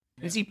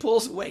As he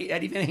pulls away,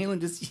 Eddie Van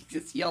Halen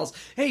just yells,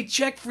 "Hey,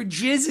 check for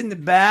jizz in the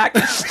back."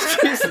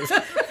 Jesus.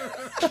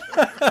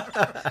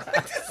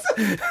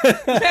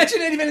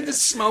 Imagine Eddie Van Halen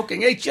just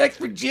smoking. "Hey, check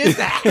for jizz."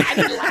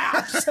 And he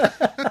laughs.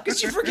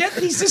 Because you forget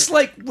that he's just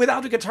like,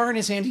 without a guitar in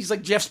his hand, he's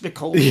like Jeff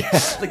Spicoli. Yeah.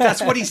 Like,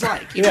 that's what he's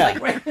like. He's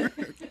like,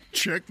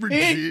 check for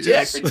jizz.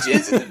 Check for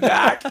jizz in the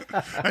back.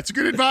 That's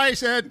good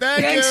advice, Ed.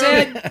 Thanks,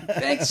 Ed.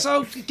 Thanks.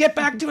 So get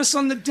back to us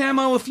on the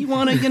demo if you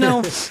want to, Kind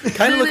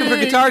of looking for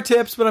guitar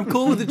tips, but I'm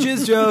cool with the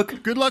jizz joke.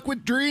 Good luck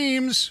with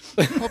dreams.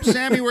 Hope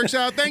Sammy works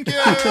out. Thank you.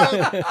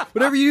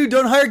 Whatever you do,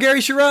 don't hire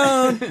Gary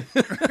Sharon.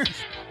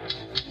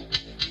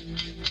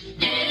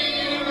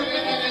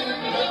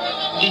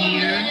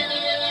 Ear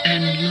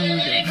and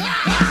Loathing.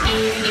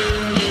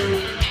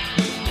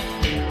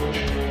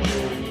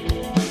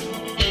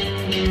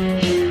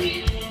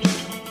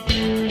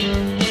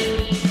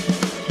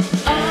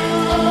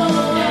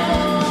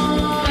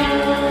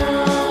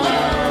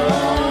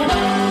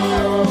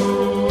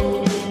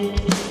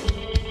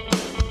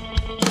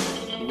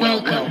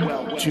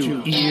 Welcome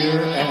to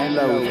Ear and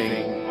Loathing.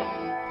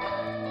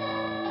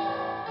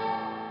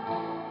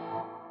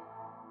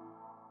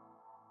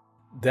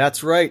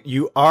 That's right.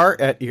 You are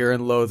at Ear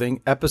and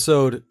Loathing,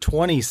 episode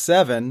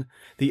 27,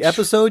 the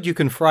episode you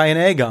can fry an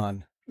egg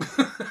on.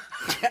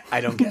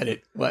 I don't get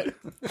it. What?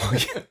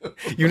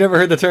 You've never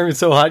heard the term "it's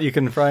so hot you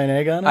can fry an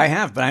egg on it"? I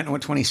have, but I don't know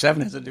what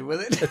 27 has to do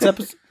with it. It's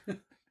episode.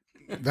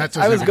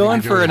 I was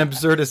going for an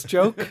absurdist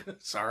joke.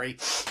 Sorry.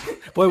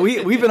 Boy,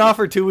 we've been off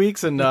for 2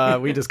 weeks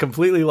and we just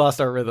completely lost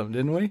our rhythm,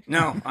 didn't we?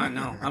 No.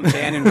 I'm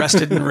tan and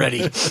rested and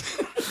ready.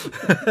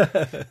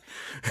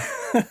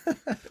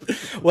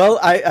 Well,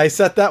 I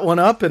set that one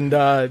up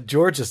and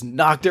George just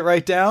knocked it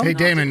right down. Hey,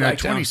 Damon,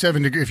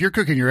 27 degrees. If you're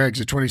cooking your eggs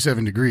at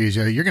 27 degrees,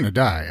 you're going to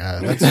die.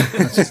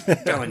 That's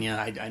I'm telling you,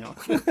 I know.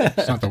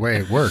 That's not the way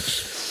it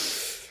works.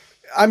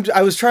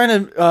 I was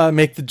trying to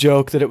make the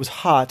joke that it was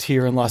hot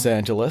here in Los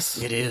Angeles.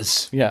 It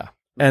is. Yeah.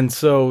 And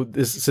so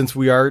since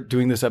we are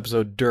doing this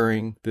episode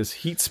during this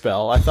heat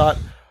spell, I thought,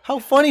 how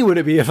funny would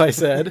it be if I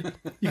said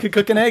you could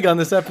cook an egg on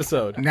this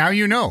episode? Now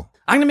you know.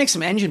 I'm going to make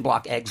some engine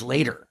block eggs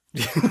later.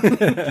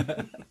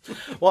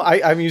 Well,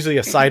 I'm usually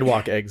a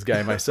sidewalk eggs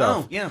guy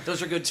myself. Oh, yeah,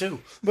 those are good too.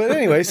 But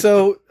anyway,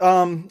 so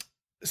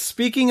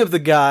speaking of the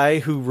guy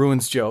who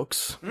ruins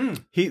jokes,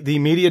 the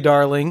media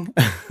darling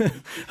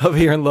of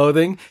Ear and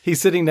Loathing,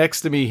 he's sitting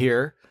next to me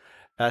here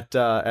at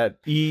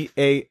EALHQ.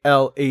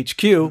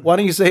 Why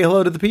don't you say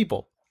hello to the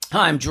people?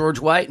 Hi, I'm George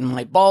White, and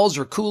my balls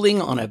are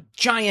cooling on a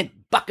giant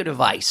bucket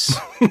of ice.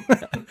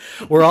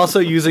 We're also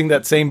using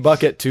that same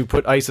bucket to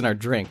put ice in our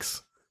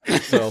drinks.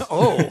 So.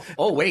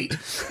 Oh, wait.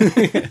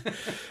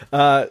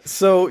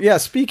 So, yeah,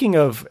 speaking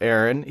of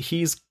Aaron,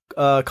 he's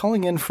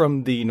calling in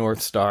from the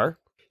North Star.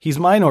 He's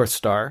my North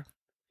Star.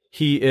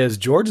 He is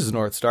George's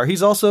North Star.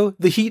 He's also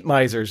the Heat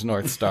Miser's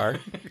North Star.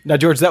 Now,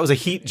 George, that was a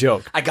heat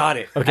joke. I got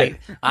it. Okay.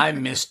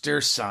 I'm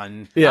Mr.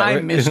 Sun. Yeah,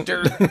 I'm right.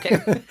 Mr.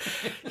 Okay.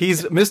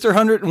 He's Mr.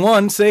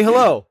 101. Say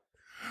hello.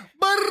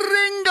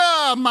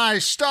 Baringa! My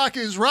stock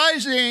is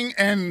rising,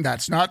 and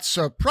that's not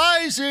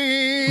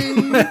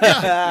surprising.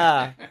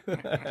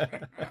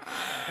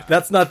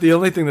 That's not the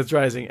only thing that's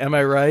rising. Am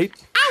I right?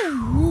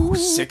 Ow!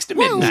 6 to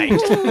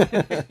midnight.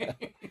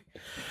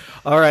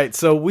 All right.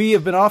 So we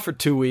have been off for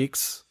 2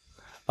 weeks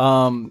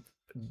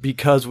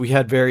because we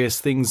had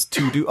various things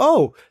to do.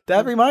 Oh,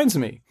 that reminds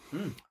me.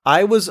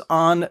 I was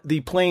on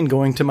the plane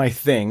going to my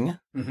thing,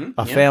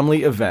 a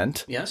family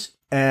event. Yes.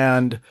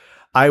 And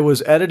I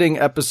was editing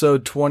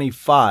episode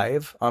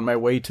 25 on my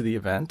way to the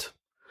event.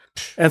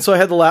 And so I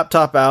had the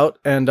laptop out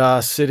and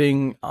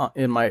sitting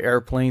in my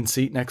airplane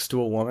seat next to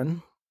a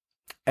woman.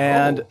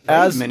 And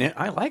wait a minute,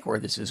 I like where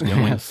this is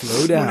going.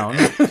 Slow down.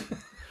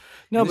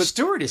 No, but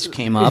stewardess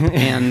came up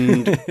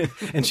and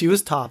and she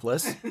was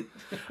topless.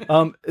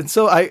 And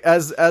so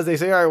as they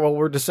say, all right, well,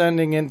 we're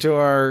descending into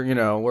our,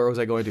 where was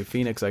I going to?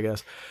 Phoenix, I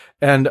guess.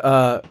 And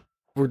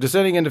we're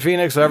descending into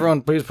Phoenix, so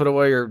everyone please put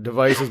away your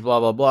devices, blah,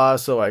 blah, blah.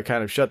 So I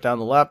kind of shut down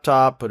the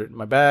laptop, put it in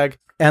my bag.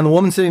 And the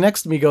woman sitting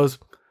next to me goes,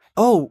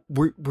 "Oh,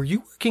 were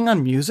you working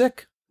on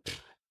music?"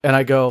 And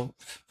I go,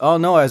 "Oh,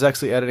 no, I was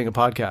actually editing a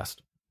podcast."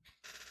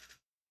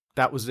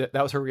 That was it.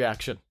 That was her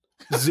reaction.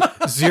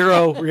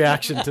 Zero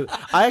reaction to.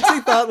 I actually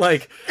thought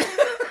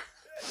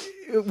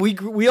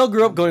we all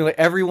grew up going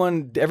every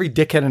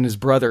dickhead and his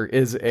brother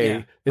is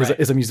a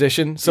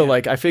musician. So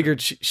I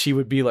figured she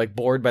would be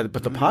bored by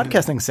but the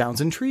podcasting sounds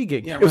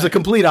intriguing. Yeah, it was a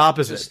complete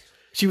opposite.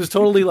 She was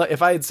totally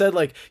if I had said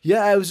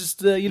I was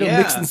just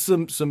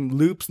mixing some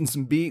loops and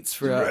some beats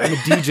for I'm a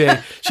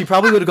DJ. She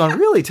probably would have gone,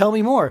 "Really? Tell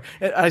me more."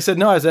 And I said,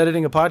 "No, I was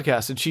editing a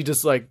podcast," and she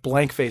just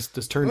blank faced,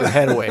 just turned her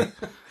head away.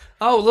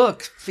 Oh,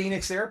 look,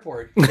 Phoenix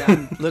Airport.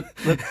 Look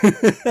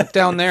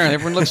down there.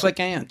 Everyone looks like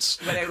ants.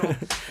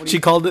 She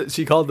called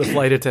the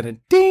flight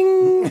attendant.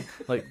 Ding!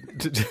 Like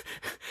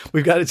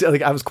we've got to.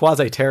 Like I was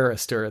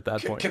quasi-terrorist her at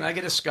that point. Can I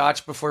get a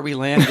scotch before we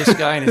land this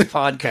guy in his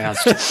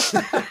podcast?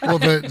 Well,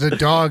 the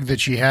dog that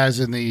she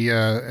has in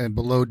the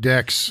below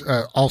decks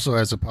also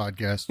has a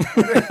podcast,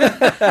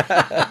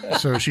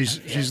 so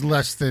she's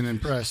less than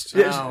impressed.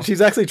 Yeah,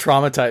 she's actually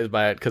traumatized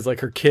by it because like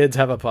her kids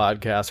have a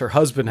podcast, her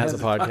husband has a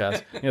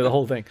podcast, the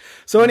whole thing.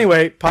 So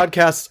anyway,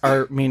 podcasts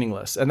are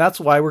meaningless, and that's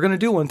why we're going to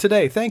do one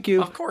today. Thank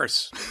you. Of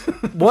course.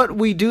 What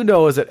we do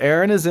know is that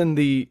Aaron is in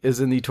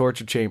the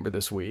torture chamber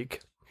this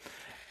week,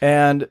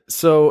 and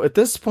so at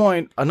this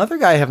point, another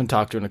guy I haven't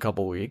talked to in a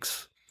couple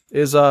weeks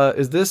is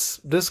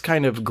this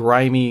kind of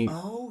grimy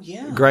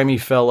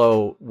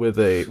fellow with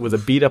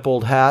a beat up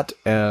old hat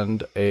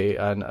and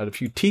a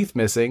few teeth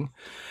missing.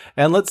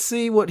 And let's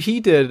see what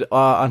he did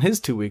on his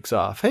 2 weeks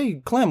off.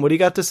 Hey, Clem, what do you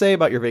got to say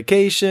about your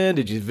vacation?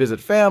 Did you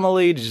visit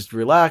family? Did you just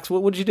relax?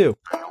 What did you do?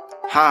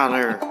 Hi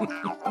there.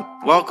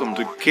 Welcome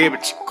to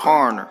Kibit's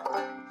Corner.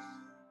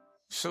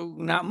 So,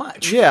 not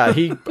much. Yeah,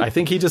 I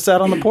think he just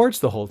sat on the porch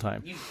the whole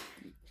time. You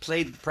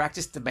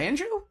practiced the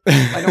banjo?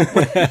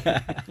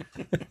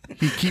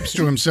 He keeps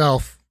to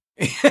himself.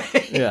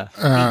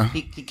 Yeah.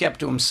 He kept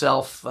to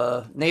himself.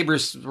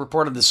 Neighbors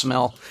reported the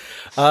smell.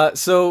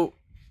 So...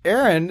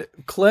 Aaron,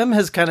 Clem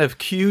has kind of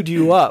queued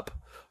you up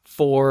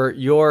for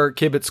your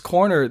Kibit's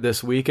Corner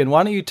this week, and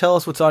why don't you tell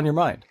us what's on your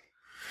mind?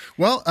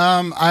 Well,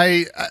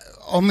 I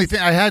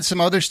had some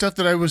other stuff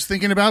that I was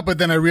thinking about, but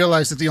then I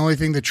realized that the only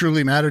thing that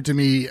truly mattered to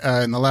me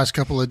in the last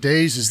couple of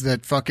days is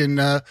that fucking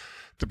the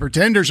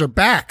Pretenders are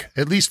back,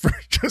 at least for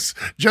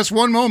just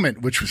one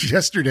moment, which was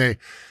yesterday.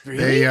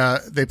 Really?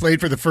 They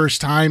played for the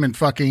first time in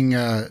fucking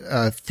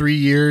 3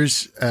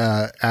 years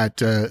at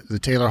the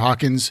Taylor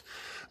Hawkins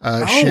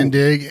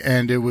shindig,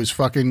 and it was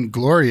fucking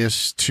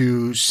glorious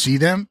to see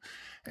them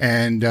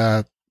and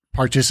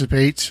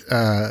participate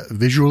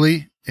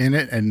visually in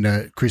it.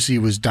 And Chrissy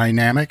was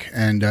dynamic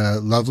and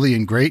lovely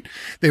and great.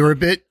 They were a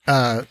bit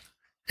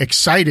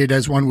excited,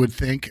 as one would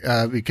think,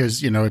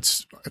 because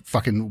it's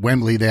fucking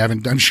Wembley. They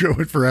haven't done show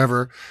it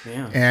forever,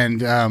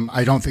 and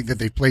I don't think that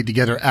they've played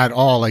together at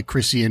all, like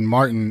Chrissy and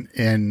Martin,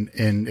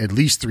 in at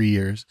least 3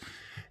 years.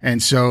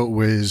 And so it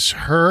was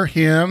her,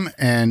 him,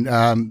 and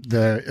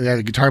they had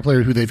a guitar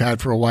player who they've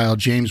had for a while,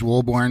 James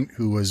Wolborn,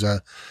 who was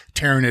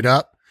tearing it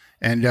up,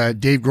 and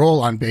Dave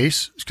Grohl on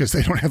bass, because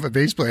they don't have a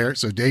bass player,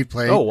 so Dave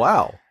played. Oh,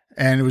 wow.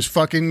 And it was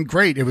fucking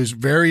great. It was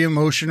very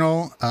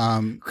emotional.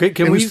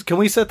 Can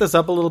we set this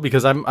up a little,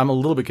 because I'm a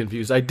little bit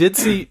confused. I did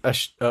see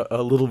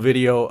a little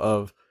video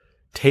of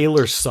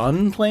Taylor's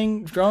son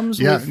playing drums.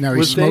 He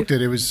smoked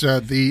it. It was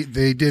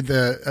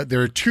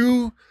there are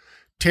two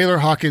Taylor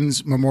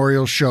Hawkins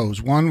memorial shows.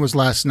 One was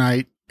last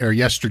night or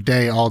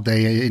yesterday, all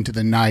day into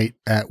the night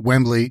at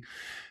Wembley.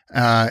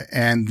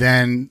 And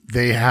then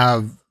they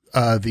have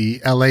the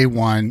LA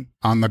one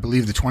on, I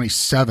believe, the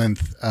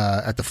 27th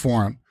at the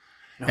Forum.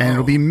 And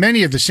it'll be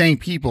many of the same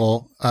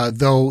people,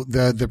 though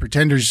the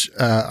Pretenders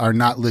are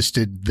not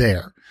listed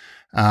there.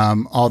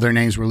 All their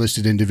names were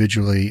listed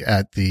individually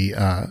at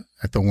the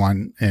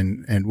one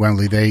in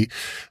Wembley.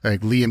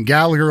 Liam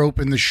Gallagher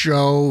opened the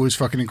show. It was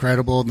fucking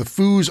incredible. And the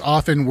Foos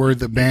often were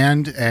the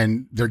band,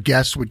 and their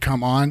guests would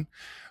come on,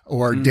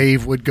 or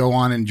Dave would go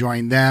on and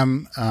join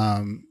them.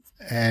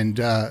 And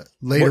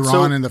later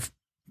on in the,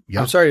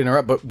 I'm sorry to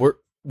interrupt, but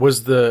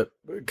was the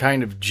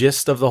kind of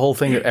gist of the whole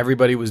thing that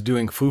everybody was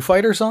doing Foo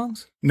Fighter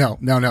songs? No.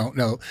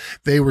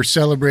 They were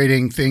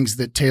celebrating things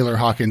that Taylor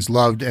Hawkins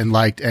loved and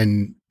liked,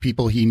 and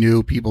people he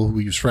knew, people who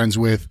he was friends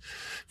with,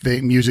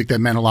 the music that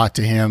meant a lot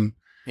to him.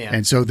 Yeah.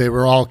 And so they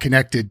were all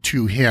connected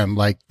to him,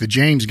 like the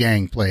James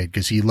Gang played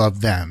because he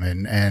loved them,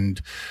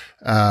 and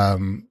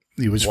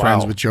he was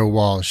friends with Joe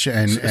Walsh,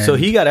 and so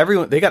they got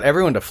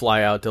everyone to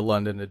fly out to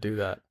London to do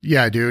that.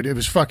 Yeah, dude, it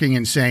was fucking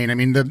insane. I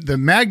mean, the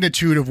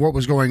magnitude of what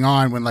was going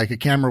on when like a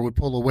camera would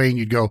pull away and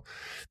you'd go,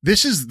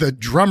 this is the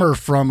drummer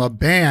from a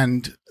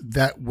band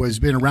that was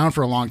been around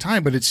for a long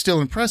time, but it's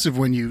still impressive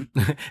when you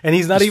and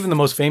he's not even the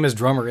most famous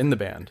drummer in the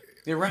band.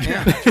 You're right.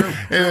 Yeah, true.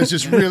 It was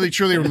just really,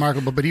 truly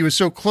remarkable. But he was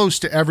so close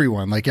to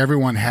everyone. Like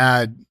everyone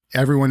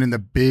in the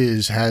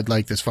biz had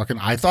like this fucking,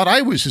 I thought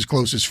I was his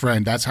closest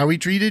friend. That's how he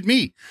treated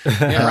me.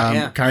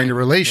 Kind of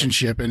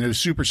relationship. And it was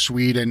super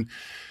sweet. And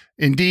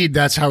indeed,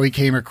 that's how he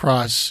came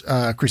across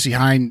Chrissy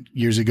Hine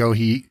years ago.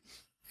 He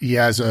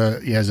has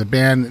a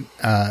band.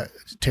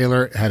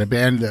 Taylor had a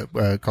band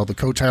called the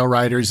Coattail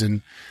Riders,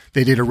 and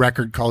they did a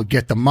record called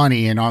Get the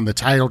Money. And on the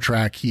title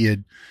track, he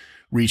had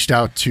reached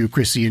out to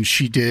Chrissy, and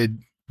she did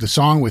the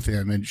song with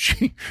him, and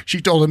she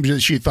told him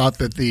that she thought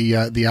that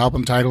the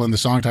album title and the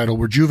song title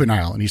were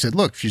juvenile, and he said,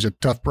 look, she's a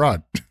tough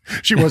broad.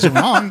 She wasn't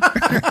wrong.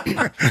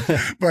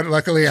 But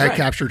luckily I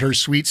captured her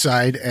sweet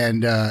side,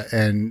 and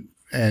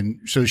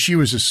so she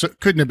was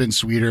couldn't have been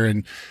sweeter,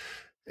 and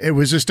it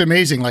was just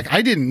amazing. Like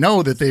I didn't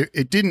know that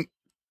it didn't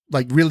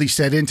like really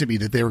set into me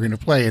that they were going to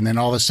play, and then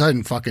all of a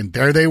sudden fucking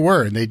there they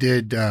were, and they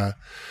did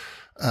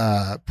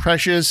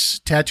Precious,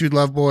 Tattooed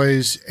Love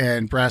Boys,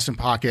 and Brass and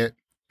Pocket.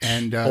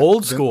 And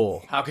Old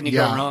school. How can you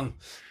go wrong?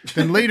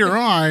 Then later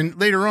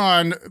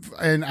on,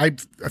 and I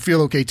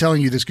feel okay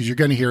telling you this because you're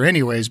going to hear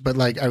anyways, but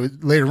like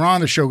later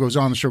on, the show goes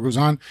on,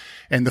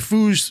 and the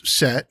Foos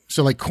set.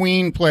 So like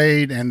Queen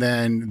played, and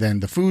then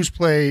the Foos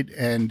played,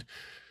 and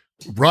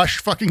Rush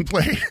fucking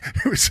played.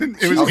 It was He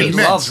immense.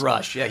 loves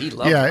Rush. Yeah, he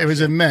loves Rush. It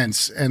was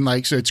immense. And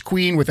like, so it's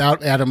Queen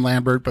without Adam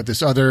Lambert, but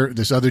this other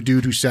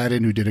dude who sat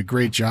in who did a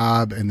great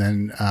job. And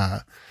then,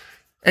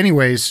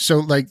 anyways, so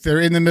like they're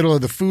in the middle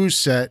of the Foos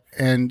set,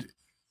 and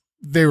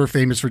they were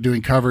famous for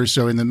doing covers.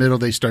 So in the middle,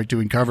 they start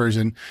doing covers,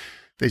 and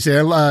they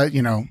say,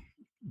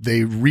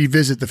 Dave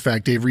revisits the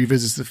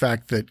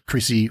fact that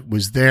Chrissy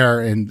was there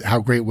and how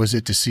great was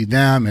it to see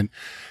them. And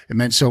it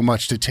meant so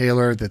much to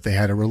Taylor that they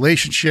had a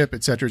relationship,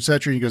 et cetera, et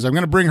cetera. And he goes, I'm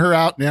going to bring her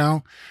out now.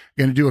 I'm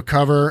going to do a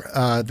cover,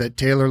 that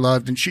Taylor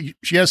loved. And she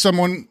has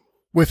someone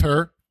with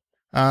her,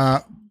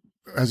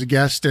 as a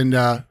guest,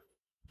 and,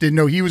 didn't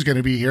know he was going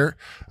to be here.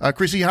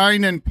 Chrissy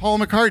Hynde and Paul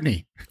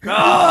McCartney.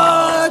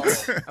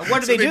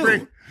 What did they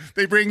do?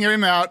 They bring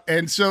him out,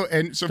 and so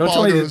Don't Paul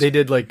tell me goes, they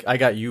did like "I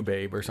Got You,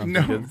 Babe" or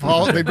something. no,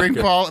 Paul. They bring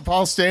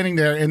Paul standing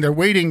there, and they're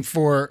waiting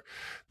for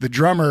the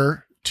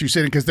drummer to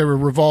sit in because they were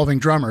revolving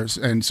drummers,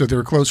 and so they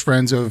were close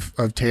friends of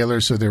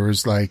Taylor. So there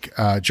was like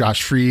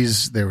Josh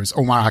Freese, there was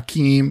Omar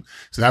Hakim,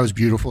 so that was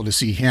beautiful to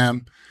see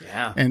him.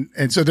 Yeah,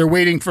 and so they're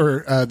waiting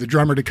for the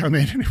drummer to come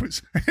in, and it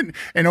was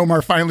and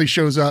Omar finally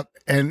shows up,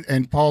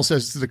 and Paul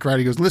says to the crowd,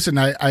 he goes, "Listen,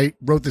 I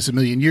wrote this a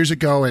million years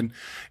ago and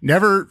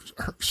never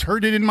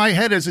heard it in my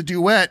head as a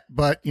duet,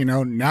 but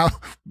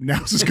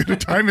now's as good a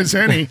time as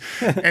any."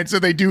 And so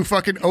they do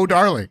fucking "Oh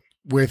Darling"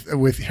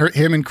 with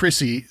him and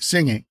Chrissy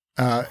singing,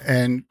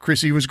 and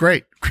Chrissy was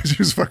great. Chrissy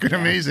was fucking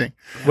amazing.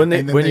 When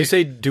you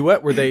say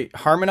duet, were they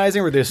harmonizing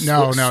or were they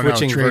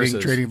switching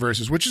verses? Trading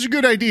verses, which is a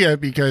good idea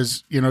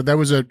because that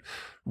was a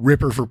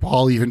ripper for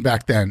Paul even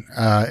back then,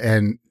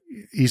 and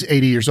he's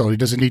 80 years old. He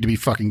doesn't need to be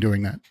fucking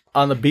doing that.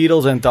 On the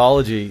Beatles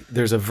anthology,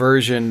 there's a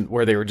version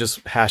where they were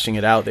just hashing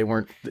it out. They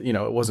weren't,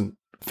 it wasn't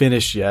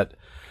finished yet.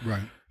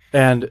 Right.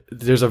 And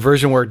there's a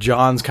version where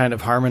John's kind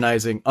of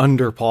harmonizing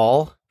under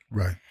Paul.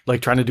 Right.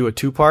 Like trying to do a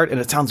 2-part, and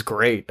it sounds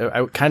great.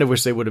 I kind of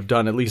wish they would have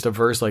done at least a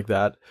verse like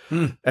that.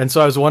 And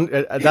so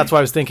that's why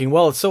I was thinking,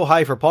 well, it's so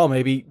high for Paul.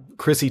 Maybe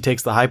Chrissy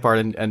takes the high part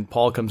and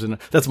Paul comes in.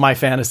 That's my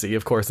fantasy.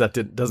 Of course,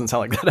 that doesn't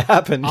sound like that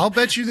happened. I'll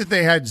bet you that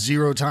they had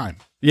zero time.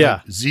 Yeah.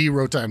 Like,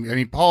 zero time. I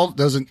mean, Paul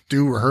doesn't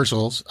do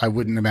rehearsals, I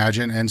wouldn't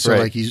imagine. And so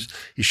Right. like he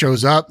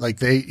shows up,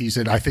 like he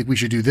said, I think we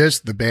should do this.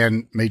 The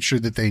band made sure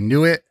that they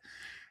knew it.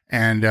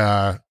 And,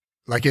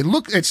 like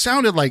it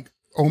sounded like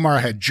Omar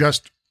had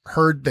just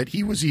heard that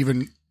he was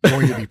even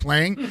going to be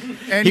playing,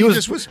 and he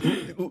just was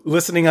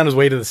listening on his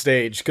way to the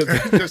stage.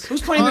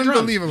 Who's playing the drums?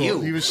 unbelievable. You.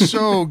 He was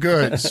so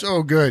good,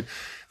 so good.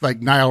 Like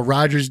Nile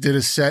Rodgers did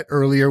a set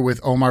earlier with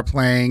Omar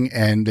playing,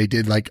 and they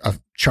did like a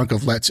chunk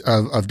of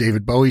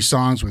David Bowie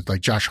songs with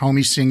like Josh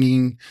Homme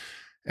singing,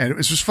 and it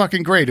was just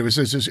fucking great. It was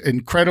this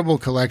incredible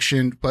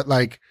collection, but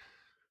like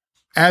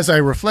as I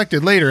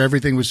reflected later,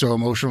 everything was so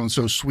emotional and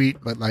so sweet,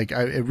 but like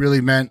it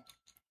really meant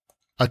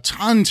a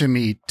ton to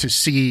me to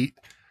see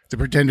the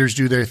Pretenders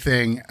do their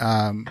thing.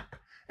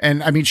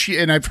 And I mean,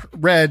 I've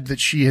read that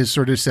she has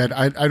sort of said,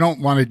 I don't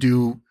want to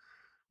do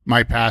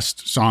my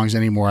past songs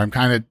anymore. I'm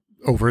kind of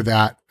over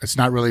that. It's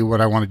not really what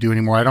I want to do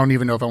anymore. I don't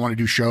even know if I want to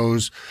do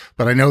shows,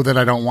 but I know that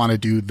I don't want to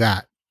do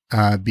that,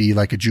 be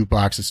like a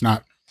jukebox. It's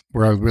not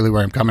where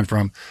I'm coming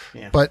from.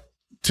 Yeah. But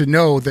to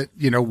know that,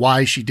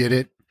 why she did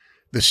it,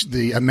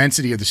 the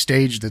immensity of the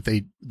stage that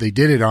they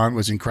did it on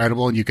was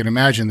incredible. And you can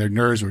imagine their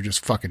nerves were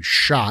just fucking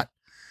shot.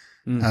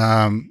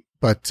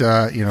 But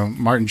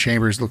Martin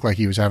Chambers looked like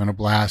he was having a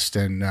blast,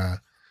 and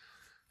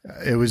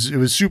it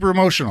was super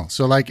emotional.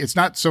 So like, it's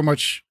not so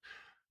much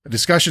a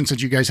discussion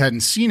since you guys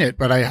hadn't seen it,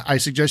 but I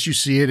suggest you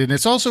see it. And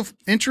it's also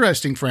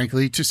interesting,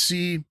 frankly, to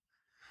see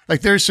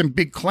like there's some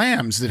big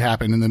clams that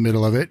happen in the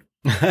middle of it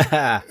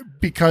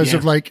because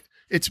of like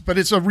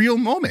it's a real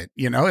moment,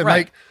 and right.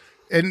 Like,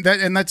 and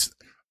that's.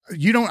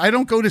 I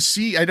don't go to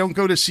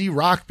see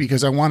rock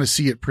because I want to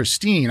see it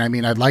pristine. I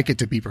mean, I'd like it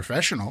to be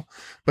professional,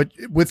 but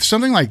with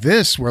something like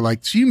this, where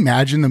like, do you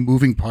imagine the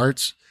moving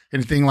parts,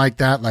 anything like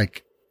that?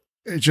 Like,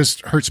 it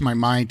just hurts my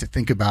mind to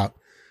think about.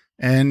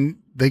 And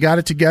they got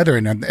it together,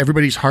 and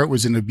everybody's heart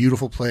was in a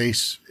beautiful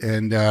place.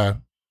 And,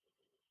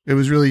 it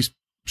was really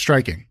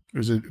striking. It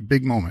was a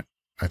big moment,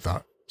 I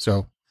thought.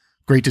 So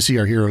great to see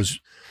our heroes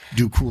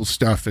do cool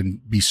stuff and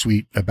be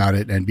sweet about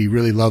it and be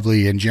really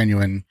lovely and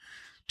genuine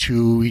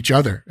to each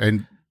other.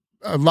 And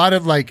a lot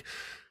of like,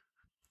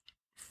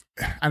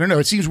 I don't know,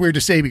 it seems weird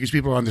to say because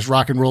people are on this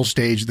rock and roll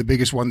stage, the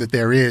biggest one that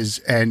there is,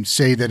 and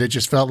say that it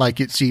just felt like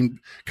it seemed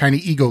kind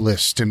of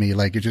egoless to me.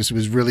 Like it just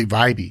was really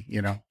vibey,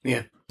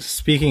 Yeah.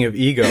 Speaking of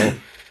ego,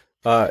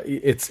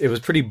 it was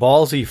pretty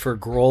ballsy for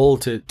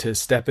Grohl to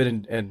step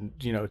in and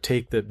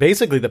take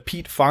basically the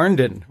Pete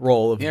Farndon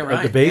role of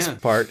the bass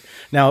part.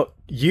 Now,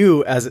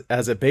 you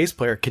as a bass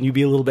player, can you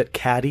be a little bit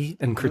catty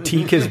and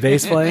critique his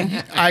bass playing?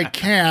 I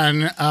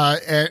can.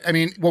 I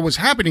mean, what was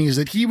happening is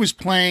that he was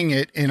playing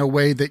it in a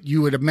way that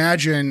you would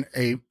imagine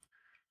a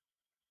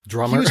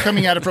drummer. He was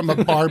coming at it from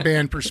a bar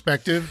band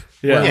perspective.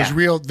 Yeah. Where it was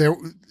real.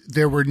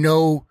 There were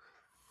no,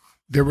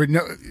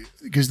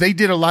 because they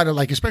did a lot of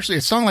especially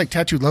a song like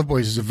Tattooed Love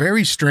Boys is a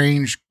very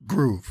strange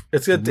groove.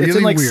 It's in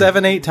really like weird.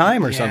 7/8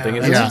 time or something.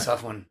 Isn't That's it? a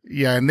tough one.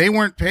 Yeah, and they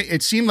weren't.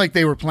 It seemed like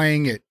they were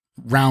playing it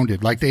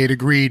rounded, like they had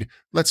agreed.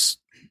 Let's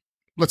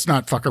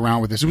not fuck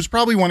around with this. It was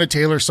probably one of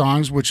Taylor's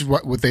songs, which is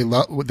what they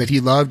love, that he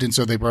loved, and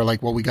so they were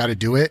like, "Well, we got to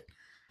do it."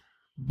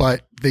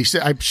 But they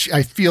said,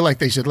 I feel like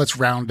they said, "Let's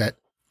round that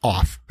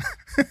off."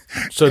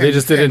 So they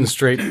just did it in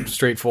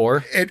straight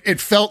four. It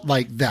felt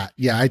like that.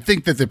 Yeah, I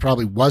think that there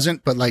probably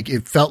wasn't, but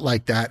it felt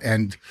like that,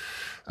 and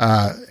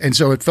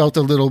so it felt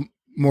a little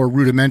more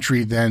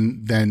rudimentary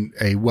than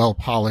a well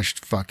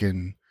polished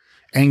fucking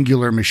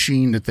angular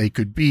machine that they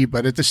could be.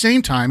 But at the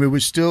same time, it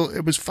was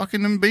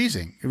fucking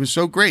amazing. It was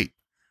so great,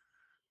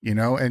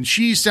 And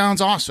she sounds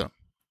awesome,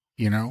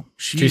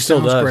 She still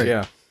sounds does, great.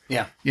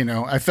 yeah.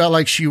 I felt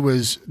like she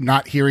was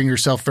not hearing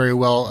herself very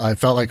well. I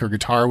felt like her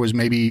guitar was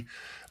maybe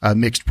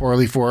mixed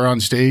poorly for her on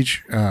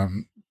stage.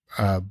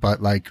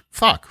 But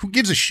fuck, who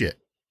gives a shit?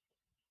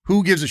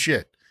 Who gives a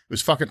shit? It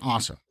was fucking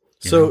awesome.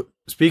 So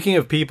speaking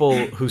of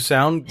people who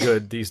sound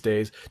good these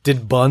days,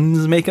 did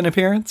Buns make an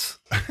appearance?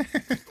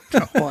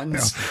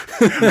 Ones.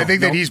 I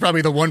think that he's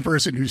probably the one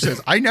person who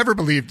says, I never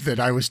believed that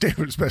I was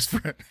Taylor's best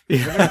friend.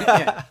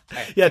 Yeah,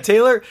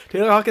 Taylor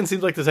Hawkins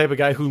seems like the type of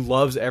guy who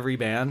loves every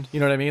band. You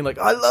know what I mean? Like,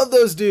 I love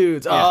those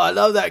dudes. Oh, I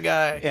love that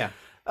guy. Yeah.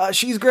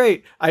 She's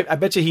great. I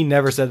bet you he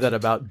never said that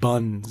about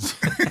Buns.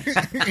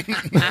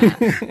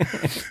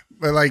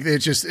 But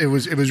it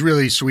was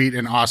really sweet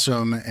and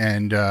awesome.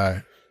 And,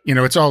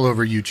 it's all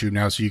over YouTube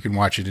now, so you can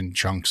watch it in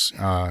chunks.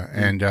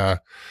 And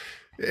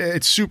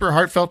it's super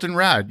heartfelt and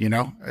rad,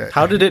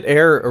 How did it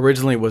air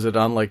originally? Was it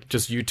on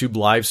just YouTube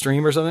live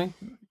stream or something?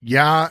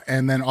 Yeah,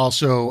 and then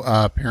also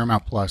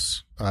Paramount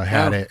Plus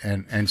had it,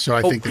 and so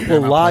I think that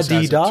Paramount la Plus has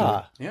di it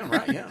da. too. Yeah,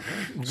 right. Yeah.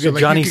 So,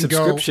 Johnny you can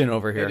subscription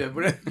over here.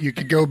 You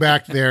could go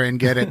back there and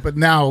get it, but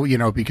now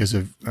because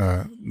of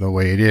the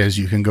way it is,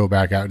 you can go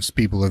back out. And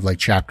people have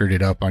chaptered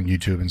it up on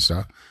YouTube and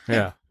stuff.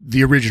 Yeah,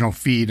 the original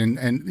feed, and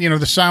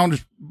the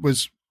sound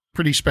was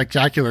pretty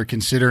spectacular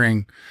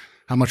considering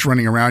how much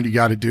running around you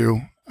got to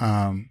do.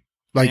 In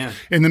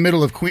the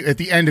middle of at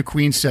the end of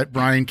Queen's set,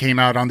 Brian came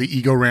out on the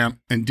ego ramp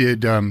and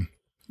did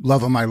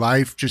Love of My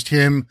Life, just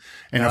him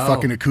and a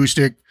fucking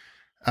acoustic,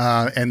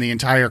 and the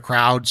entire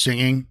crowd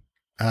singing.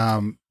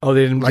 They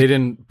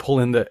didn't pull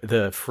in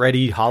the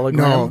Freddie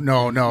hologram.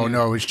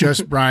 No. It's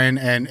just Brian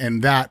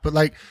and that.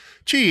 But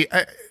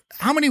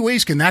how many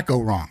ways can that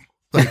go wrong?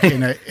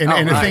 In a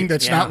thing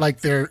that's not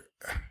they're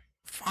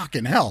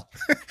fucking hell.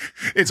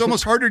 It's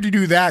almost harder to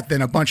do that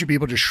than a bunch of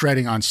people just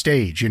shredding on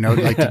stage.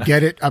 To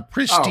get it a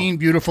pristine,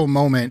 beautiful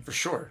moment For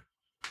sure.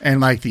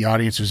 And the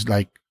audience was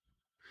it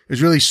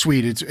was really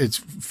sweet. It's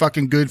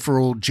fucking good for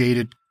old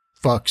jaded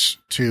fucks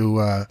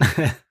to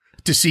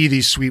see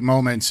these sweet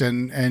moments.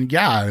 And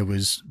yeah,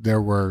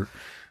 there were.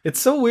 It's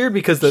so weird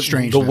because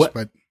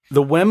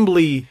the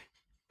Wembley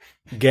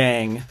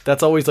gang,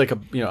 that's always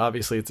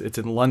obviously it's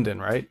in London,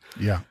 right?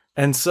 Yeah.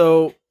 And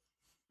so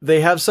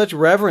they have such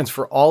reverence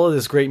for all of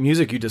this great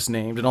music you just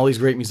named and all these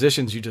great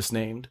musicians you just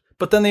named.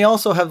 But then they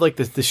also have the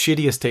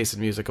shittiest taste in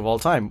music of all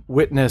time.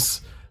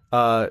 Witness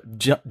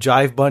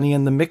Jive Bunny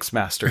and the Mix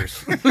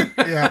Masters.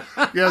 Yeah.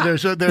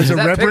 There's a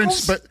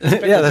reverence, Pickles?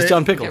 but Yeah, that's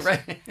John Pickles. Yeah,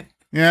 right.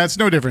 yeah, it's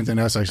no different than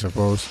us, I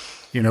suppose.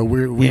 We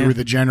were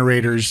the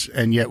generators,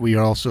 and yet we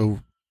also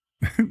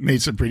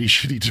made some pretty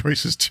shitty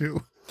choices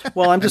too.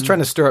 Well, I'm just trying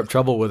to stir up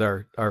trouble with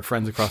our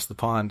friends across the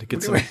pond to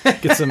get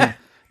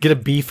a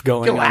beef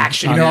going. Get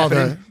action. All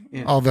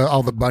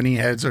the bunny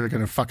heads are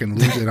going to fucking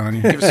lose it on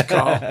you. Give us a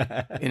call.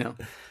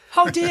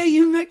 How dare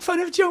you make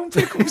fun of John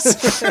Pickles?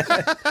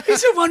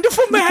 He's a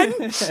wonderful man.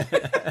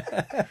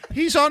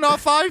 He's on our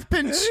 5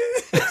 pence.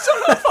 He's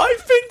on our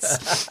 5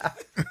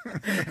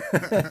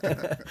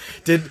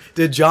 pence.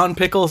 Did John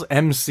Pickles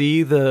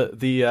MC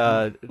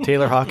the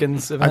Taylor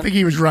Hawkins event? I think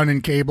he was running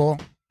cable.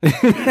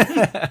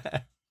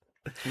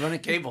 Running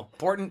cable.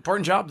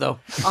 Important job, though.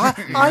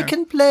 I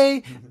can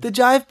play the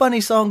Jive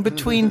Bunny song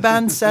between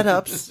band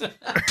setups,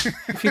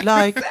 if you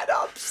like.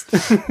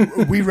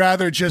 Setups. We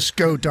rather just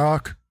go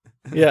dark.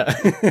 Yeah.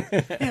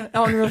 In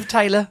honor of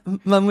Taylor,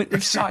 moment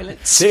of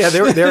silence. Yeah,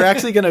 they're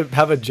actually going to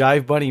have a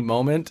Jive Bunny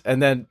moment,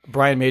 and then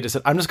Brian May just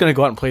said, "I'm just going to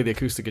go out and play the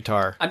acoustic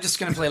guitar." I'm just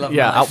going to play Love.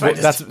 Yeah, of My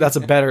Life. that's a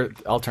better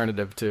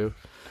alternative to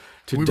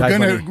We were Jive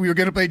Bunny. we were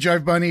gonna play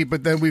Jive Bunny,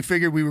 but then we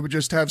figured we would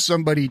just have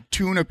somebody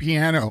tune a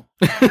piano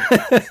and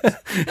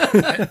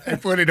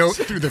put it out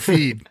through the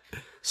feed.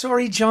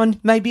 Sorry, John.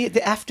 Maybe at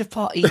the after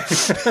party.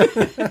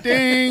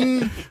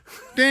 Ding,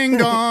 ding,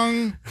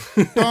 dong,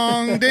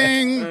 dong,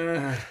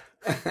 ding.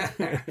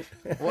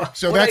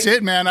 So that's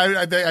it, man.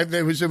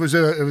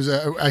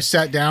 I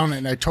sat down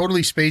and I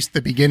totally spaced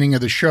the beginning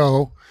of the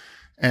show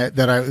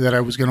that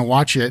I was going to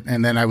watch it,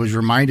 and then I was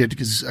reminded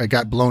because I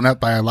got blown up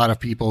by a lot of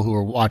people who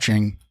were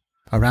watching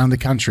around the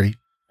country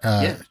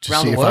to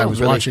see if I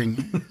was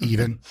watching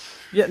even.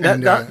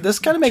 Yeah, this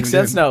kind of makes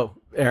sense now,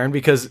 Aaron,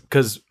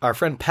 because our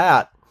friend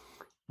Pat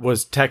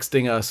was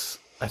texting us.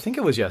 I think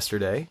it was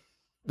yesterday.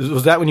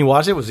 Was that when you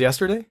watched it? Was it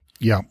yesterday?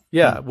 Yeah.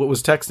 Yeah. What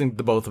was texting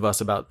the both of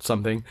us about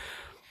something.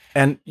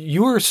 And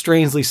you were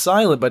strangely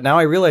silent, but now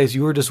I realize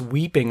you were just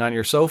weeping on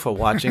your sofa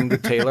watching the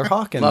Taylor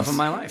Hawkins. Love of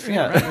my life.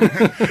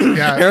 Yeah. Right.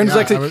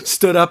 Aaron's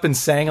stood up and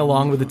sang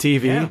along with the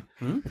TV,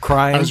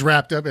 crying. I was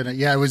wrapped up in it.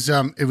 Yeah, it was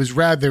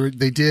rad.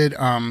 They did,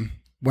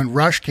 when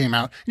Rush came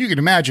out, you can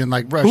imagine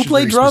like Rush. Who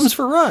played drums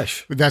for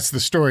Rush? That's the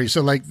story.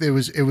 So like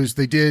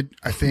they did,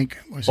 I think.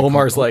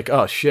 Omar's like,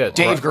 oh shit.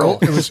 Dave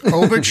Grohl. It was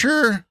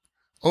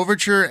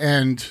Overture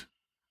and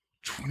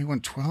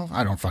 2112.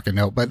 I don't fucking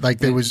know, but like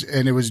it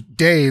was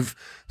Dave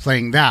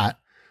playing that,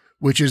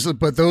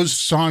 but those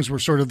songs were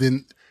sort of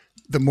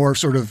the more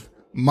sort of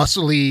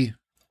muscly,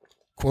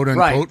 quote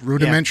unquote,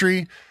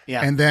 rudimentary.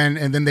 Yeah. And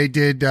then they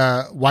did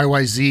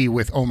YYZ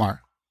with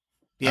Omar.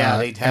 Yeah,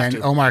 they'd have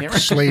to. Omar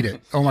slayed it.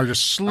 Omar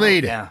just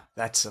slayed it. Yeah,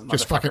 that's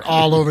just fucking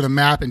all over the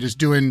map and just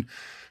doing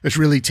this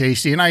really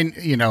tasty. And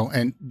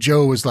and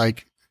Joe was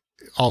like,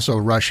 also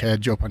Rush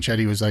head, Joe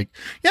Ponchetti was like,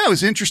 yeah, it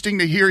was interesting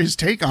to hear his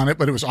take on it,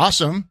 but it was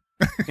awesome.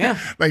 Yeah.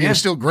 It was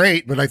still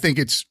great, but I think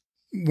it's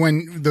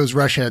when those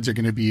Rush heads are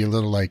going to be a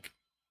little like,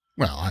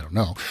 well, I don't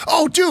know.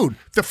 Oh, dude,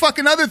 the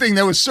fucking other thing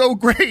that was so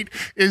great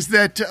is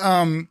that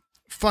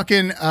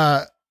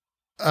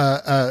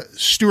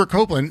Stuart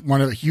Copeland,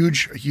 one of the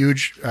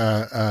huge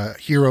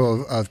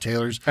hero of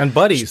Taylor's and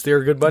buddies.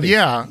 They're good buddies.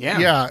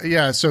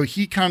 Yeah. So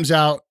he comes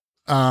out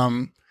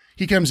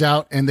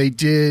and they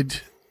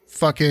did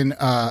fucking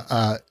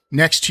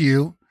Next to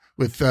You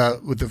with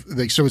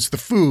the so it's the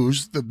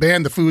Foos, the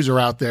band the Foos are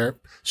out there.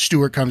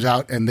 Stuart comes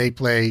out and they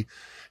play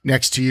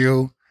Next to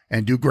You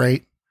and do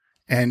great.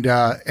 And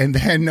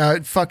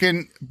then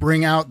fucking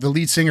bring out the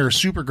lead singer of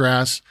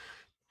Supergrass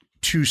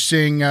to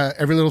sing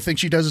Every Little Thing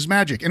She Does Is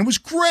Magic. And it was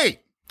great.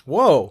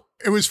 Whoa.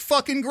 It was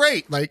fucking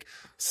great. Like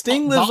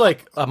Sting lives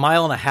like a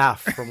mile and a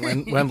half from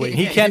Wembley.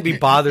 He can't be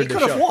bothered to show.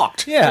 He could have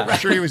walked. Yeah. I'm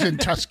sure he was in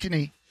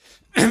Tuscany.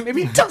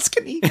 Maybe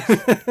Tuscany.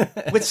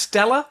 With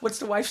Stella. What's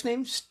the wife's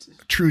name?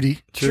 Trudy,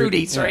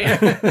 sorry.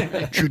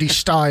 Trudy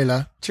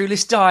Styler. Trudy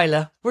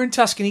Styler. We're in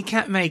Tuscany,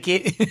 can't make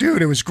it.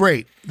 Dude, it was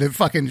great. The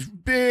fucking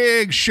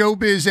big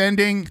showbiz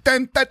ending.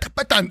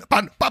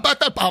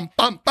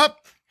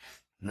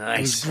 Nice.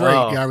 It was great.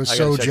 I was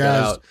so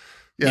jazzed.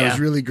 It was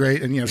really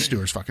great. And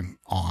Stuart's fucking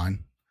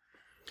on.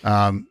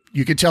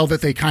 You could tell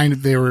that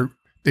they were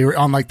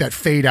on like that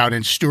fade out,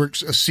 and Stuart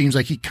seems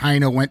like he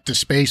kind of went to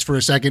space for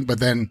a second, but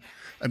then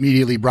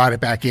immediately brought it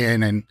back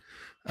in, and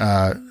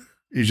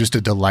it was just a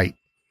delight.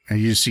 And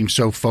he just seemed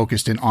so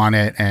focused and on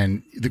it,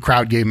 and the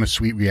crowd gave him a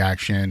sweet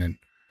reaction. And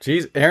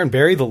jeez, Aaron,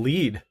 bury the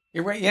lead.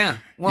 You're right. Yeah.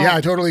 Well, yeah,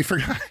 I totally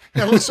forgot.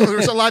 So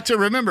there's a lot to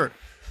remember.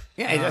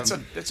 Yeah,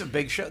 that's a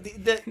big show.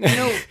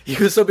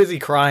 He was so busy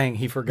crying,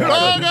 he forgot.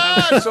 Oh,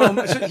 God!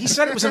 So he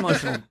said it was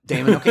emotional,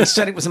 Damon. Okay, he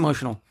said it was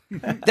emotional.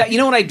 That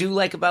what I do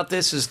like about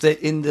this is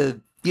that in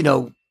the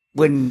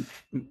when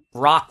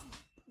rock,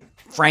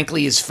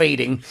 frankly, is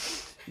fading,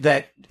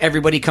 that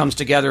everybody comes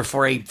together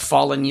for a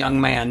fallen young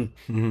man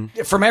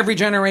from every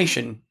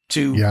generation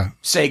to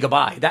say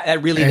goodbye.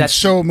 That's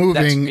so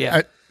moving.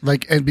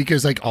 And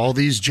because like all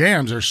these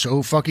jams are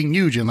so fucking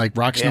huge, and like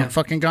rock's not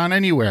fucking gone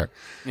anywhere,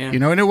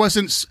 and it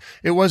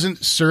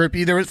wasn't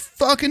syrupy. There was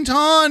fucking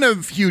ton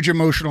of huge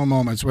emotional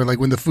moments where like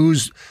when the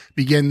Foos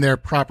begin their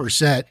proper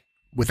set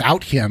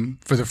without him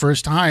for the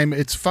first time,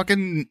 it's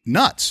fucking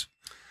nuts.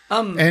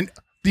 And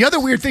the other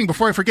weird thing,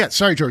 before I forget,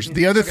 sorry, George,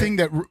 the other thing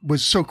that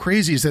was so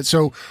crazy is that,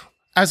 so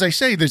as I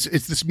say, it's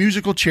this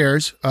musical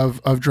chairs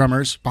of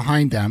drummers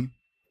behind them.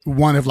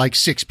 One of like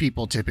 6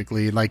 people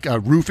typically, like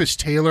Rufus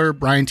Taylor,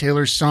 Brian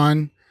Taylor's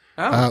son,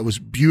 was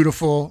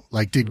beautiful,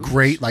 like did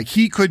great. Like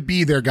he could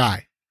be their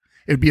guy.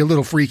 It'd be a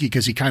little freaky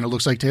because he kind of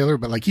looks like Taylor,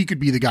 but like he could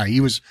be the guy. He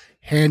was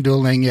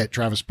handling it.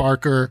 Travis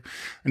Barker,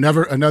 a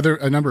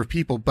number of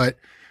people, but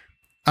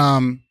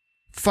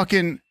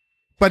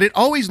but it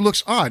always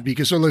looks odd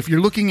because so if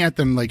you're looking at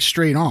them like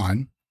straight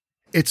on,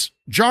 it's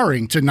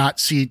jarring to not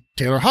see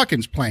Taylor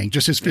Hawkins playing.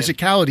 Just his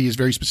physicality is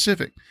very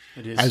specific.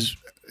 It is.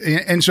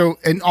 And so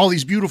all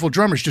these beautiful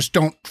drummers just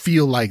don't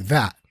feel like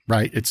that,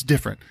 right? It's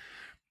different.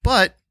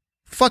 But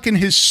fucking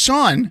his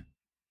son,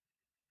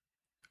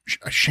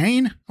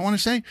 Shane, I want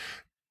to say,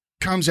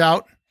 comes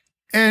out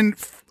and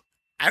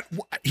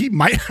he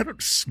might,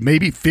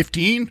 maybe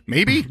 15,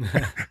 maybe,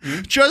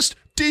 just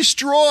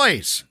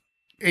destroys.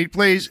 He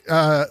plays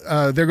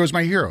There Goes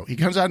My Hero. He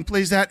comes out and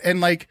plays that, and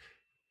like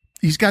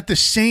he's got the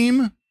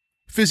same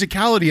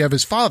physicality of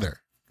his father.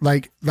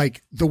 Like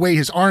the way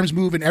his arms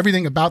move and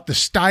everything about the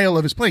style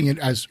of his playing, and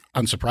as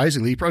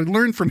unsurprisingly, he probably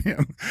learned from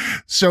him.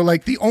 So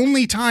like the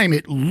only time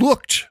it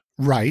looked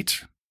right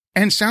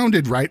and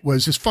sounded right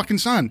was his fucking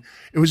son.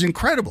 It was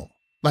incredible.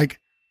 like,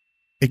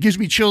 it gives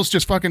me chills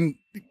just fucking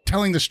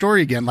telling the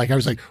story again. Like, I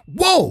was like,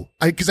 whoa,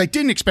 because I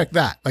didn't expect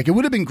that. Like, it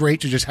would have been great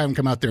to just have him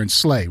come out there and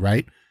slay,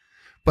 right?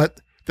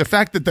 But the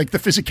fact that, like, the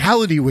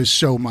physicality was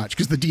so much,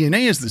 because the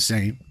DNA is the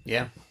same.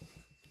 Yeah.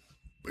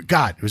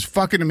 God, it was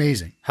fucking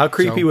amazing. How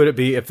creepy would it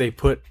be if they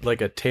put,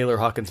 like, a Taylor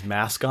Hawkins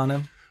mask on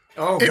him?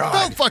 Oh, It God.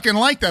 felt fucking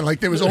like that.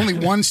 Like, there was only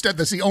one step.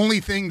 That's the only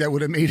thing that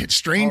would have made it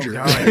stranger.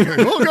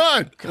 Oh,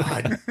 God.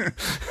 God.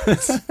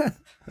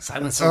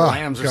 Silence of the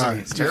Lambs or something.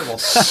 It's terrible.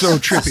 So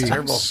trippy.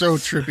 terrible. So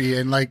trippy.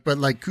 And like, but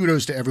like,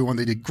 kudos to everyone.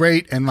 They did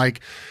great. And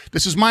like,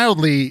 this is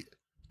mildly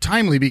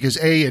timely because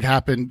it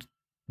happened,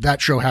 that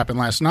show happened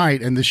last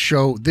night. And this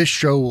show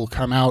will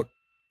come out,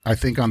 I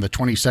think, on the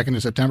 22nd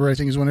of September, I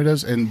think is when it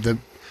is. And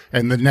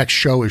the next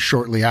show is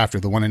shortly after,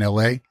 the one in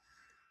LA.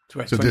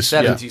 Right, So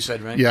 27th, you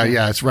said, right?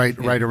 Yeah. It's right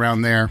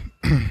around there.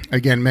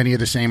 Again, many of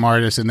the same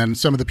artists. And then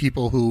some of the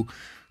people who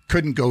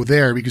couldn't go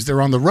there because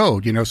they're on the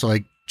road, you know, so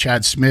like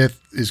Chad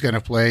Smith is going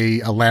to play,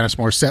 Alanis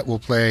Morissette will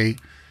play,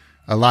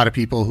 a lot of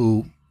people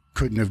who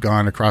couldn't have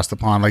gone across the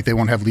pond. Like, they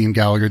won't have Liam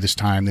Gallagher this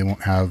time. They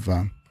won't have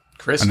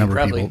Chris, a number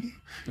probably. of people.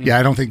 Yeah,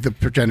 I don't think the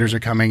Pretenders are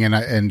coming,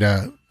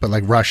 but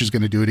like Rush is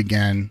going to do it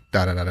again.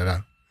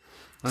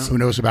 Who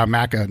knows about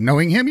Macca?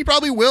 Knowing him, he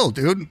probably will,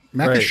 dude.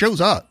 Macca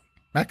shows up.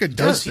 Macca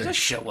does He things. does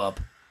show up.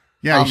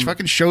 Yeah, he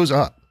fucking shows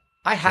up.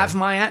 I have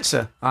my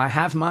answer.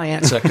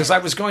 Because I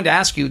was going to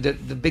ask you, the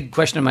big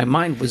question in my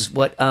mind was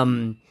what,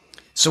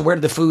 so where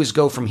do the Foos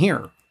go from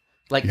here?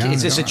 Like,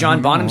 is this a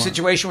John Bonham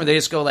situation where they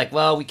just go like,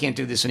 well, we can't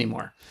do this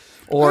anymore?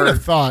 Or I had a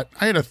thought.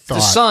 the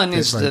Sun that,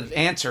 is like, the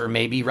answer,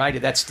 maybe, right?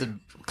 That's the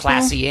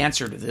classy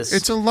answer to this.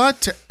 It's a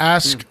lot to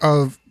ask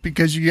of,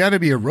 because you got to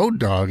be a road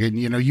dog, and,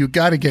 you know, you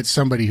got to get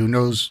somebody who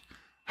knows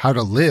how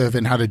to live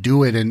and how to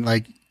do it. And,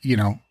 like, you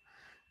know,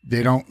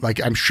 they don't,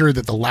 like, I'm sure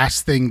that the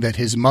last thing that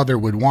his mother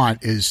would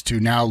want is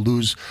to now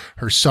lose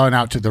her son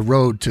out to the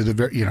road to the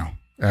very, you know,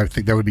 I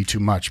think that would be too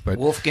much. But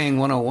Wolfgang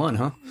 101,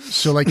 huh?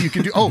 so, like, you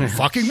can do,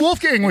 fucking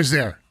Wolfgang was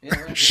there. Yeah,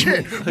 right.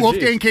 Shit.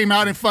 Wolfgang came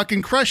out and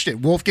fucking crushed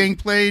it. Wolfgang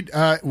played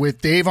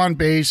with Dave on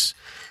bass,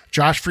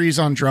 Josh Freese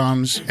on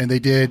drums, and they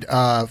did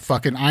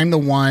fucking I'm the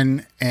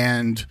One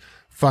and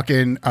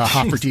fucking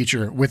Hoffer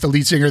Teacher with the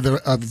lead singer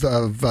of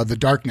the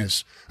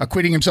Darkness,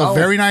 acquitting himself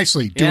very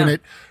nicely, doing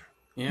it,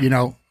 you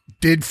know,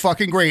 did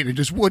fucking great. And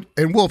just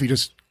and Wolfie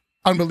just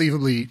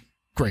unbelievably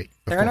great.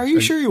 Aaron, are you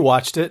sure you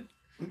watched it?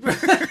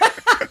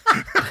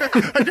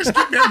 I just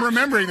keep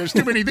remembering. There's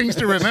too many things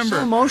to remember.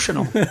 So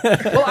emotional.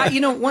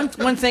 Well,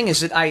 one thing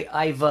is that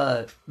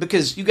I've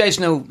because you guys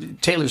know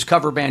Taylor's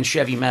cover band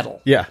Chevy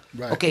Metal. Yeah.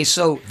 Right. Okay,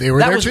 so They were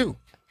there too.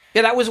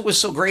 Yeah, that was what was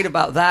so great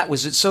about that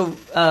was it. So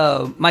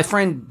my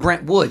friend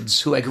Brent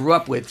Woods, who I grew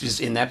up with, is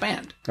in that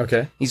band.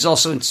 Okay. He's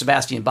also in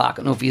Sebastian Bach. I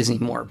don't know if he is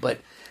anymore, but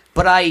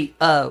I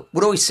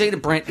would always say to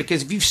Brent,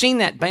 because if you've seen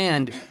that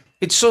band,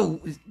 it's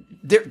so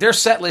their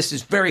set list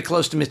is very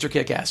close to Mr.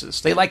 Kick-Ass's.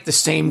 They like the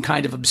same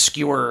kind of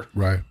obscure,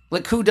 Right.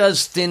 Like who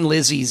does Thin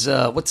Lizzy's?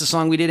 What's the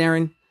song we did,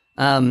 Aaron?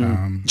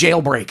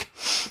 Jailbreak.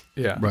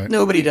 Yeah. Right.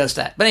 Nobody does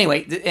that. But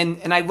anyway,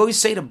 and I always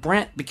say to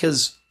Brent,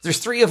 because there's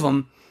three of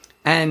them,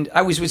 and I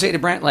always would say to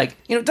Brent, like,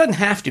 you know, it doesn't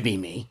have to be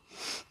me,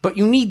 but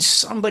you need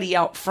somebody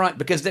out front,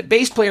 because that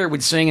bass player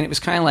would sing, and it was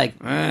kind of like,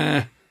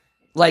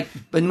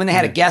 and when they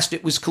had a guest,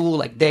 it was cool,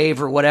 like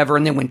Dave or whatever.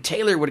 And then when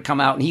Taylor would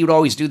come out, and he would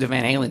always do the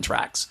Van Halen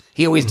tracks,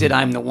 he always did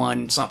I'm the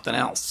One, something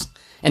else.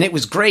 And it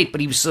was great, but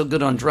he was so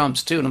good on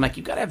drums too. And I'm like,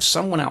 you got to have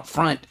someone out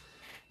front,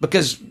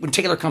 because when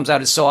Taylor comes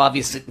out, it's so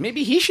obvious that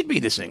maybe he should be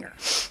the singer,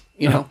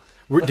 you know?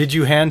 Did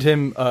you hand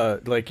him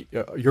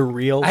your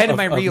reel? I had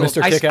my reel.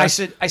 Mr.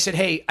 Kick-Ass? I said,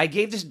 hey, I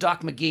gave this to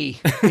Doc McGee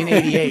in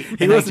 '88,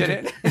 and I did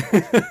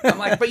it. I'm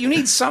like, but you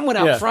need someone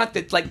out front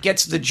that like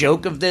gets the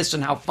joke of this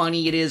and how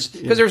funny it is,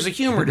 because there's a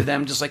humor to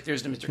them, just like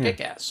there's to Mr.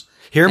 Kick-Ass.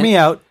 Hear me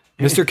out,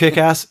 Mr.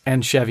 Kick-Ass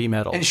and Chevy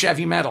Metal. And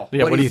Chevy Metal.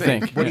 Yeah, what do you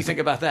think? What do you think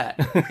about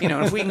that? You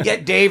know, if we can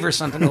get Dave or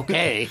something,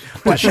 okay.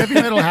 Does Chevy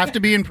Metal have to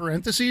be in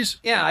parentheses?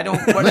 Yeah, I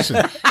don't.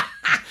 Listen.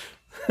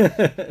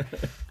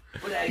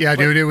 Yeah,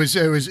 dude, it was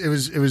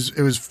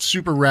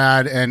super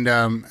rad, and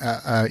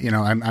you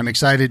know, I'm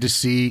excited to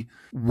see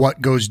what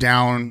goes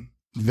down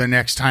the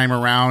next time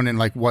around, and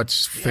like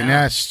what's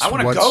finessed. I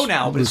want to go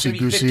now, but it's going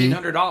to be loosey-goosey.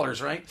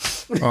 $1,500,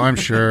 right? Oh, I'm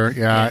sure.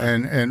 Yeah.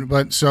 And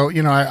but so,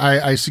 you know,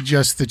 I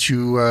suggest that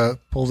you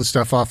pull the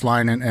stuff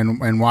offline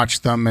and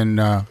watch them,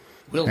 and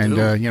Will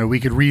do. you know,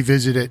 we could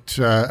revisit it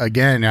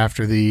again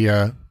after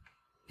the.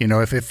 You know,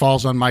 if it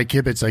falls on my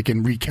kibitz, I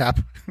can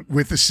recap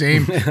with the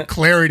same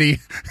clarity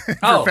and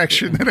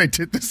perfection that I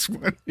did this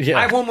one. Yeah.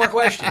 I have one more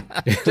question.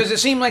 Does it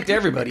seem like to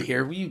everybody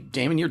here,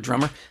 Damon, you're a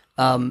drummer,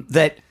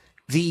 that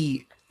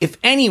if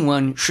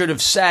anyone should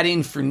have sat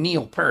in for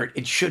Neil Peart,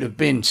 it should have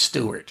been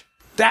Stewart?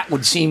 That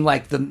would seem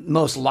like the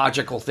most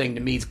logical thing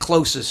to me, the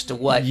closest to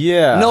what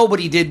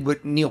nobody did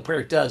what Neil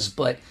Peart does,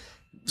 but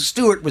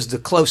Stewart was the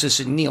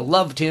closest, and Neil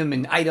loved him,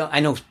 and I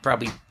know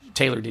probably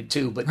Taylor did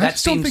too, but that I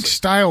still think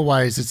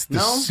style-wise it's the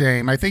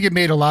same. I think it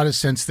made a lot of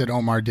sense that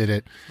Omar did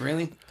it.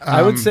 Really?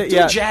 I would say, Too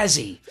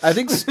jazzy. I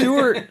think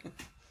Stewart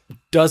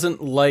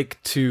doesn't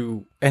like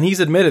to, and he's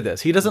admitted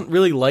this, he doesn't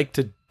really like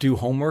to do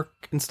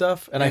homework and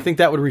stuff. And I think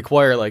that would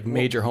require like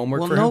major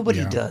homework for him.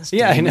 Nobody does.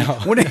 Yeah, I Damon.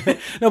 know.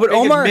 No, but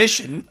Omar,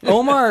 admission.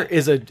 Omar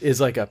is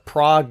like a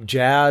prog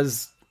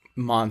jazz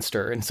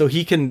monster, and so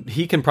he can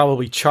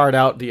probably chart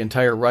out the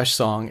entire Rush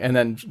song and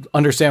then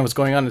understand what's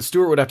going on. And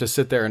Stuart would have to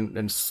sit there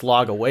and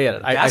slog away at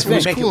it. That's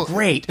what make it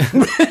great.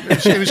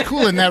 It was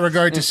cool in that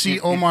regard to see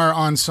Omar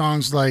on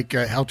songs like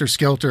Helter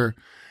Skelter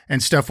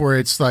and stuff where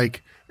it's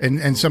like,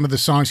 and some of the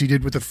songs he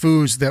did with the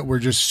Foos that were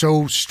just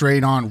so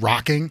straight on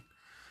rocking.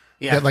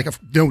 Yeah. That like,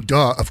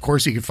 of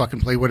course he can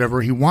fucking play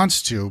whatever he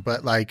wants to,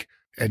 but like,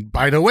 and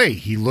by the way,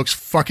 he looks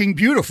fucking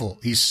beautiful.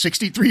 He's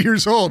 63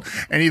 years old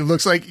and he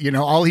looks like,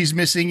 all he's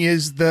missing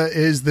is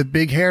the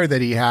big hair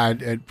that he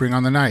had at Bring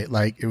on the Night.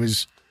 Like it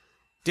was.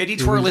 Did he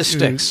twirl his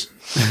sticks?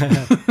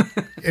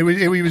 It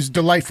was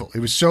delightful. It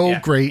was so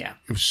great. Yeah.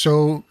 It was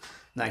so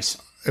nice.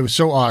 It was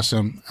so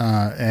awesome.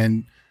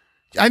 And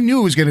I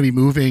knew it was going to be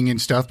moving and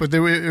stuff, but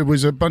it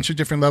was a bunch of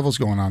different levels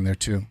going on there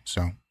too.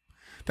 So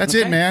that's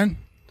it, man.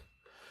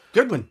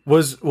 Good one.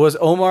 Was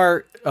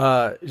Omar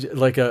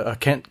like a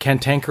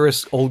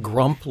cantankerous old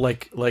grump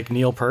like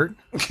Neil Peart?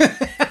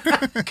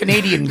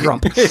 Canadian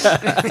grump.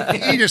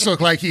 He just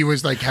looked like he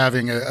was like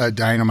having a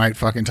dynamite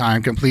fucking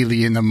time,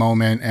 completely in the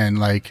moment, and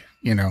like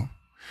it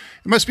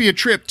must be a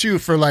trip too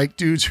for like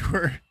dudes who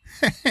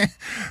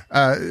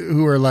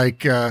are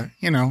like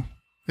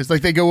it's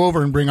like they go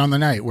over and Bring on the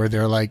Night where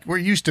they're like, we're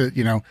used to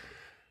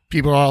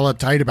people are all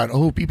uptight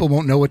about, people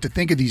won't know what to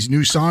think of these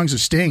new songs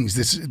of Sting's.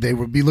 They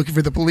would be looking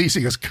for the police.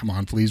 He goes, come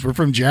on, please. We're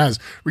from jazz.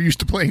 We're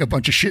used to playing a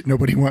bunch of shit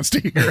nobody wants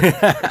to hear.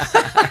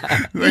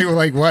 They were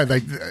like, what?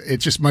 Like, it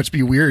just must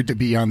be weird to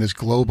be on this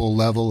global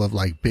level of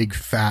like big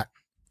fat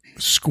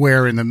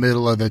square in the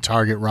middle of the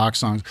target rock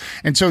songs.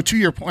 And so to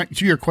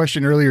your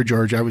question earlier,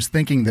 George, I was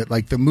thinking that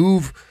like the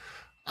move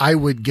I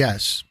would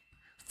guess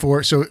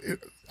so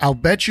I'll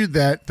bet you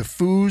that the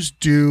Foos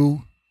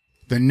do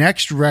the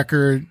next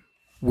record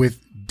with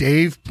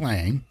Dave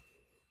playing,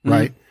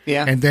 right?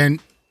 Yeah. And then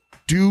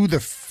do the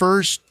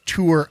first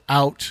tour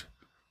out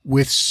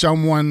with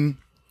someone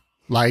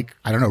like,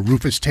 I don't know,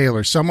 Rufus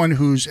Taylor, someone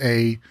who's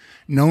a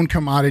known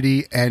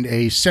commodity and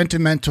a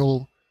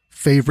sentimental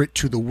favorite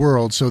to the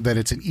world so that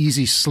it's an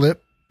easy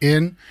slip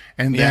in.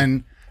 And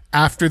then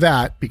after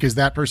that, because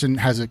that person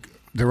has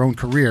their own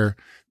career,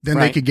 then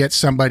they could get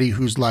somebody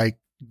who's like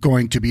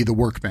going to be the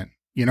workman.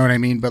 You know what I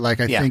mean? But like,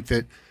 I think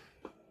that,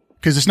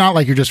 because it's not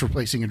like you're just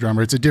replacing a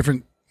drummer. It's a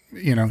different,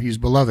 he's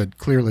beloved,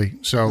 clearly.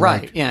 So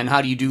right. And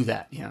how do you do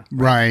that? Yeah.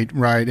 Right.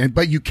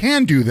 But you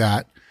can do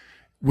that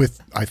with,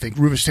 I think,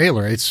 Rufus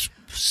Taylor. It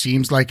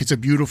seems like it's a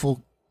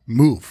beautiful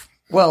move.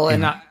 Well,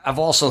 and I've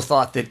also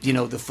thought that, the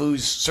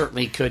Foos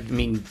certainly could,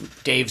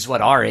 Dave's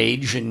our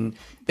age, and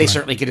they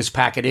certainly could just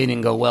pack it in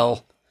and go,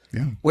 well,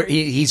 where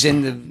he's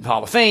in the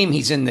Hall of Fame,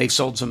 they've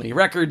sold so many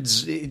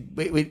records,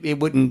 it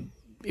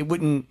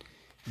wouldn't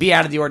be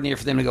out of the ordinary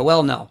for them to go,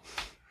 well, no.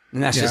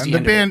 And that's just the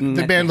band.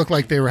 The band looked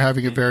like they were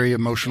having a very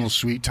emotional,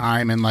 sweet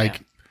time, and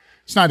like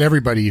it's not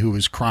everybody who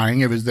was crying.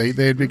 It was they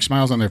had big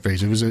smiles on their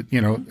face. It was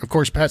of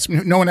course, Pat.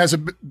 No one has a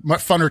much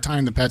funner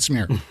time than Pat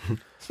Smear.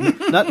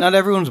 not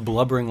everyone's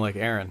blubbering like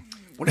Aaron.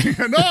 No,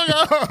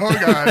 oh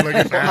God, look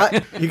at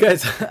that. You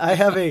guys, I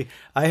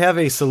have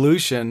a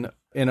solution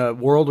in a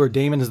world where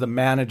Damon is the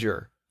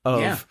manager of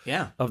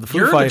the Foo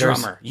You're Fighters. the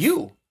drummer.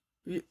 You.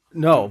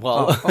 No,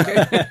 well,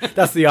 okay.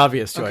 That's the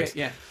obvious choice. Okay,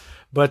 yeah.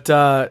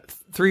 But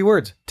 3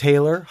 words: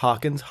 Taylor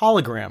Hawkins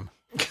hologram.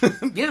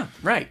 Yeah,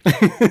 right.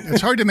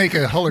 It's hard to make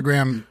a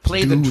hologram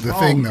Play do the the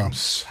thing, though.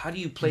 How do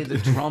you play the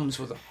drums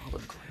with a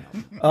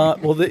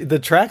hologram? Well, the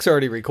track's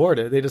already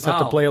recorded. They just have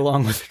to play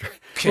along with it.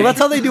 Okay. Well, that's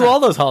how they do all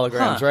those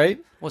holograms, right?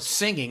 Well,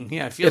 singing,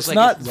 it feels It's like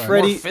not it's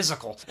Freddie- more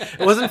physical. It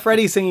wasn't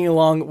Freddie singing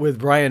along with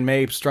Brian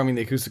May strumming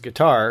the acoustic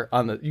guitar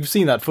on the. You've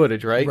seen that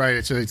footage, right? Right.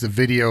 It's a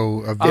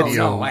video. Oh,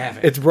 no, I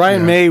haven't. It's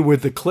Brian May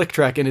with the click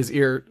track in his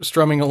ear,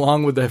 strumming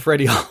along with the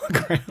Freddie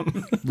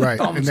hologram. Right,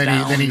 and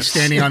then he's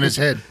standing on his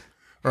head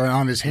or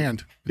on his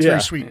hand. It's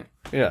very sweet.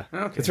 Yeah,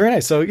 Okay. it's very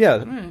nice. So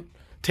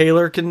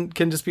Taylor can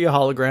just be a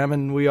hologram,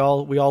 and we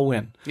all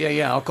win.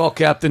 Yeah. I'll call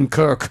Captain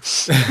Kirk.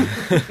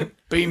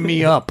 Beam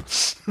me up.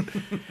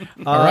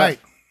 All right.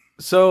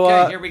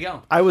 So Here we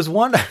go. I was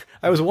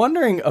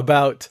wondering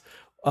about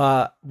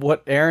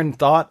what Aaron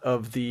thought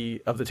of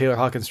the Taylor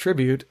Hawkins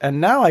tribute,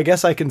 and now I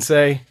guess I can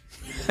say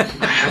I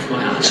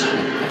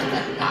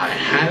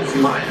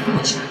have my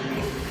answer.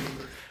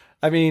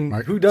 I mean,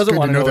 who doesn't It's good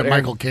want to know that what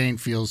Aaron- Michael Caine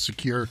feels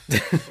secure?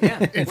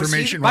 Yeah.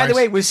 Information. By the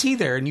way, was he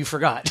there and you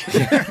forgot? he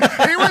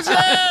was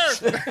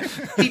there.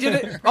 He did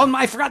it. Oh,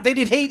 I forgot. They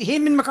did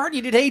him and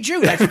McCartney did Hey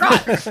Jude. I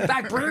forgot.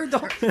 I blurred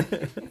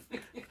the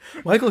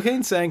Michael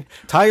Caine saying,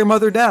 "Tie your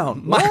mother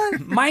down."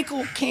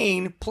 Michael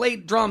Caine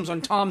played drums on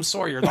Tom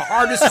Sawyer, the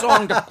hardest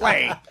song to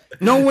play.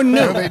 No one knew.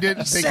 No, they did.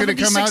 They could have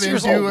come 76 out and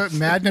years do old. a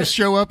Madness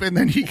show up, and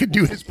then he could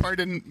do his part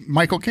in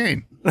Michael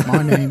Caine.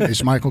 My name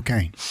is Michael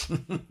Caine.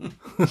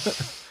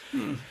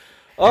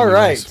 All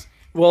right.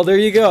 Well, there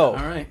you go. All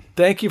right.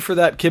 Thank you for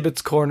that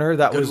Kibitz Corner.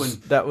 That Good was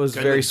one.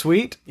 very one.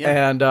 sweet.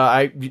 Yeah. And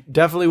I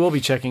definitely will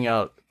be checking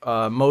out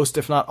most,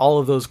 if not all,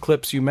 of those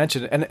clips you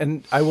mentioned.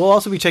 And I will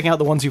also be checking out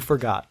the ones you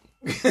forgot.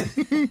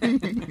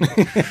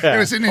 It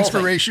was an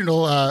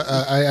inspirational.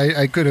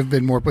 I could have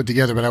been more put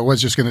together, but I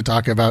was just going to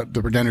talk about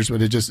the Pretenders.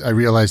 But I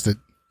realized that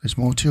there's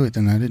more to it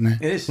than that, didn't I?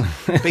 It is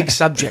a big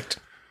subject.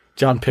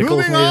 John Pickles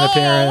Moving made an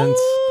appearance.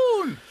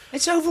 on!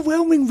 It's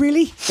overwhelming,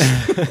 really.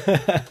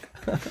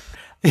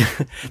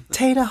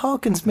 Tate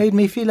Hawkins made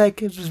me feel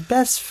like it was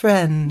best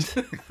friend.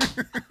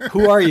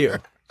 Who are you?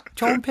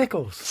 John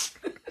Pickles.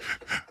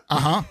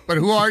 But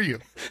who are you?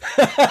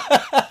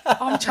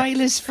 I'm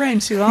Taylor's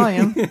friend, who I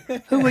am.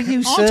 Who are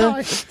you,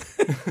 sir?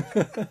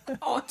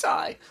 Aren't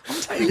I? I'm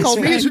He Taylor's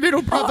called me his friend.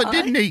 little brother,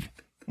 didn't he?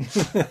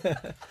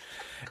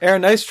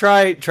 Aaron, nice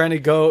try trying to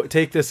go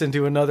take this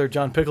into another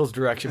John Pickles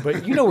direction,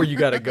 but you know where you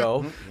got to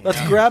go.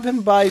 Let's grab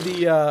him by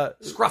the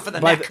Scruff of the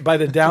neck. by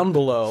the down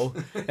below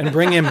and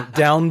bring him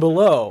down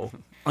below.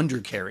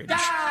 Undercarriage.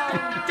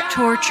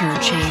 Torture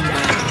chamber.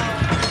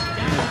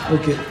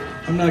 Okay,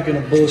 I'm not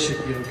gonna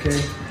bullshit you,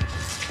 okay?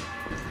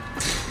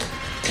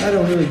 I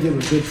don't really give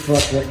a good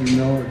fuck what you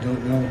know or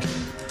don't know.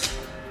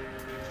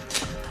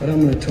 But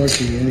I'm gonna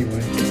torture you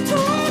anyway.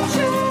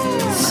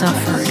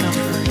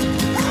 Suffering.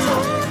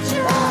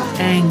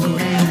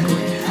 Anguish.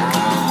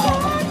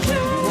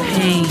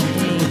 Pain.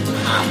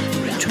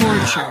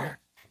 Torture.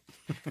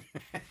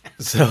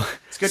 So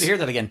It's good to hear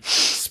that again.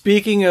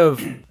 speaking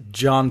of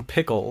John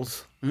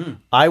Pickles,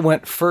 I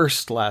went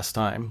first last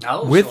time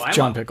with so I'm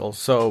John up. Pickles.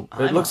 So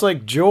it I'm looks up.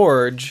 like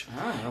George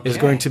is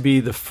okay. going to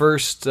be the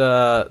first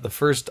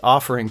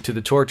offering to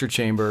the torture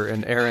chamber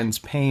in Aaron's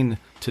pain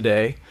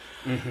today.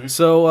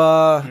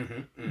 So,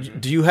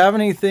 do you have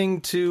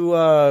anything to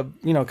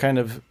kind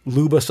of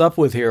lube us up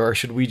with here, or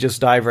should we just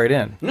dive right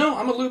in? No,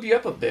 I'm gonna lube you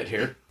up a bit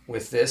here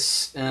with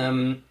this.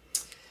 Over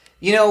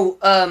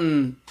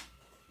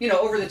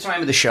the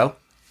time of the show,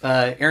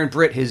 Aaron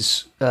Britt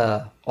has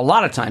a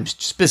lot of times,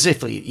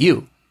 specifically at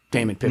you,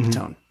 Damon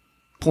Pipitone,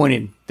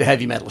 pointed the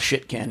heavy metal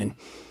shit cannon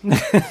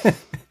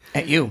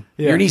at you.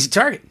 Yeah. You're an easy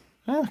target.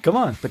 Come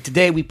on. But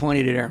today we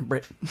pointed at Aaron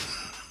Britt.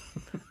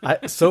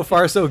 So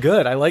far, so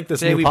good. I like this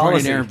Today new we pointed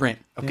policy. at Aaron Britt.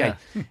 Okay.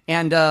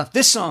 And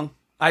this song,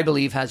 I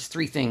believe, has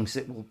three things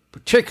that will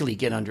particularly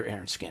get under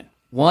Aaron's skin.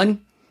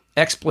 One,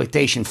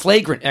 exploitation,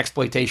 flagrant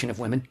exploitation of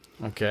women.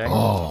 Okay.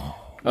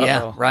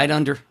 Yeah, right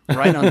under.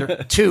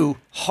 Two,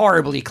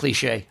 horribly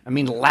cliche. I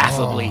mean,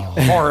 laughably,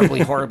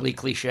 horribly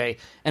cliche.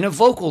 And a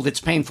vocal that's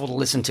painful to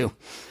listen to.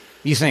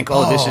 You think,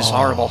 this is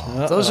horrible.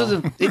 Those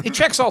are it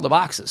checks all the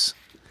boxes.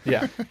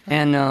 Yeah.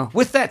 And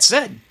with that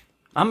said,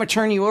 I'm going to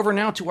turn you over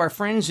now to our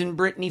friends in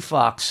Britny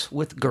Fox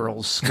with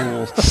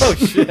Girlschool. Oh,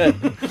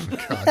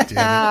 shit. God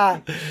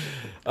damn it.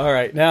 All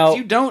right. Now, If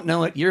you don't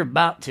know it, you're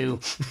about to.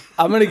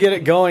 I'm going to get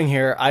it going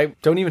here. I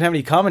don't even have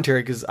any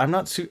commentary because I'm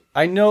not...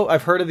 I know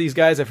I've heard of these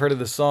guys. I've heard of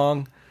the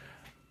song.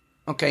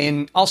 Okay,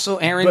 and also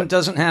Aaron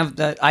doesn't have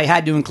the... I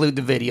had to include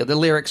the video. The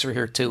lyrics are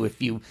here, too,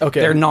 if you... Okay.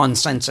 They're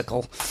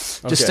nonsensical.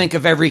 Just Okay. think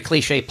of every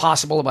cliche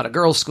possible about a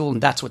girls' school, and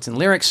that's what's in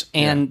lyrics.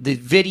 And the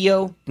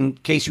video, in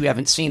case you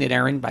haven't seen it,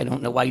 Aaron, I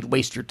don't know why you'd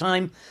waste your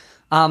time,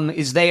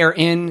 is they are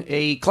in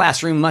a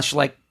classroom much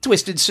like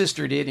Twisted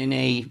Sister did in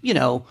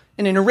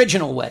an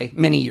original way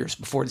many years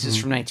before. This is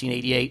from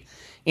 1988.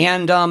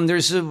 And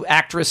there's an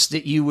actress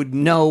that you would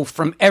know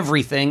from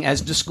everything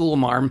as the school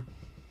marm.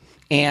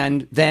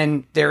 And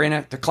then they're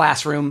in the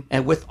classroom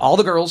and with all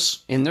the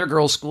girls in their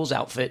girls' schools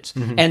outfits.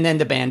 And then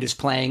the band is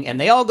playing and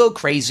they all go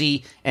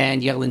crazy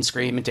and yell and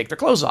scream and take their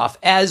clothes off,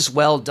 as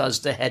well does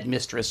the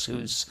headmistress,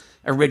 who's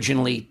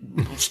originally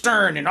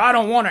stern and I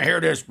don't want to hear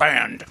this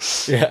band.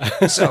 Yeah.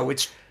 So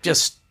it's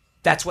just,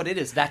 that's what it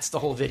is. That's the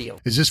whole video.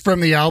 Is this from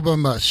the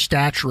album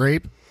Statch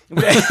Rape?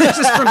 This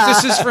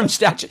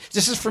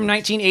is from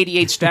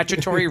 1988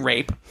 Statutory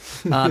Rape.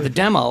 The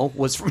demo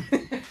was from...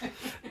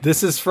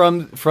 This is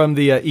from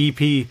the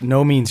EP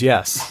No Means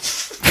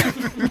Yes.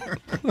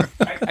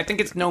 I think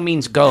it's No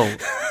Means Go.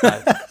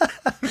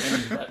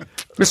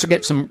 Just to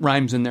get some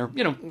rhymes in there,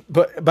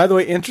 But by the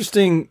way,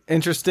 interesting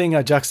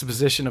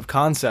juxtaposition of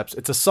concepts.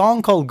 It's a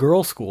song called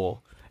Girlschool,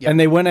 and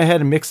they went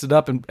ahead and mixed it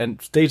up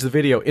and staged the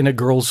video in a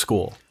girls'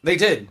 school. They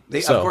did.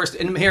 So- Of course,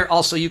 and here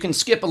also you can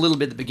skip a little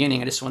bit at the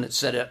beginning. I just wanted to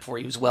set it up for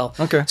you as well.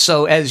 Okay.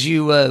 So as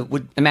you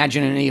would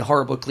imagine in any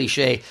horrible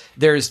cliche,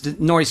 there's the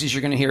noises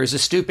you're going to hear is a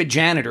stupid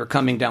janitor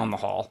coming down the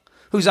hall,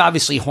 who's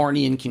obviously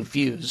horny and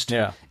confused.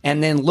 Yeah.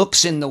 And then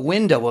looks in the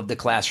window of the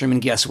classroom,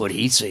 and guess what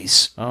he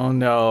sees? Oh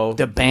no!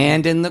 The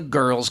band and the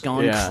girls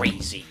going Yeah.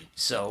 crazy.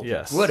 So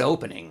Yes. good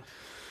opening.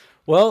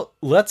 Well,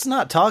 let's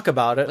not talk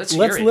about it. Let's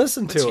Let's hear it.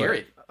 listen to Let's it. hear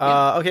it.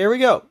 Okay, here we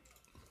go.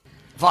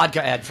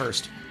 Vodka ad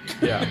first.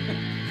 Yeah.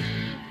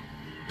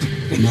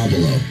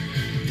 Nobilo,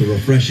 the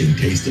refreshing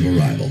taste of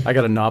arrival. I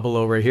got a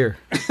Nobilo right here.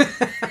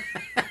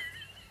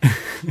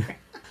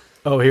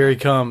 Oh, here he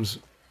comes.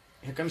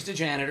 Here comes the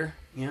janitor.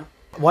 Yeah.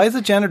 Why is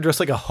the janitor dressed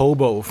like a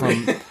hobo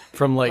from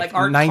like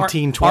Art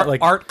 1920?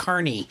 Like Art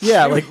Carney.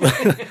 yeah, like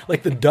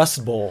like the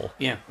Dust Bowl.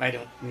 Yeah, I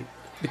don't.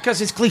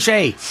 Because it's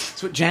cliche.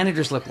 It's what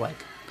janitors look like.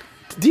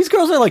 These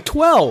girls are like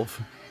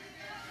 12.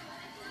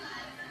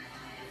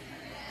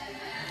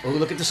 Oh,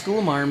 look at the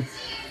school marm.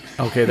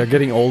 Okay, they're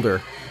getting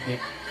older. Yeah.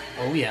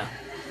 Oh, yeah.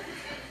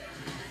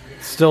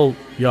 Still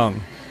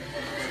young.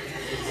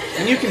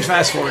 And you can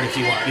fast forward if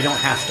you want. You don't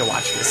have to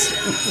watch this.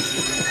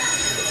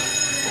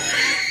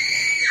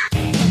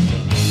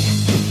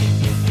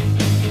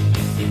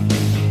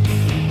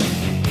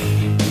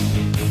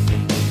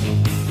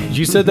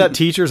 You said that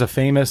teacher's a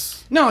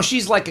famous... No,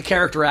 she's like a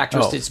character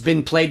actress Oh. that's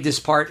been played this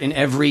part in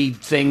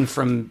everything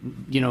from,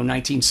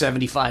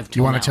 1975 to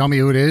You want now. to tell me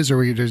who it is, or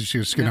are you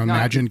just going to No,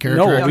 imagine character?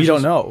 No, actors? we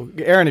don't know.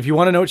 Aaron, if you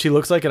want to know what she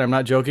looks like, and I'm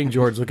not joking,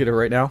 George, look at her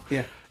right now.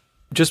 Yeah.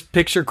 Just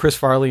picture Chris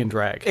Farley in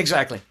drag.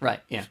 Exactly.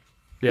 Right. Yeah.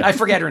 Yeah. I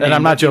forget her name. And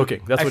I'm not but-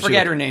 joking. That's I what she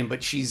forget looks- her name,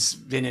 but she's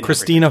been in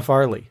Christina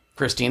Farley. everything.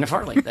 Christina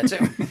Farley. That's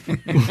it.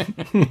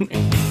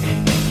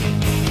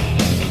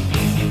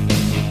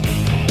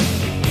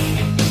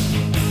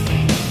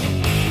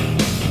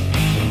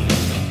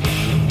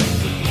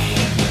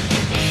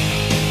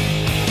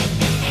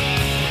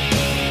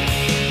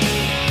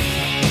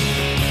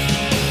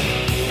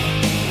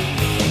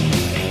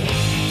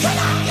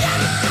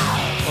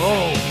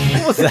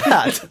 What was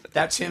that?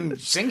 That's him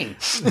singing.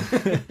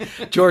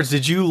 George,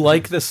 did you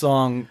like the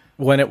song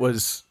when it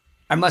was...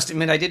 I must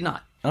admit, I did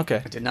not.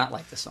 Okay. I did not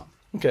like this song.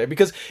 Okay,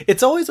 because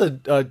it's always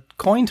a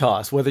coin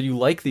toss whether you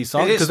like these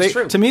songs. It is, Because it's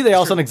true. to me, they It's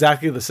all true. sound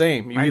exactly the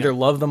same. You I either know.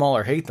 love them all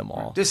or hate them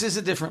all. This is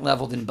a different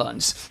level than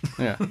Buns.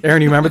 Yeah.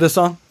 Aaron, you remember this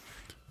song?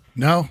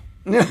 No.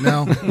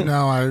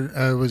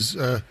 I was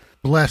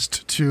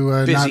blessed to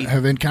not Busy.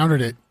 have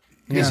encountered it.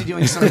 Busy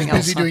doing something else.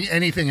 Busy huh? doing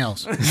anything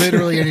else.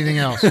 Literally anything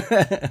else.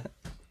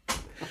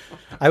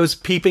 I was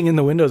peeping in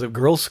the windows of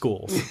girls'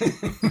 schools.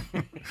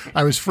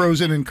 I was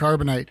frozen in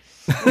carbonite.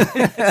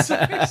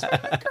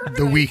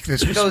 The week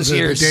this was, Those the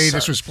years day suck.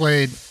 this was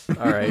played.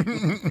 All right.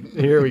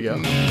 Here we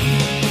go.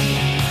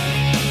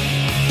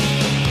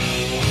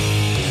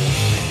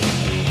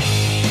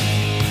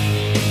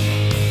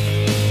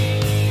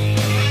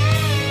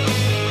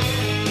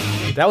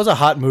 That was a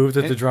hot move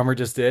that the drummer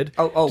just did.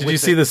 Oh, did with you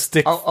see the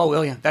stick? Oh,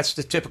 well, yeah. That's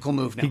the typical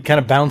move now. He kind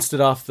of bounced it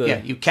off the...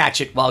 Yeah, you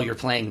catch it while you're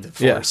playing the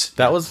Yeah, force.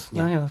 that was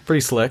yeah, pretty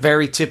slick.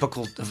 Very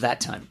typical of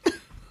that time.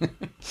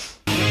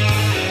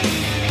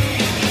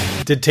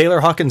 Did Taylor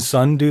Hawkins'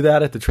 son do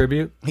that at the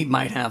tribute? He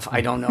might have. I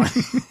don't know.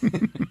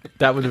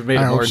 That would have made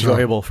it I more hope so.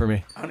 enjoyable for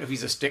me. I don't know if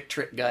he's a stick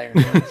trick guy or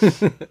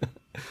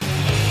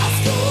not.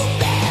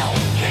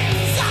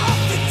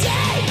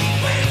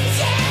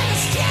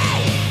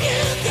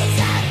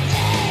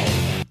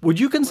 Would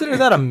you consider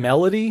that a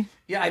melody?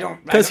 Yeah, I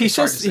don't. Because it's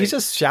hard to say. he's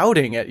just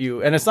shouting at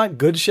you, and it's not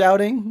good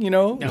shouting,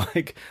 No.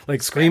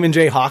 like screaming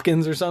Jay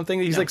Hawkins or something.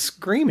 He's like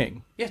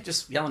screaming. Yeah,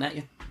 just yelling at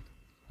you.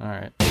 All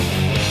right.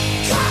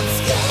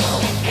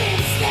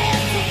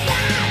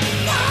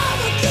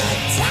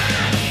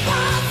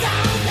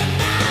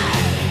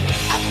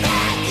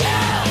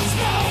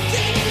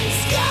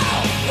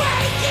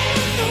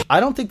 I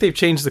don't think they've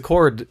changed the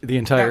chord the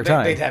entire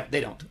time. They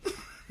don't.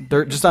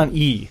 They're just on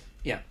E.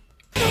 Yeah.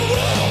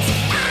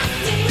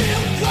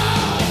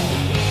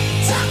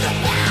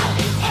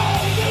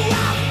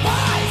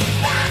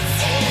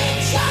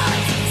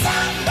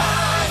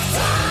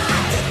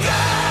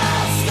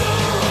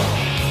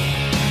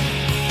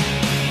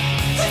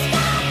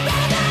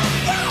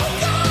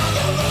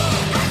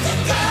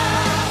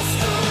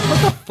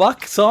 What the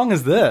fuck song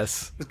is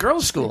this? The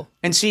girls' school,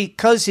 and see,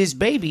 cause his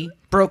baby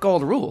broke all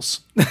the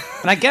rules.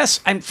 And I guess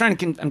I'm trying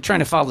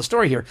to follow the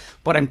story here,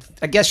 but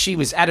I guess she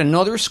was at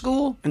another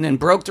school and then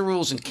broke the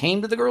rules and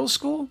came to the girls'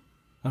 school.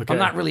 Okay. I'm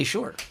not really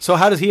sure. So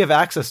how does he have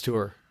access to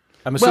her?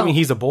 I'm assuming Well-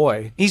 he's a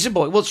boy. He's a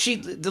boy. Well,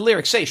 the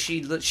lyrics say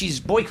she's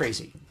boy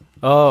crazy.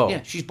 Oh.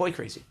 Yeah, she's boy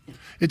crazy.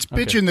 It's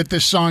bitching that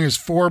this song is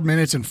 4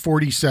 minutes and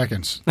 40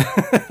 seconds.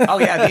 Oh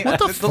yeah, What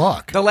the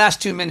fuck? The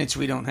last 2 minutes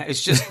we don't have.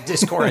 It's just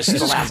this chorus. The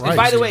last. And Christ.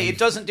 by the way, it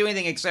doesn't do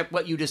anything except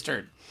what you just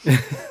heard.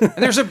 And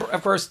there's of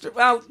course.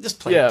 Well, just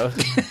play. Yeah.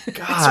 It. It's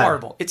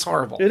horrible. It's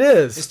horrible. It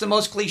is. It's the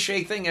most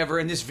cliche thing ever,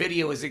 and this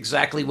video is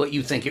exactly what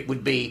you think it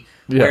would be.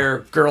 Yeah. Where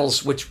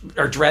girls, which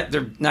are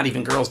they're not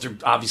even girls, they're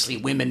obviously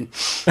women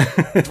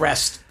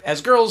dressed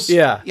as girls.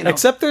 Yeah. You know.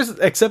 Except there's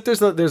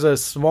a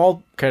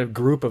small kind of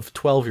group of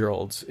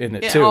 12-year-olds in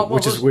it Yeah, too, oh, well,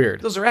 which is those-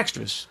 weird. Those are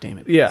extras,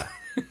 Damon. Yeah.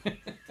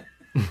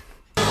 Round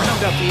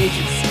up the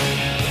ages.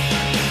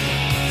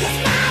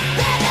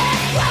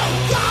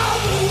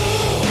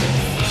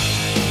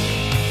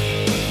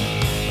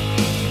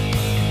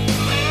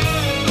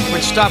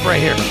 Wait, stop right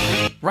here.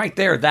 Right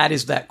there,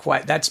 that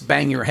quiet. That's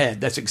Bang Your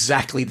Head. That's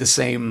exactly the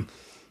same.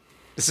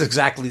 This is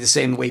exactly the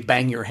same way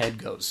Bang Your Head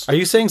goes. Are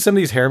you saying some of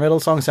these hair metal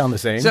songs sound the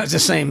same? So it's the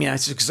same, yeah.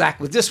 It's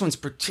exactly. This one's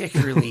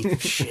particularly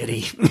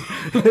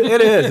shitty.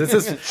 It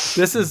is.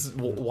 This is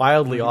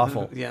wildly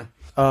awful. Yeah.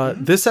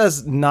 This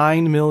has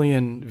 9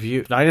 million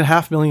views,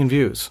 9.5 million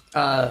views.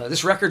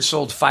 This record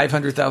sold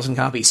 500,000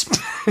 copies.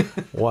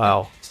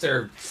 Wow. It's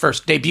their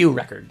first debut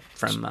record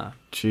from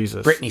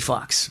Jesus. Britny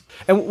Fox.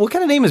 And what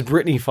kind of name is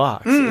Britny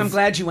Fox? I'm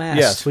glad you asked.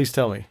 Yes, please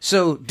tell me.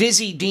 So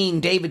Dizzy Dean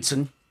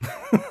Davidson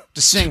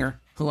the singer,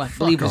 who I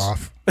believe Fuck was,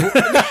 off.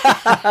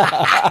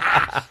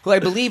 who I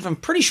believe, I'm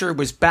pretty sure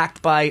was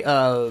backed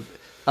by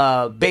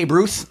Babe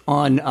Ruth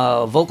on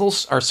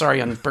vocals, or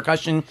sorry, on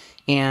percussion,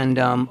 and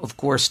of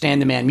course Stan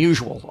the Man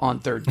Musial on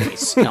third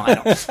base. No, I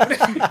don't.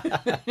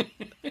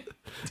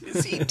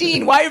 Dizzy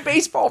Dean, why a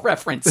baseball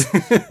reference?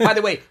 By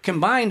the way,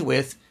 combined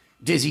with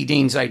Dizzy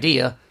Dean's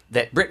idea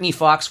that Britny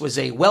Fox was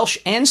a Welsh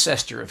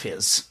ancestor of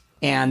his.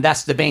 And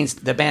that's the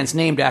band's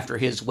named after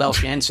his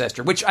Welsh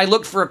ancestor, which I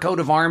looked for a coat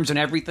of arms and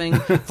everything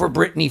for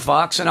Britny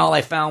Fox, and all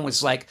I found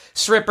was like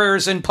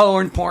strippers and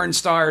porn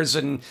stars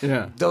and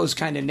those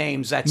kind of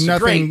names. That's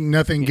great.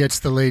 Nothing gets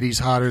the ladies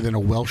hotter than a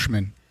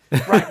Welshman.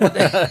 Right.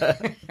 Well,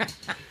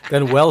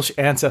 Then Welsh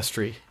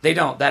ancestry. they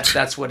don't. That's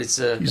what it's.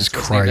 That's what it's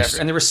named Christ. after.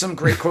 And there was some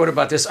great quote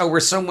about this. Oh,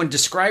 where someone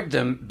described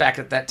them back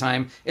at that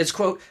time. It's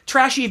quote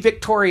trashy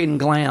Victorian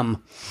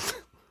glam.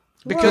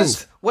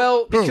 Because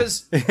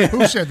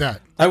Who said that?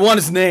 I want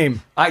his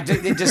name. I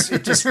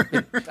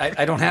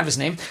don't have his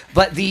name,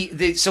 but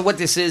so what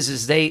this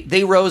is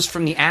they rose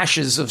from the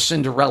ashes of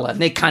Cinderella, and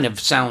they kind of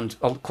sound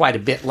quite a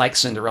bit like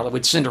Cinderella,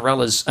 which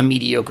Cinderella's a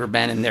mediocre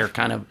band, and they're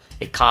kind of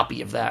a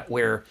copy of that,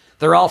 where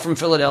they're all from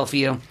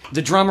Philadelphia.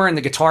 The drummer and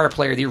the guitar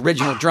player, the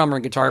original drummer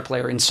and guitar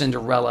player in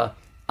Cinderella,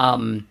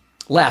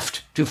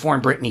 left to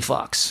form Britny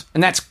Fox,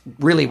 and that's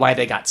really why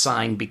they got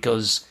signed,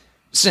 because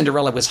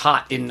Cinderella was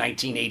hot in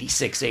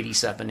 1986,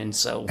 87, and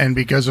so... And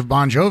because of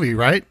Bon Jovi,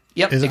 right?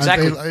 Yep,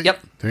 exactly.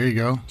 Yep. There you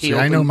go. He See,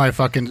 I know opened- my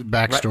fucking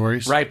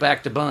backstories. Right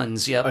back to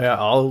Buns, yep. Oh, yeah,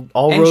 all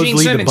And roads Gene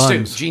lead to Simmons, too.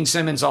 Buns. Gene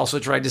Simmons also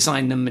tried to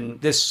sign them, and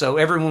this, so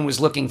everyone was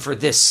looking for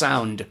this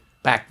sound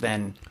back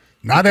then.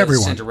 Not because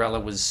everyone.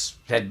 Cinderella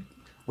had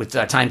with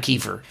Tom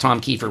Kiefer.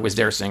 Tom Kiefer was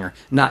their singer,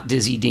 not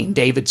Dizzy Dean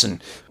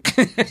Davidson.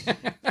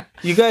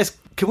 You guys,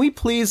 can we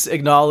please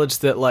acknowledge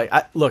that? Like,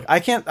 I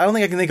don't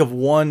think I can think of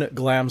one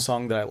glam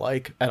song that I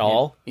like at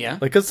all. Yeah.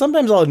 Like, because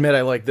sometimes I'll admit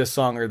I like this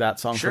song or that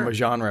song Sure. from a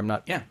genre I'm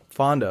not Yeah.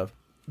 fond of.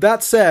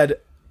 That said,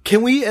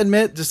 can we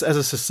admit, just as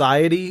a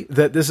society,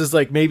 that this is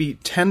like maybe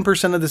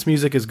 10% of this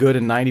music is good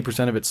and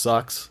 90% of it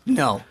sucks?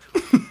 No.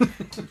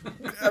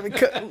 I mean,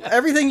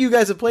 everything you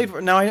guys have played for.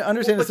 Now I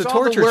understand it's a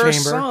torture chamber,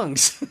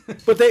 songs.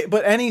 but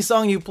any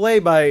song you play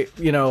by,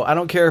 I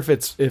don't care if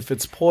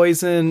it's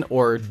Poison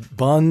or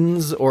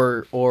Buns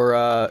or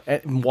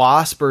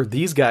Wasp or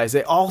these guys,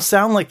 they all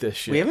sound like this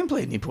shit. We haven't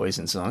played any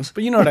Poison songs.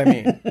 But you know what I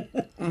mean.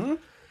 Mm-hmm.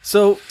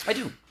 So I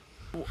do.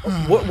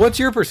 what's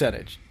your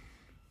percentage,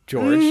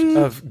 George,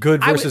 of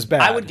good versus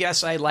bad? I would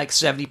guess I like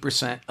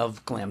 70%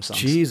 of glam songs.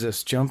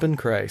 Jesus, jumping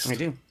Christ. I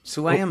do. It's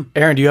who I am.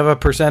 Aaron, do you have a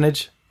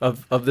percentage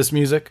of this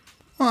music?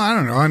 Well, I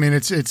don't know. I mean,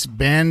 it's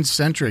band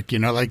centric,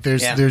 like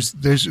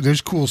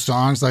there's cool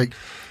songs. Like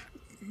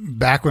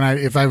back when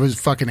if I was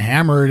fucking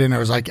hammered and I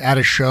was like at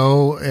a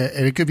show,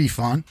 and it could be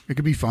fun. It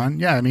could be fun.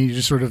 Yeah. I mean, you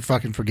just sort of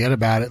fucking forget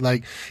about it.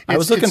 Like I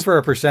was looking for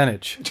a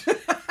percentage.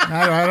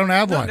 I don't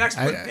have one.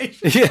 I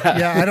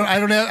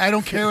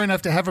don't care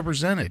enough to have a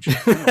percentage.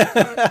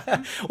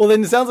 Well,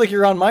 then it sounds like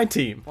you're on my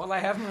team. Well, I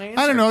have my answer.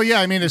 I don't know.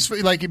 Yeah. I mean, it's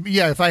like,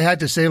 if I had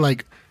to say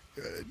like,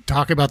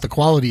 talk about the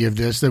quality of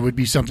this, there would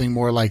be something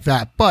more like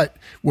that. But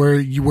where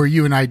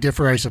you and I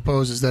differ, I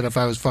suppose, is that if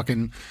I was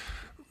fucking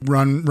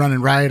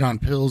running riot on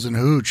pills and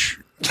hooch,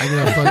 I could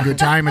have a good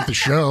time at the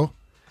show.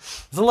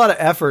 There's a lot of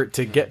effort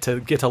to get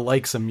to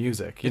like some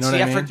music. You know what I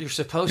mean? It's the effort you're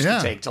supposed to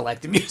take to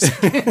like the music.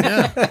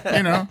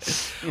 Yeah.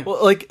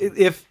 Well, like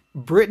if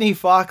Britny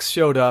Fox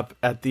showed up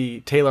at the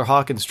Taylor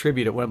Hawkins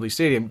tribute at Wembley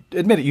Stadium,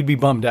 admit it, you'd be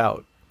bummed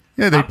out.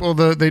 Yeah, they pull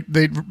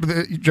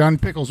John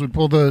Pickles would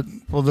pull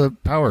the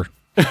power.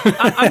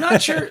 I'm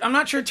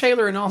not sure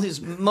Taylor, in all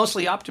his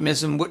mostly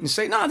optimism, wouldn't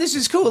say, "No, this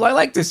is cool. I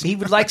like this." He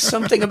would like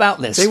something about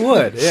this. They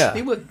would, yeah.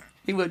 He would.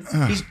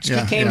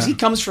 Yeah. He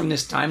comes from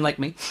this time like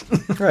me.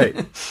 Right.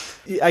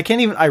 I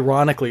can't even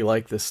ironically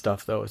like this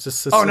stuff though. It's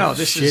just this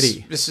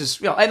shitty. This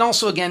is and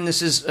also again,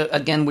 this is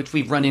again which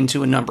we've run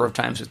into a number of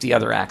times with the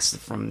other acts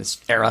from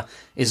this era,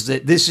 is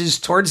that this is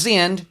towards the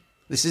end.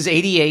 This is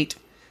 88.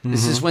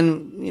 This is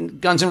when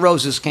Guns N'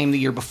 Roses came the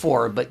year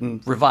before, but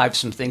revived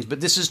some things. But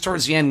this is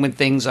towards the end when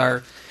things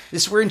are.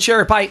 We're in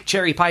cherry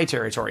pie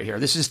territory here.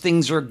 This is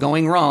things are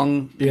going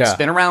wrong. Yeah. It's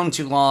been around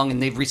too long,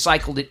 and they've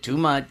recycled it too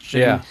much.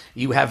 And Yeah.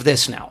 you have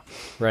this now.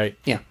 Right.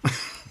 Yeah.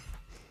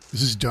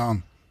 This is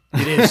dumb.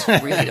 It is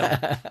really dumb.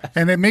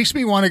 And it makes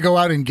me want to go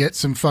out and get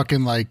some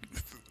fucking like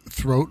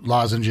throat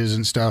lozenges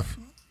and stuff.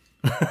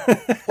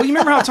 Well, you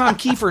remember how Tom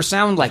Kiefer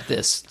sounded like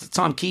this?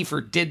 Tom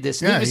Kiefer did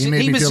this. Yeah, he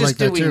made me feel like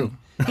that too.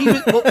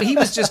 He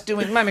was just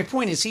doing. My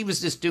point is, he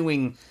was just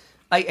doing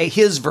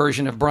his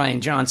version of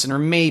Brian Johnson, or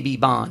maybe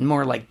Bon,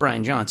 more like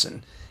Brian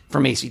Johnson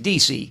from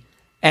AC/DC.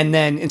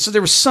 And so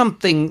there was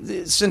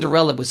something.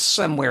 Cinderella was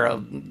somewhere.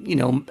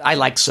 I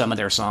like some of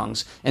their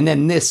songs, and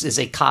then this is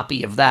a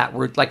copy of that.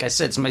 Where, like I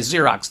said, it's my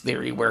Xerox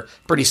theory, where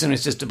pretty soon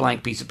it's just a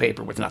blank piece of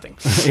paper with nothing.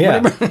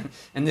 Yeah.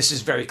 And this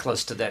is very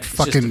close to that. It's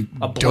Fucking just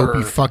a blur.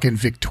 dopey fucking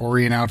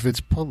Victorian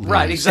outfits. Please.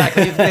 Right,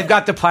 exactly. They've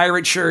got the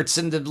pirate shirts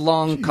and the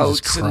long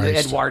coats and the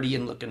Christ.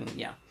 Edwardian looking.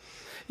 Yeah.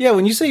 Yeah,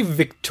 when you say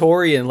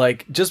Victorian,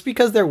 like just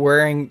because they're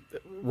wearing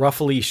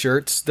ruffly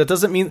shirts. That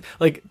doesn't mean,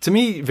 like, to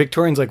me,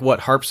 Victorians, like,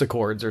 what,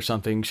 harpsichords or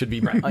something should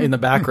be in the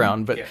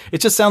background, but it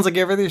just sounds like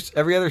every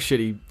other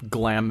shitty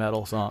glam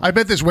metal song. I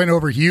bet this went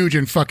over huge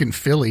in fucking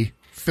Philly.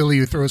 Philly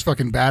who throws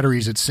fucking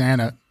batteries at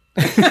Santa.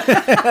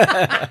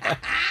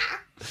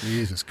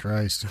 Jesus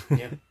Christ.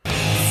 Yeah.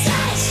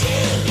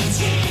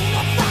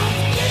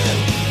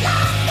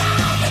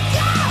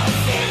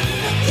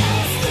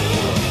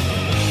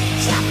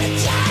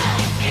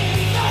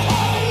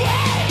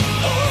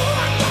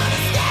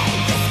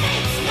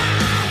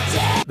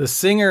 The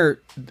singer,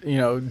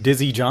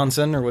 Dizzy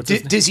Johnson, or what's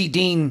his name? Dizzy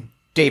Dean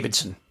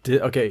Davidson.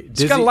 Okay,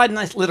 It's got a lot of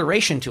nice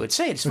alliteration to it.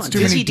 Say it. It's fun. too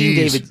many Dizzy Dean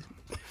Ds.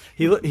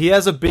 David. He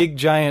has a big,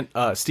 giant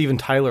Steven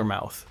Tyler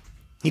mouth.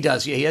 He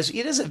does. Yeah,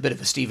 he does have a bit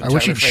of a Steven I Tyler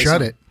wish you'd face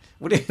shut on- it.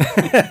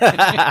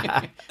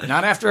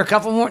 Not after a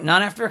couple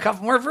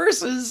more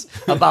verses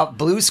about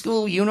blue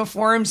school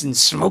uniforms and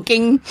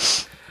smoking.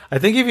 I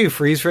think if you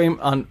freeze frame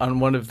on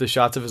one of the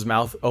shots of his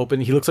mouth open,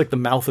 he looks like the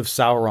mouth of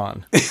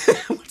Sauron.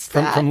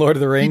 From Lord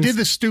of the He Rings. did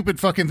this stupid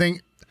fucking thing.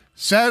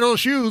 Saddle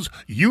shoes,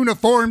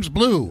 uniforms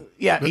blue.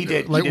 Yeah, he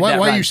did. Like, He did why that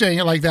are you right. saying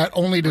it like that?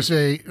 Only to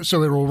say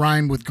so it will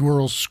rhyme with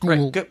girls' school.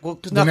 Right, good. Well,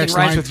 'cause The nothing next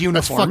rhymes line, with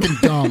uniform. That's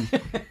fucking dumb.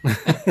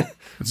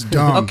 It's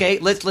dumb. Okay,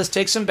 let's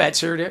take some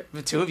bets here,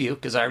 the two of you,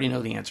 because I already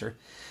know the answer.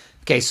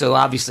 Okay, so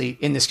obviously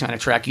in this kind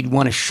of track, you'd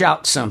want to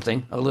shout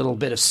something, a little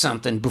bit of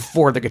something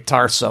before the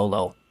guitar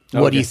solo.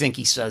 What do you think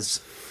he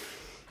says?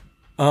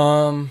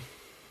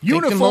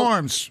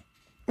 Uniforms,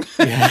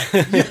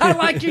 I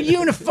like your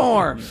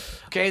uniform.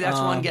 Okay, that's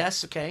one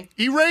guess. Okay,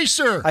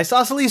 eraser,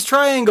 Isosceles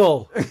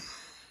triangle.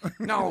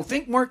 no,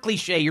 think more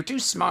cliche. You're too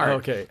smart.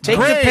 Okay. take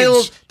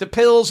Grades. the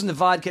pills, and the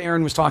vodka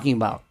Aaron was talking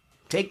about.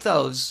 Take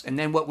those, and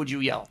then what would you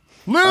yell?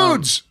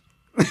 ludes.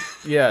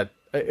 Yeah,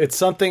 it's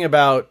something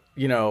about,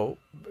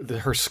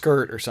 her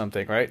skirt or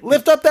something, right?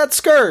 Lift up that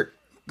skirt.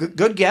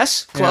 Good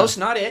guess. Close,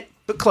 not it,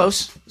 but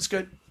close. It's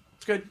good.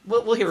 It's good.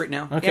 We'll hear it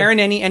now. Okay. Aaron,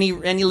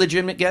 any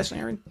legitimate guess,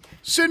 Aaron?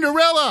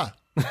 Cinderella.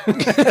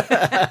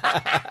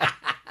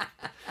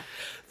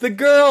 The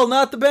girl,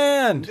 not the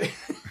band.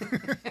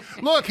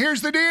 Look,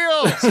 here's the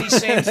deal. See,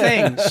 same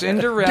thing.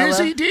 Cinderella.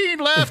 Dizzy Dean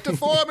left to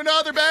form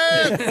another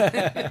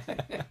band.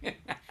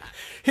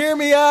 Hear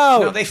me out.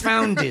 No, they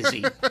found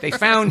Dizzy.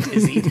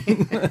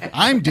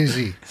 I'm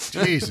dizzy.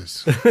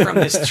 Jesus. From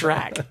this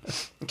track.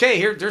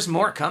 Okay, there's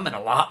more coming.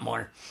 A lot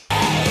more.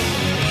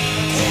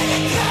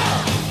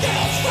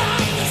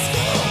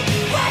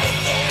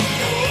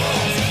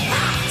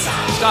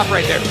 Stop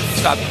right there.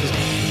 Stop.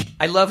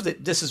 I love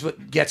that this is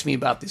what gets me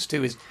about this,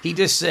 too, is he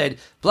just said,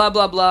 blah,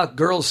 blah, blah,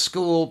 girls'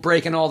 school,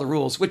 breaking all the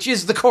rules, which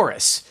is the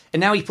chorus. And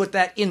now he put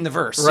that in the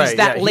verse. Right, He's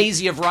that yeah.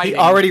 lazy of writing. He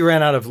already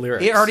ran out of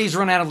lyrics. He already's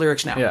run out of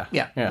lyrics now.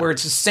 Yeah. Where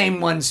it's the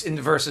same ones in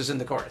the verses in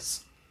the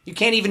chorus. You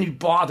can't even be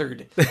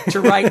bothered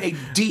to write a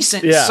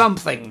decent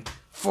something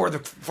for the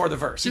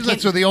verse. You can't-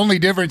 So the only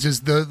difference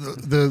is the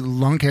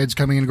lunkheads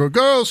coming in and go,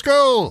 girls'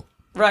 school.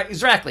 Right,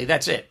 exactly.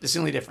 That's it. That's the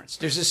only difference.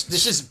 This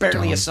is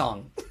barely a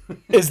song.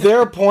 Is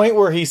there a point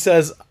where he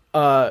says,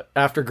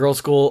 after girls'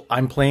 school,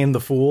 I'm playing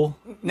the fool?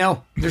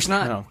 No, there's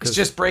not. No, it's 'cause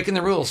just breaking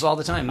the rules all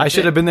the time. I That's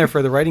should it. have been there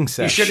for the writing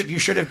session. You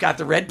should have got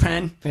the red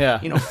pen. Yeah.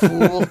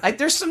 Fool.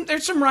 There's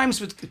some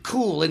rhymes with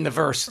cool in the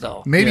verse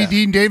though. Maybe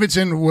Dean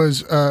Davidson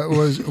was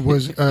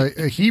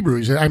Hebrew.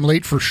 He said, I'm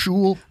late for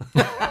shul.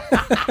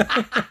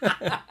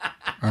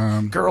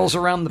 Girls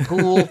around the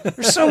pool.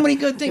 There's so many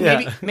good things.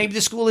 Yeah. Maybe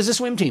the school is a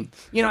swim team.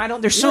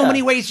 There's so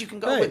many ways you can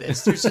go with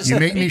this. There's just You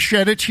make me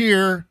shed a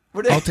tear.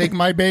 I'll take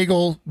my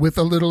bagel with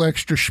a little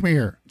extra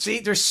schmear.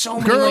 See, there's so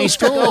many Girls' ways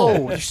to school.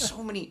 go. There's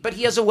so many. But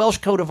he has a Welsh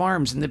coat of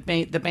arms, and the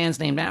band's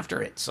named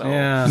after it. So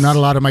Yeah, Not a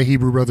lot of my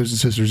Hebrew brothers and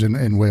sisters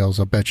in Wales,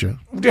 I'll bet you.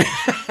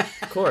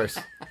 of course.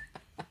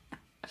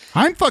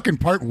 I'm fucking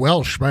part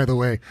Welsh, by the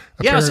way.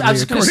 Yeah, I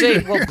was going to say,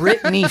 according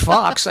Britny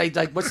Fox.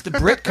 What's the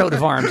Brit coat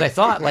of arms? I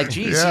thought,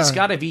 geez, Yeah. he's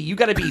got to be. You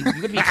got to be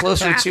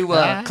closer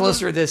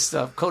to this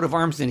coat of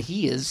arms than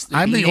he is.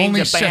 I'm He the named only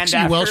a band sexy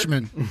after.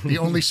 Welshman. The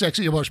only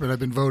sexy Welshman I've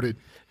been voted.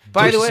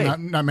 By the There's way-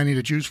 not many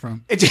to choose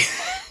from.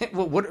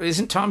 Well, what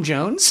isn't Tom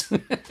Jones?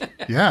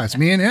 Yeah, it's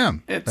me and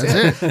him. That's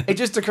it. It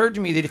just occurred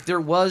to me that if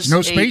there was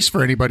No space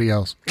for anybody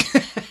else.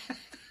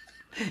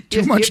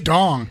 Too much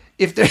dong.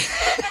 if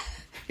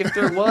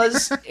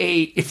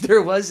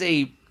there was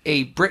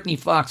a Britny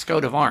Fox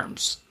coat of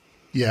arms,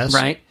 Yes.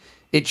 right?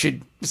 It's a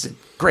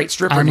great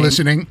stripper I'm name.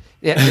 listening.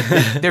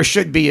 Yeah, there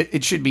should be.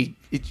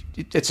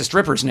 It's a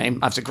stripper's name.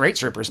 It's a great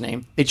stripper's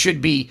name. It should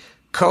be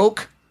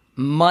Coke,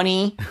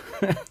 money,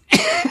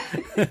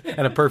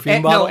 And a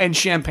perfume bottle. and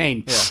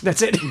champagne.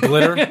 That's it.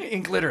 Glitter?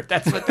 And glitter.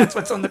 That's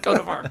what's on the coat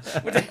of arms.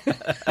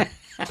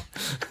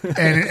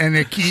 And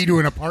a key to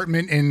an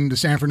apartment in the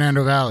San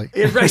Fernando Valley.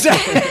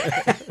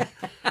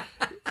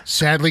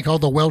 Sadly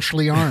called the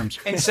Welshly Arms.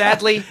 and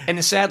sadly, a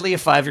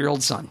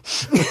 5-year-old son.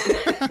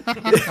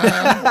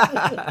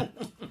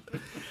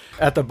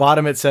 At the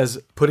bottom, it says,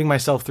 putting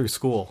myself through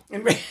school.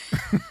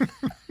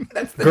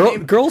 That's the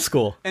name. Girls'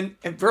 school. And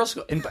girls.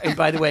 And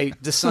by the way,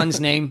 the son's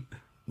name,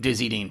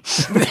 Dizzy Dean.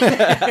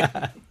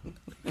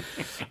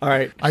 All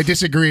right. I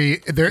disagree.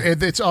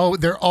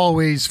 They're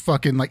always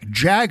fucking like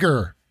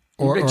Jagger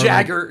or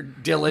Jagger,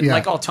 Dylan, Yeah.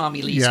 like all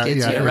Tommy Lee's yeah, kids.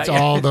 yeah, Yeah, right. it's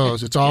all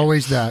those. It's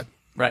always that.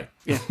 Right.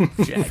 Yeah.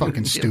 Jagger,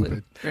 Fucking Dylan.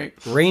 stupid. Right.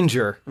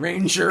 Ranger.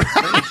 Ranger.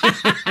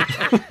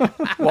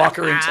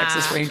 Walker and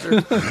Texas Ranger.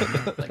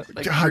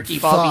 Like God, Ricky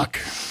Bobby.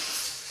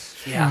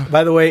 fuck. Yeah.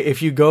 By the way,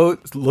 if you go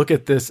look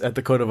at this at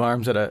the coat of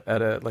arms at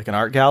a like an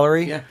art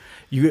gallery, Yeah.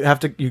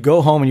 you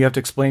go home and you have to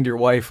explain to your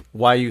wife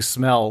why you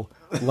smell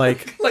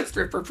like Like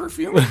stripper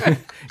perfume.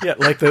 yeah,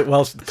 like the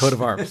Welsh coat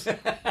of arms.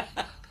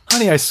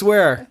 Honey, I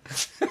swear.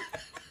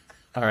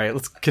 All right,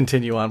 let's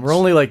continue on. We're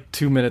only like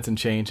 2 minutes and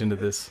change into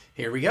this.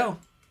 Here we go.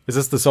 Is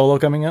this the solo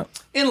coming up?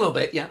 In a little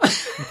bit, yeah.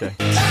 Okay.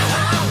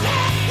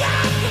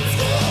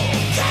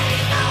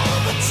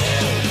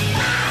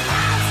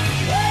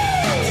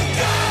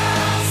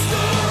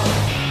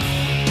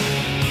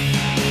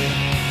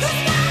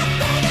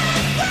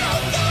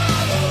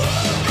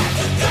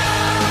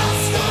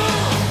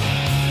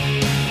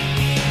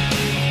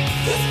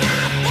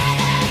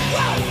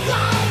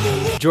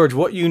 George,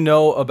 what you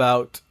know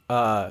about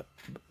the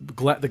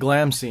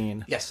glam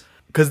scene? Yes.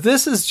 Because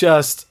this is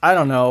just, I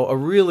don't know, a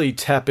really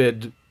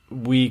tepid,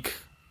 weak,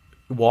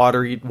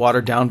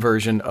 watered down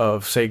version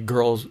of, say,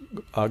 girls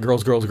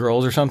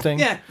or something.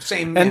 Yeah,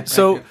 same. And yeah, right,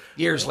 so- yeah.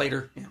 Years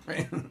later. Yeah,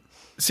 right.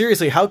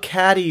 Seriously, how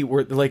catty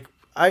were, like,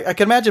 I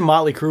can imagine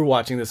Motley Crue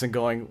watching this and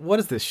going, what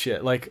is this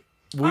shit? Like,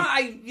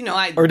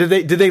 or did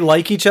they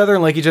like each other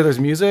and like each other's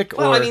music?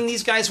 Well, or? I mean,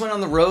 these guys went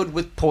on the road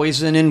with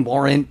Poison and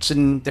Warrant,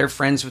 and they're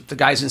friends with the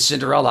guys in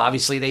Cinderella.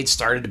 Obviously, they'd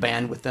started a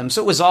band with them.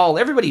 So it was all,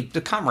 everybody, the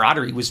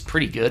camaraderie was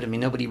pretty good. I mean,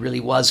 nobody really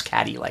was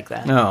catty like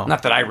that. No.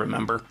 Not that I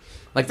remember.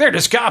 Like, they're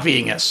just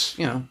copying us,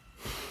 you know.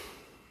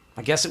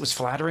 I guess it was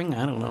flattering.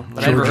 I don't know.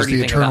 But I never George heard is the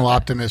anything eternal about that.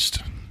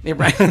 optimist. Yeah,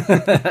 right.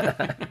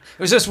 It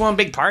was just one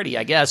big party,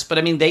 I guess. But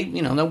I mean, they,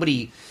 you know,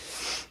 nobody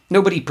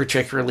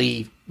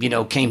particularly, you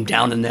know, came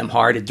down on them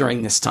hard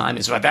during this time.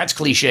 It's like, that's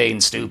cliche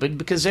and stupid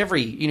because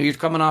you're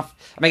coming off,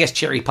 I mean, I guess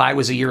Cherry Pie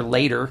was a year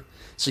later.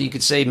 So you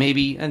could say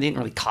maybe, I didn't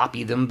really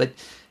copy them. But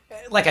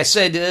like I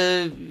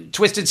said,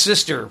 Twisted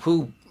Sister,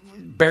 who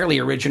barely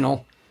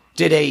original,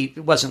 it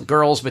wasn't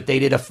girls, but they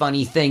did a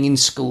funny thing in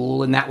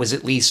school. And that was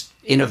at least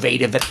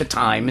innovative at the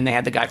time. And they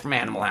had the guy from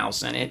Animal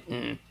House in it.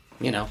 And,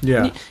 you know,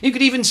 Yeah. You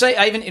could even say,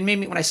 it made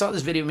me, when I saw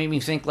this video, it made me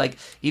think, like,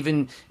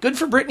 even good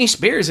for Britney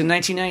Spears in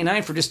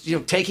 1999 for just, you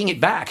know, taking it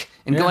back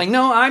and going,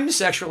 no, I'm a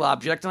sexual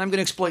object and I'm going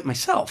to exploit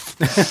myself.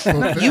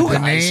 Not you the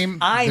guys.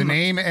 the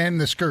name and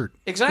the skirt.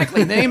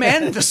 Exactly, the name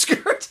and the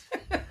skirt.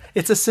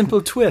 It's a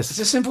simple twist. It's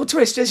a simple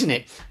twist, isn't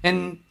it?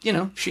 And, you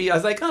know, I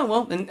was like, oh,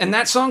 well, and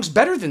that song's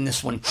better than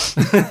this one.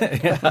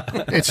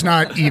 It's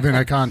not even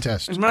a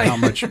contest Right. how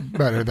much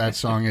better that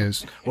song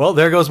is. Well,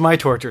 there goes my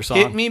torture song.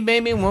 Hit me,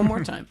 baby, one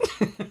more time.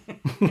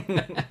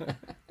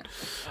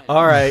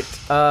 All right.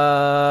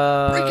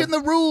 Breaking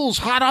the rules,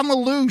 hot on the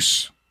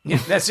loose. Yeah,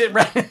 that's it,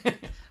 right?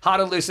 Hot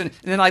and loose. And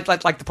then I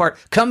like the part,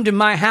 come to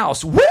my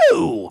house.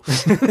 Woo!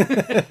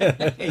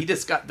 He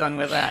just got done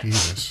with that.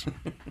 Jesus.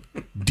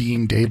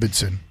 Dean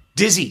Davidson.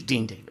 Dizzy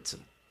Dean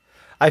Davidson.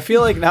 I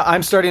feel like now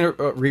I'm starting to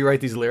rewrite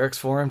these lyrics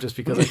for him just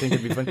because I think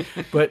it'd be funny.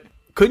 But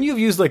couldn't you have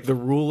used like the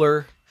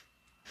ruler?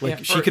 Like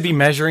Yeah, she could be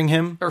measuring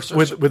him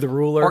with the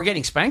ruler. Or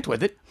getting spanked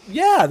with it.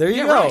 Yeah, there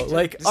you go. Right.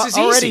 Like this is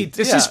already, easy.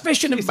 This yeah. is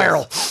fish in a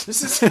barrel.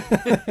 This is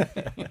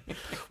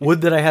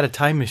Would that I had a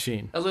time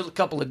machine. a little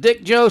couple of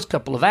dick jokes,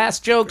 couple of ass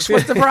jokes.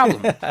 What's the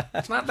problem?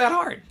 It's not that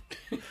hard.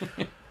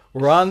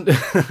 We're on.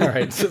 All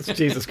right,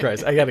 Jesus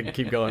Christ, I got to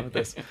keep going with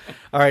this.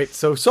 All right,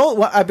 so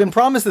I've been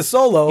promised the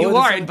solo. You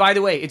are, and by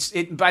the way,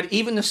 but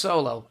even the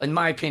solo, in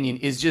my opinion,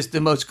 is just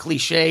the most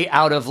cliche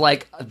out of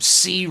like a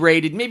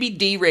C-rated, maybe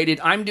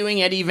D-rated. I'm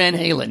doing Eddie Van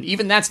Halen.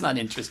 Even that's not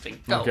interesting.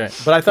 Go. Okay,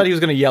 but I thought he was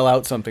going to yell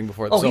out something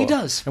before the Oh, solo. he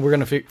does. And we're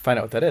going to find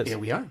out what that is. Here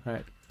we are. All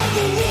right.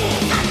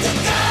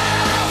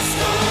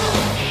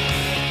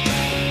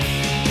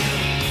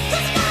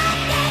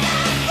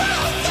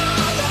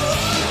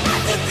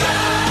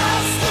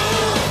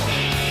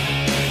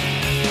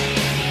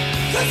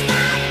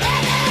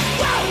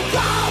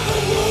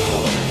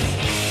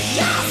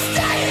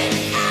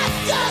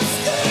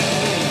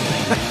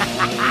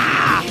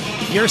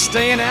 You're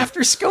staying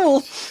after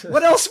school.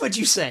 What else would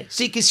you say?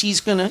 See, because he's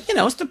gonna,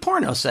 it's the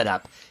porno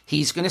setup.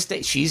 He's gonna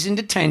stay. She's in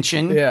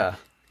detention. Yeah.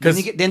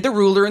 Then the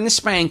ruler and the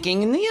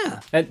spanking and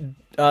And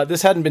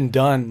this hadn't been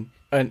done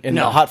in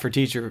No. the Hot for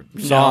Teacher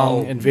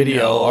song and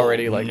video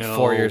already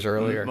 4 years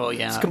earlier. Well,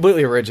 yeah. It's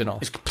completely original.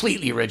 It's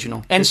completely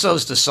original. And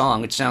so's the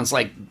song. It sounds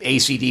like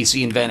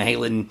AC/DC and Van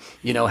Halen,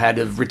 had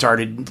a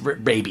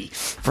retarded baby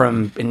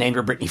and named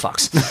her Britny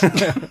Fox.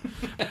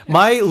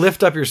 My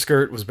Lift Up Your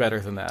Skirt was better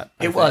than that.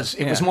 I It think. was.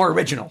 It was Yeah. more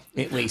original,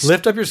 at least.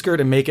 Lift Up Your Skirt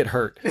and Make It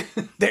Hurt.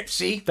 There,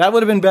 see? That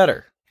would have been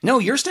better. No,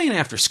 you're staying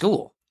after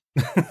school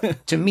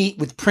to meet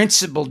with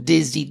Principal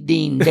Dizzy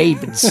Dean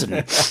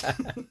Davidson.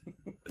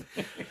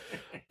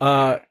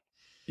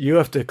 You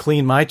have to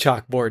clean my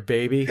chalkboard,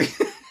 baby.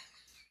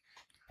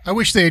 I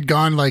wish they had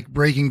gone like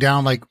breaking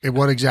down like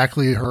what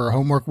exactly her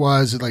homework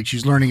was. Like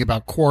she's learning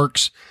about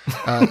quarks,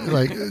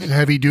 like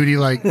heavy duty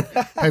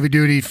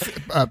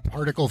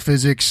particle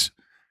physics,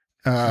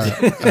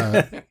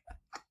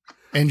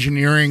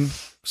 engineering,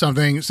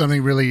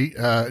 something really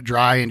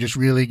dry, and just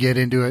really get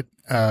into it.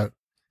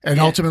 And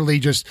ultimately,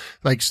 just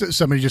like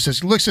somebody just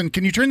says, "Listen,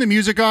 can you turn the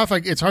music off?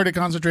 Like it's hard to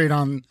concentrate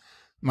on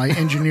my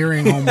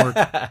engineering homework,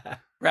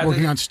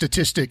 working on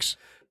statistics."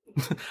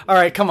 All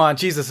right, come on,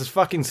 Jesus, it's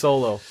fucking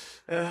solo.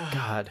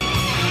 God.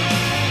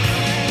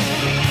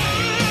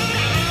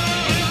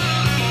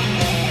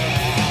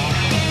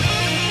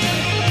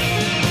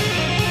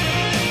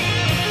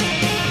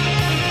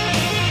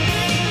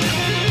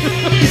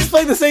 He's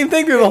playing the same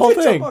thing through the whole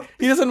thing.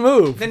 He doesn't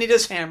move. Then he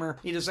does hammer.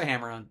 He does a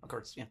hammer on, of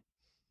course. Yeah.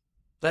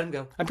 Let him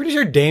go. I'm pretty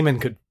sure Damon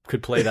could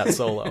play that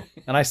solo,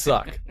 and I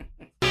suck.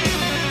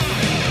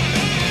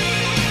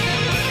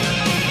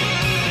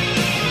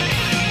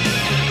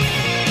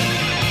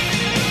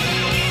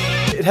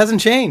 It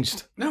hasn't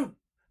changed. No.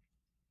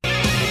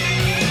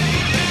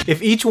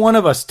 If each one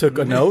of us took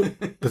a note,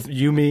 the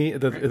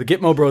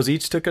Gitmo Bros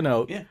each took a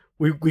note, yeah,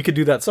 we could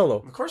do that solo.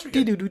 Of course we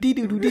could.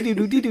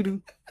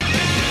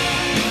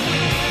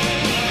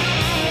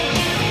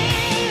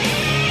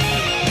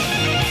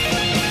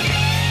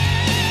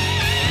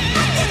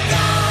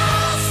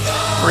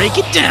 Break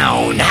it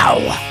down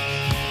now.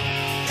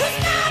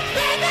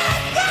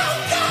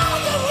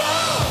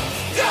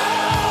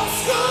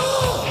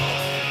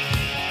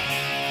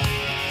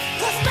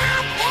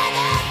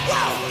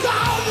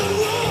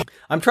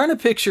 I'm trying to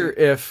picture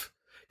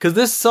because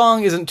this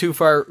song isn't too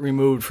far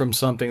removed from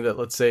something that,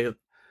 let's say,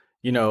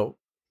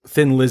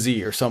 Thin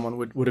Lizzy or someone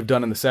would have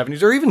done in the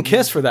 70s, or even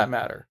Kiss for that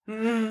matter.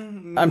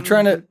 I'm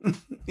trying to,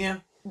 yeah.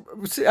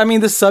 I mean,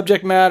 this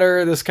subject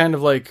matter, this kind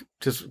of like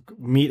just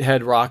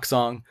meathead rock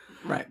song,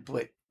 right?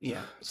 But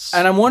yeah,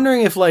 and I'm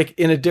wondering if, like,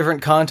 in a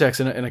different context,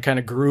 in a kind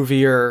of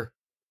groovier,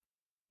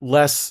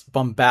 less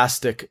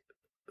bombastic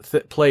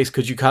place,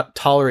 could you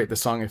tolerate the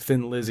song of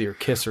Thin Lizzy or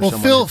Kiss or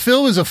someone? Well,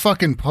 Phil is a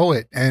fucking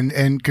poet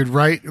and could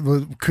write,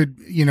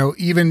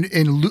 even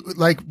in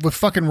like with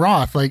fucking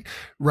Roth, like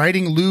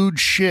writing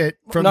lewd shit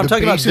from I'm the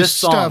talking about bassist this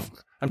song.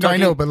 stuff. I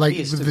know, but like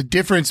the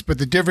difference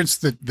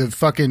that the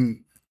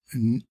fucking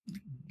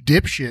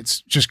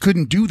dipshits just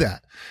couldn't do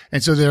that,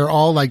 and so they're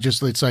all like,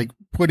 it's like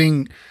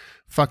putting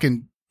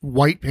fucking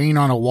white paint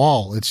on a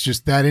wall. It's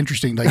just that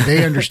interesting. Like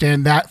they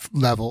understand that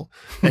level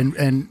and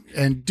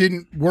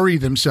didn't worry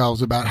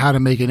themselves about how to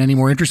make it any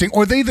more interesting,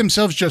 or they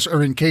themselves just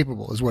are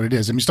incapable is what it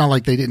is. I mean, it's not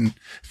like they didn't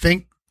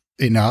think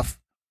enough.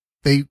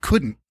 They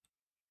couldn't,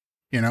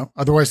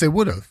 otherwise they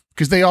would have,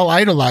 because they all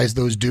idolized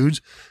those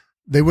dudes.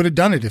 They would have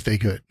done it if they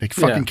could. They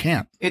fucking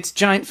can't. It's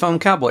giant foam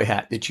cowboy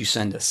hat that you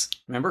send us.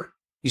 Remember?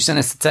 You sent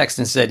us the text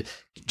and said,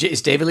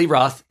 it's David Lee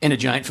Roth in a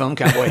giant foam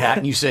cowboy hat.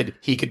 And you said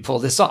he could pull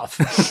this off.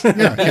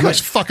 Yeah, it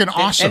looks fucking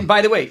awesome. And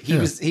by the way, he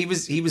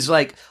was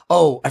like,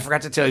 oh, I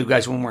forgot to tell you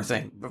guys one more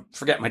thing.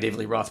 Forget my David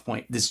Lee Roth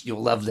point.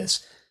 You'll love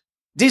this.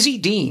 Dizzy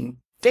Dean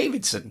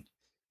Davidson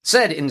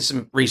said in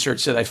some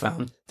research that I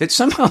found that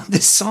somehow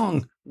this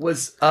song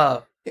was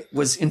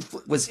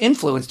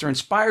influenced or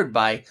inspired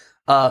by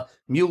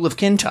Mule of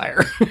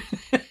Kintyre.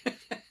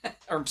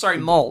 Or I'm sorry,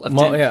 Mull of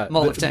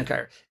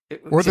Kintyre.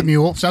 Or the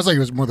mule. Sounds like it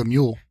was more the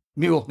mule.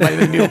 Mule. Might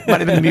have been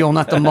the mule,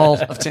 not the Mull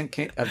of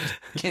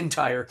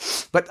Kintyre.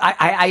 But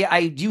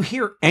do you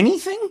hear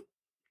anything?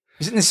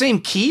 Is it in the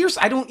same key?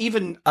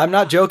 I'm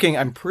not joking.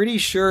 I'm pretty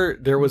sure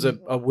there was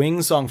a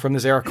Wing song from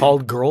this era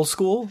called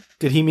Girlschool.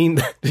 Did he mean,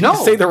 did he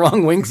say the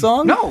wrong Wing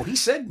song? No, he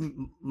said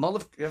Mull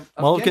of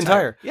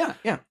Kintyre. Yeah.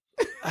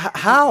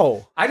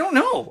 How? I don't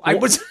know. I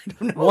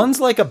don't know. One's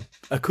like a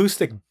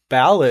acoustic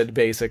ballad,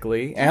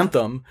 basically,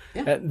 anthem.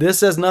 Yeah.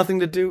 This has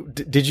nothing to do.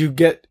 Did you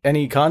get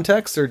any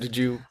context, or did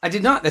you? I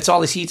did not. That's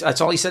all he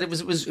said. It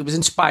was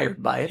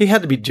inspired by it. He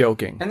had to be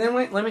joking. And then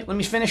wait, let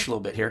me finish a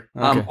little bit here.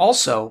 Okay.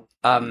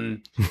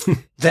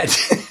 That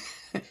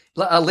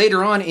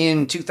later on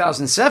in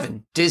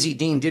 2007, Dizzy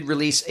Dean did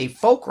release a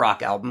folk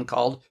rock album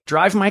called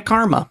 "Drive My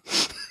Karma."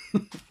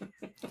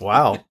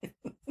 Wow.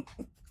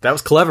 That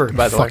was clever,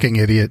 by the way. Fucking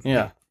idiot.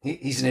 Yeah.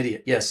 He's an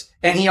idiot, yes.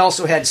 And he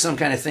also had some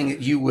kind of thing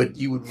that you would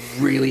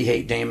really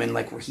hate, Damon,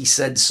 like where he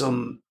said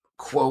some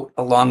quote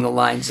along the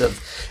lines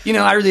of,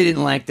 I really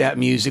didn't like that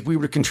music. We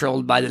were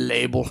controlled by the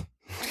label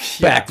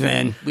back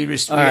then. We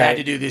had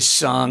to do this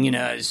song,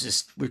 it's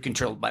just, we're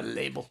controlled by the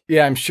label.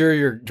 Yeah, I'm sure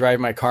your Drive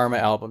My Karma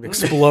album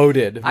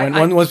exploded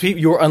when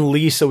you were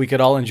unleashed so we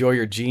could all enjoy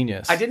your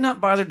genius. I did not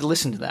bother to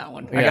listen to that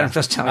one. Yeah.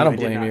 I don't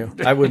blame you.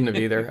 I wouldn't have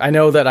either. I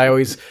know that I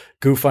always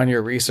goof on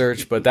your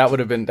research, but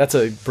that's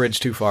a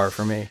bridge too far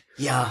for me.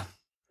 Yeah.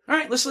 All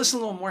right, let's listen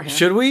a little more here.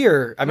 Should we,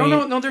 or I mean,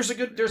 no. There's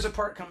a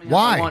part coming up.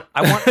 Why?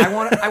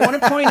 I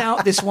want to point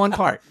out this one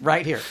part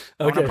right here.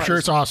 Okay, I'm sure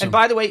it's awesome. And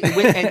by the way,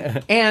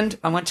 and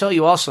I want to tell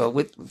you also,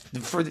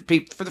 for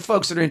the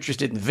folks that are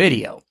interested in the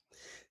video,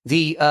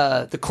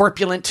 the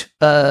corpulent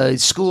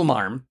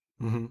schoolmarm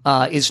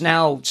is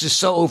now just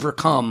so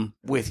overcome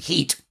with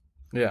heat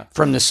Yeah.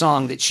 from the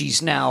song that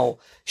she's now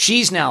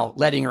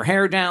letting her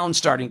hair down,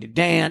 starting to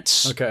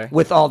dance Okay.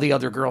 with all the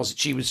other girls that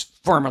she was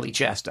formerly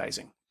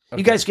chastising.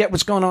 You guys get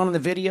what's going on in the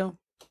video?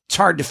 It's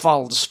hard to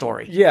follow the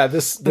story. Yeah,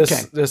 this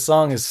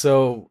song is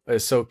so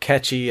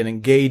catchy and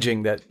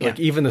engaging that like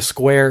even the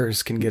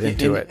squares can get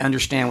into it.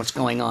 Understand what's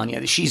going on.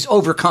 Yeah, she's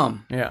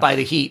overcome by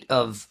the heat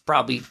of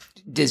probably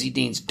Dizzy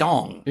Dean's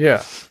dong.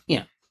 Yeah.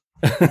 Yeah.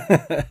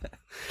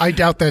 I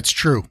doubt that's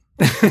true.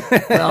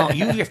 Well,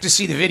 you have to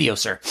see the video,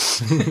 sir.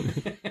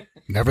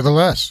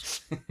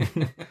 Nevertheless.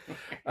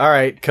 All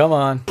right, come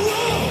on.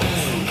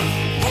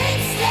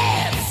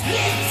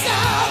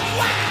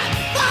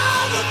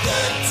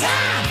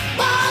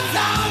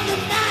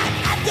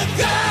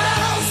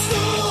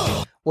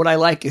 What I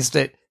like is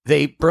that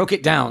they broke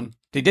it down.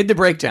 They did the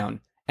breakdown,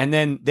 and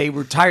then they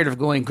were tired of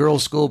going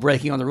girls' school,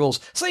 breaking on the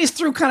rules. So they just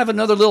threw kind of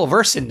another little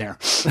verse in there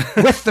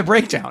with the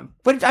breakdown.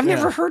 But I've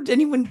never heard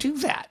anyone do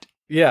that.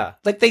 Yeah.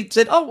 Like they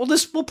said, oh, well,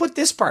 we'll put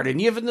this part in.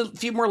 You have a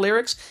few more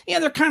lyrics. Yeah,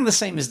 they're kind of the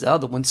same as the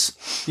other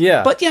ones.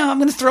 Yeah. But yeah, I'm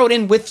going to throw it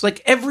in with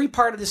like every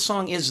part of this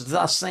song is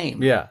the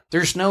same. Yeah.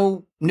 There's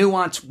no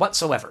nuance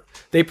whatsoever.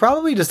 They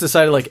probably just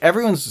decided like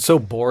everyone's so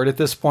bored at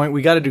this point.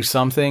 We got to do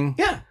something.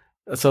 Yeah.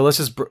 So let's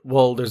just,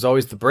 there's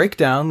always the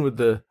breakdown with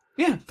the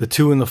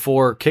 2 and the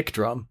 4 kick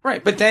drum.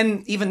 Right. But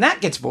then even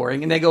that gets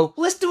boring and they go,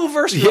 let's do a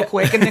verse real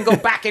quick and then go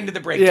back into the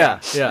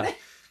breakdown. Yeah.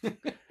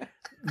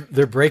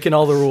 They're breaking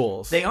all the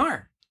rules. They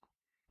are.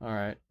 All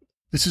right.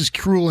 This is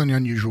cruel and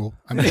unusual.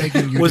 I'm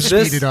begging you to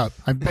speed it up.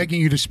 I'm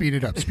begging you to speed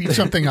it up. Speed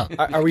something up.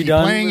 Are we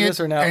done with this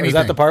or now? Is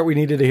that the part we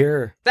needed to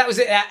hear? That was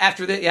it.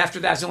 After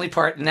that's the only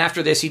part. And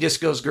after this, he just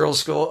goes girls'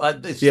 school.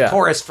 It's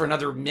chorus for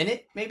another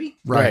minute, maybe.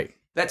 Right.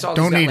 That's all.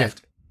 Don't need left.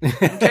 it.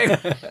 Okay.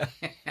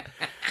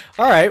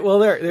 All right. Well,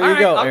 there you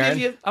go,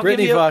 Aaron.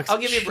 Britny Fox. I'll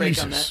give you a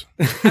break on that.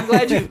 I'm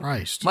glad you.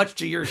 Christ. Much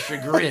to your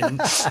chagrin.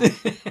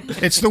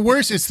 It's the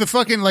worst. It's the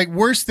fucking like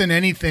worse than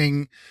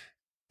anything.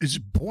 Is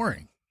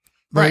boring.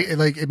 Right.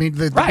 Like I mean,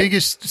 the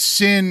biggest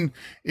sin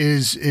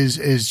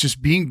is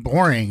just being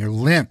boring or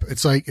limp.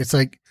 It's like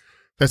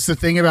that's the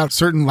thing about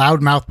certain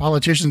loudmouth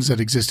politicians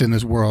that exist in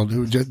this world.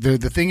 Who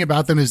the thing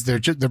about them is they're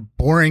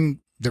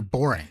boring. They're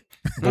boring.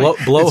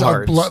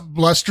 Blowhards.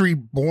 Blustery,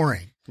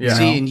 boring. Yeah.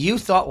 See, and you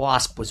thought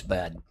Wasp was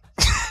bad.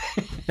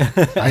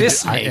 And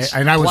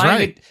I was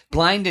right.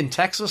 Blind in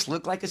Texas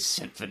looked like a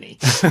symphony.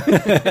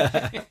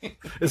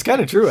 It's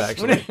kind of true,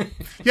 actually.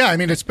 Yeah, I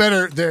mean, it's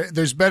better.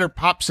 There's better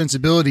pop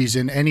sensibilities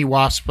in any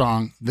Wasp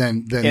song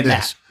than this.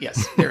 That.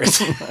 Yes, there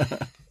is.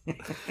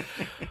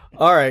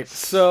 All right,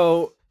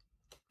 so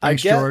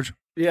Thanks, George.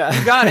 Yeah,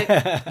 you got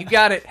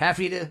it.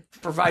 Happy to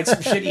provide some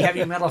shitty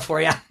heavy metal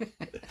for you.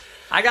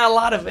 I got a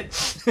lot of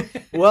it.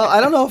 Well, I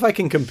don't know if I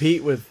can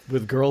compete with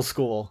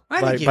Girlschool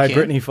by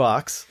Britny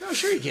Fox. No,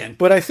 sure you can.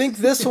 But I think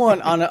this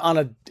one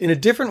in a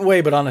different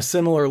way, but on a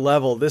similar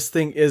level, this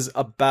thing is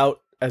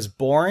about as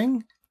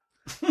boring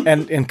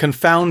and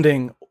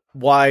confounding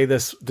why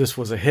this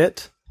was a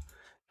hit.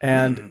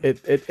 And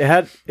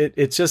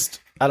it's just,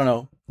 I don't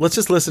know. Let's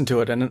just listen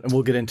to it and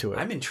we'll get into it.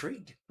 I'm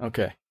intrigued.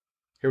 Okay.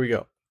 Here we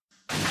go.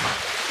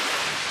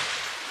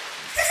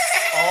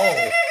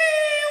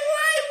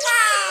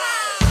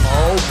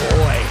 Oh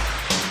boy.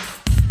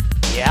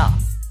 Yeah.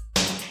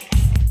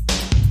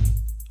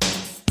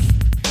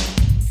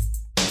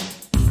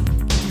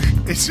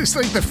 It's just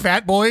like the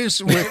Fat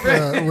Boys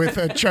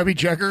with Chubby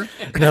Checker.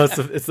 No,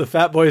 it's the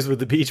Fat Boys with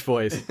the Beach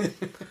Boys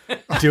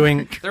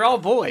doing. They're all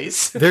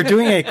boys. They're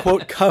doing a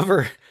quote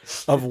cover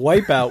of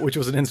Wipeout, which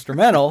was an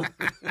instrumental.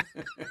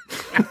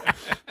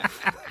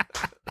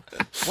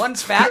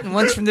 One's fat and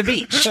one's from the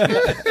beach.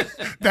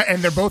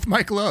 And they're both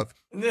Mike Love.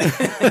 Good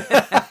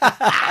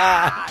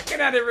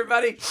night,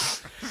 everybody.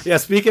 Yeah,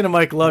 speaking of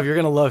Mike Love, you're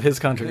going to love his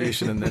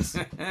contribution in this.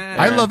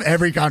 I love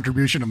every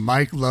contribution of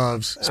Mike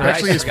Love's,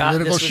 especially his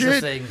political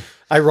shit.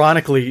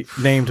 Ironically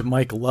named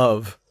Mike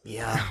Love.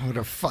 Yeah. What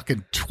a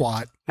fucking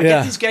twat. I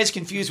get these guys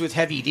confused with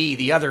Heavy D,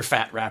 the other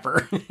fat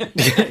rapper.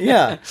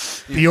 Yeah.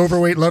 The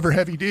overweight lover,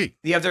 Heavy D.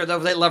 The other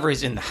lover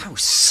is in the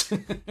house.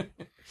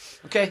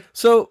 Okay.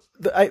 So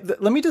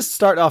let me just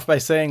start off by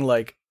saying,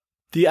 like,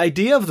 the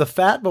idea of the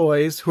Fat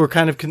Boys, who are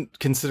kind of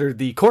considered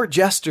the court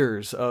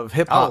jesters of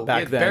hip hop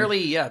back then,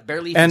 barely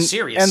even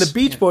serious, and the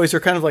Beach Boys are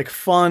kind of like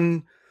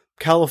fun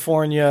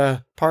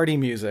California party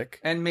music,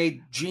 and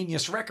made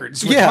genius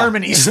records with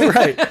harmonies,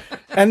 right?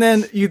 And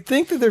then you'd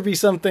think that there'd be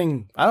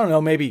something, I don't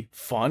know, maybe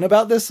fun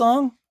about this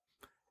song.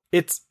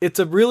 It's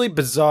a really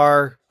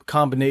bizarre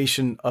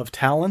combination of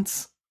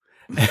talents.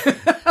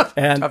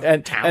 and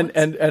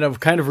of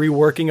kind of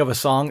reworking of a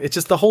song. It's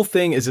just the whole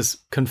thing is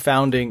just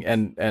confounding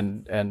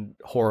and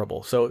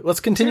horrible. So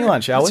let's continue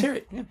on, shall we? Let's hear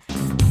it. Yeah.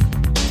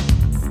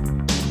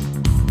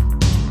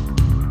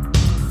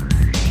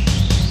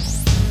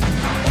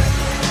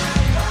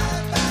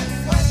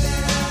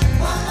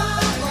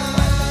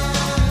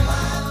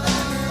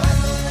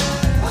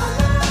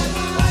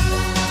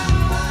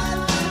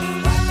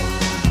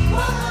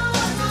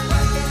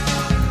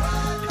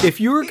 If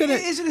you were gonna,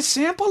 is it a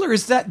sample or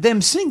is that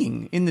them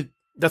singing in the?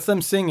 That's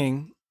them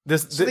singing.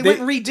 So they went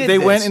and redid They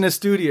this. went in a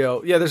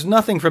studio. Yeah, there's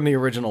nothing from the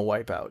original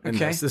Wipeout in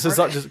Okay. this. This is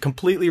just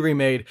completely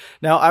remade.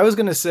 Now, I was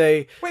going to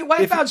say... Wait,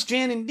 Wipeout's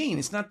Jan and Dean.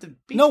 It's not the...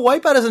 No,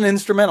 Wipeout is an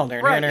instrumental.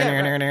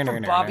 Right,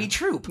 from Bobby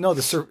Troop. No,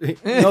 the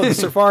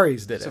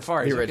Safaris did it.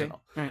 Safaris, the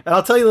original. okay. Right. And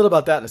I'll tell you a little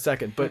about that in a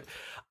second. But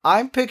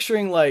I'm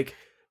picturing like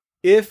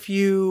if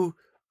you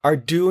are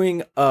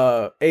doing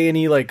a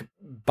A&E like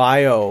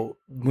bio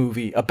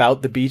movie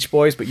about the Beach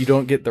Boys, but you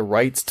don't get the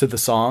rights to the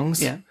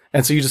songs. Yeah.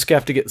 And so you just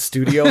have to get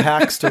studio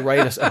hacks to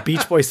write a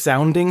Beach Boys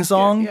sounding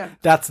song. Yeah.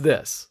 That's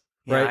this,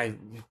 Yeah, right?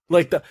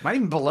 Like the might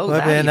even below that.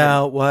 Wiping even.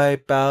 out,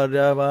 wipe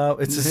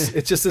out. It's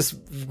just this.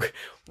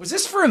 Was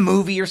this for a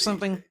movie or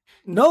something?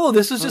 No,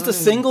 this was just a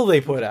single they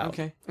put out.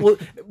 Okay. Well,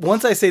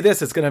 once I say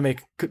this, it's going to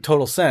make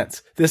total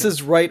sense. This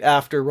is right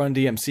after Run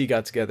DMC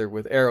got together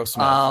with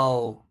Aerosmith.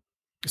 Oh.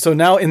 So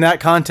now in that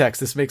context,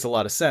 this makes a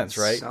lot of sense,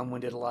 right?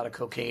 Someone did a lot of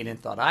cocaine and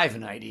thought, I have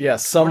an idea. Yeah,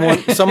 someone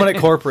at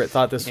corporate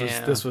thought this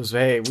Yeah. was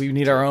hey, we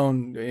need our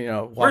own,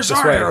 walk Where's this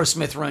our way.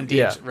 Aerosmith Run DMC?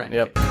 Yeah. Right.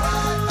 Yep.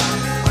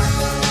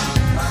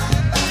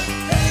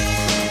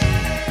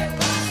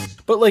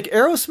 But like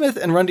Aerosmith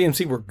and Run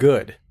DMC were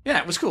good. Yeah,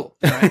 it was cool.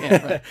 Right,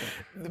 yeah,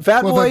 right.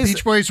 Fat Well, Boys. the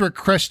Beach Boys were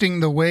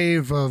cresting the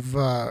wave of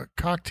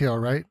Cocktail,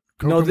 right?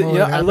 No,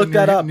 Kokomo I had looked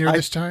happened that up. near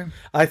this time.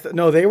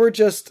 No, they were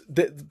just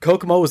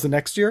Kokomo was the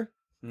next year.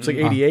 It's Mm-hmm.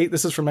 like 88.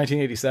 This is from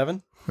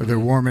 1987. Or they're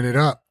warming it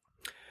up.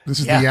 This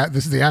is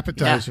the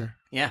appetizer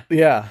Yeah.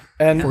 Yeah,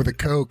 and for the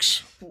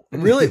Cokes.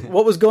 really,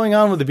 what was going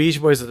on with the Beach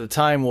Boys at the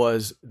time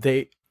was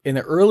they in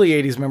the early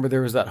 80s. Remember,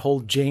 there was that whole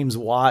James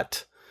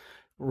Watt,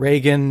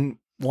 Reagan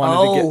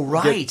wanted to get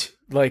right.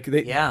 like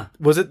they Yeah.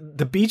 was it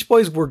the Beach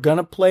Boys were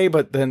gonna play,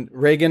 but then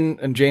Reagan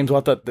and James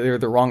Watt thought they were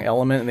the wrong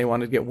element and they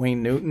wanted to get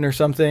Wayne Newton or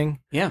something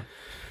Yeah.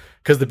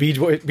 because the Beach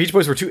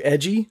Boys were too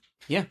edgy.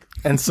 Yeah.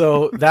 And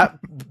so that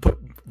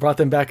brought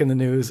them back in the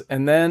news.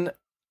 And then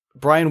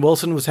Brian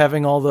Wilson was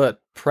having all the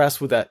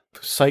press with that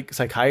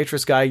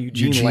psychiatrist guy,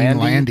 Eugene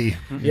Landy.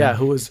 Yeah,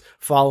 who was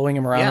following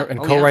him around Yeah. and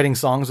Oh, co-writing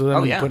songs with him Oh,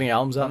 and yeah. putting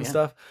albums out and yeah.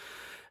 stuff.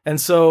 And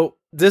so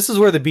this is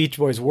where the Beach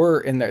Boys were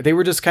in there. They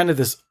were just kind of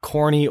this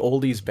corny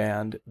oldies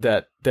band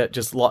that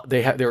just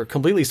they were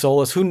completely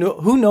soulless. Who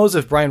knows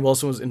if Brian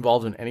Wilson was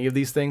involved in any of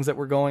these things that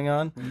were going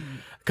on?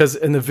 Because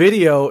in the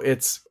video,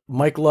 it's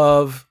Mike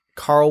Love,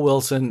 Carl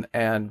Wilson,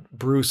 and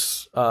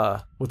Bruce,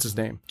 what's his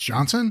name?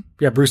 Johnson?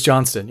 Yeah, Bruce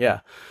Johnston, yeah.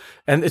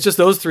 And it's just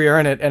those three are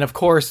in it. And of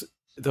course,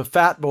 the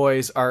Fat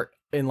Boys are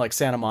in like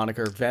Santa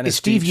Monica or Venice Is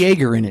Steve Beach.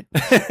 Yeager in it?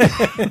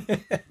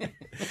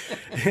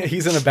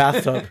 He's in a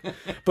bathtub.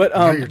 But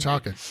Now you're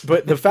talking.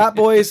 but the Fat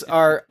Boys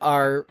are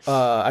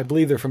I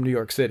believe they're from New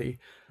York City.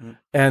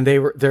 And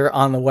they're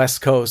on the West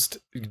Coast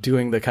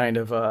doing the kind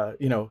of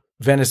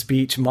Venice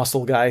Beach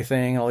muscle guy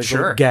thing. All these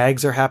little Sure.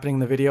 gags are happening in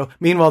the video.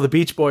 Meanwhile, the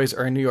Beach Boys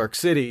are in New York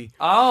City,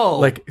 Oh.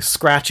 like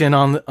scratching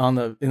on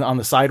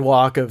the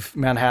sidewalk of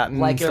Manhattan,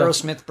 like and stuff.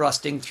 Aerosmith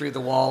busting through the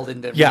wall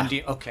into Yeah. Run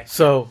D- Okay.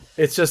 So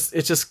it's just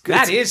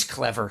That is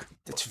clever.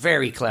 It's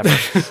very clever.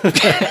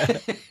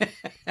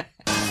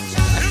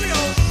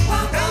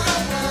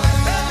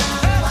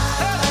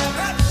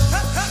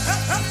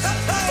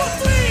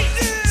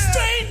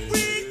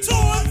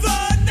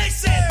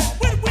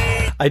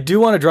 I do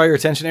want to draw your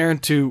attention, Aaron,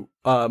 to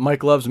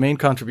Mike Love's main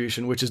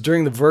contribution, which is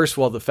during the verse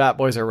while the Fat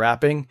Boys are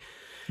rapping.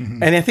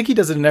 And I think he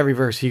does it in every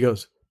verse. He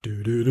goes,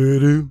 do do do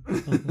do,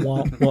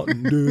 wah, wah,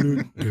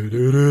 do do do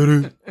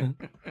do do.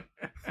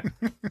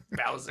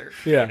 Bowser.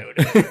 Yeah.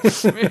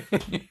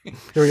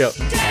 Here we go.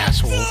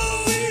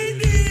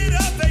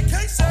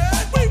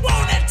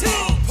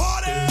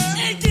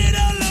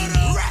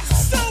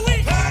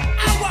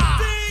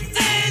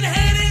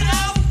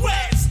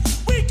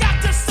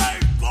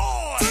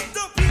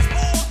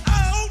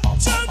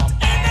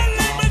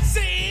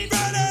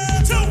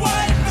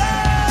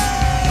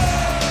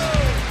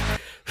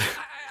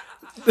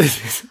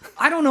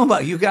 I don't know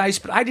about you guys,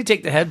 but I had to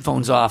take the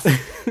headphones off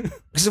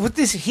because with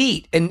this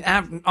heat and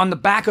on the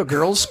back of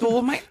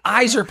Girlschool, my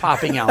eyes are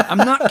popping out. I'm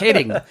not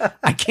kidding.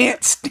 I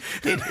can't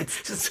stand it.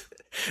 It's just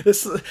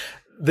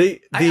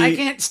I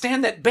can't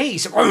stand that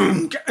bass.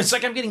 It's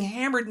like I'm getting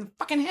hammered in the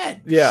fucking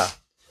head. Yeah.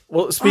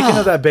 Well, speaking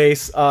of that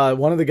bass,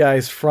 one of the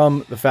guys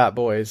from the Fat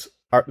Boys,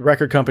 our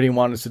record company,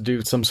 wanted us to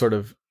do some sort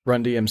of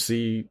Run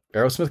DMC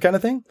Aerosmith kind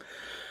of thing.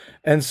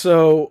 And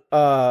so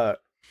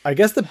I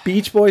guess the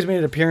Beach Boys made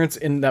an appearance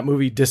in that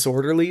movie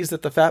Disorderlies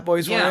that the Fat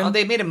Boys were in.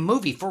 They made a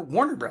movie for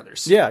Warner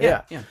Brothers.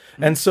 Yeah.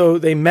 And so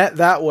they met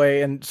that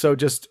way, and so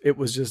it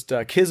was just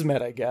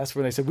kismet, I guess,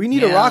 where they said we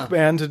need a rock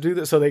band to do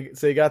this. So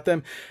they got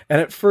them, and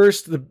at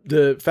first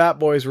the Fat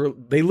Boys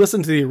they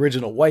listened to the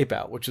original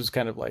Wipeout, which was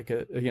kind of like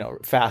a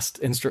fast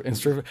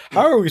instrument.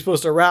 How are we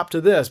supposed to rap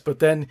to this? But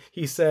then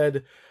he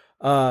said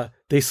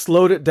they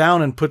slowed it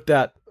down and put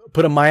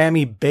a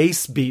Miami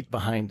bass beat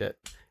behind it.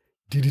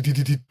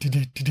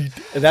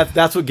 And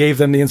that's what gave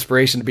them the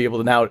inspiration to be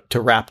able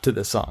to rap to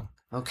this song.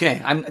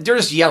 Okay, they're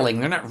just yelling.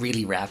 They're not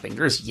really rapping.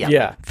 They're just yelling.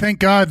 Yeah. Thank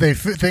God they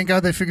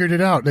figured it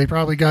out. They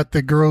probably got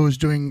the girl who's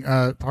doing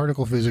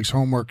particle physics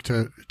homework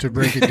to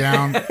break it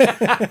down.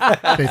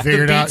 They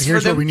figured out,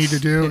 here's what we need to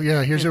do.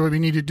 Yeah, here's what we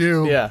need to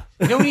do. Yeah.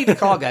 No need to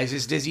call, guys.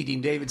 It's Dizzy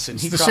Dean Davidson.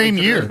 It's the same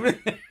year.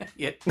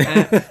 Yeah.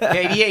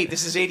 88.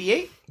 This is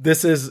 88?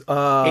 This is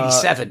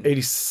 87.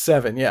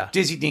 87, yeah.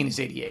 Dizzy Dean is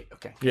 88.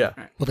 Okay. Yeah.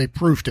 Right. Well, they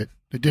proofed it.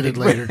 They did it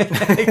later.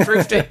 They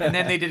proved it, and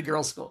then they did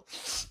Girlschool.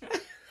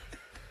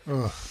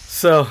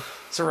 So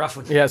It's a rough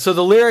one. yeah, so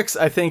the lyrics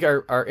I think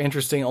are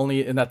interesting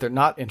only in that they're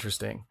not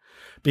interesting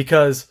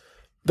because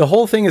the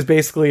whole thing is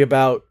basically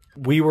about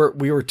we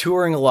were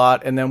touring a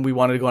lot and then we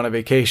wanted to go on a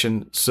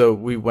vacation, so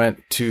we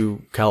went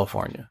to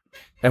California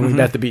and we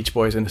met the Beach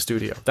Boys in the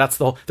studio. That's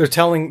they're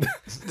telling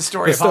The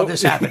story of how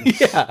this happened.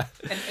 Yeah,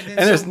 and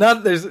there's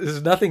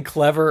nothing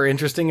clever or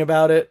interesting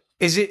about it.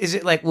 Is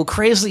it like, well,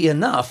 crazily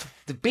enough,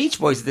 the Beach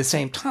Boys at the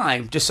same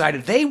time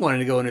decided they wanted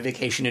to go on a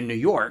vacation in New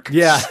York.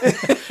 Yeah,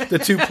 the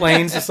two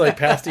planes just like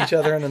passed each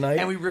other in the night.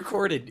 And we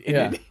recorded.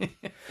 Yeah.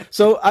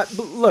 So,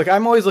 look,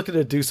 I'm always looking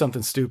to do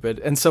something stupid.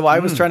 And so I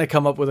was trying to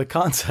come up with a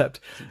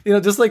concept,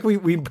 just like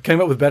we came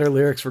up with better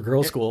lyrics for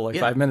Girlschool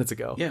 5 minutes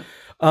ago. Yeah.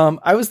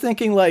 I was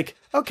thinking like,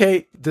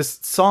 okay, this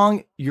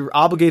song, you're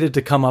obligated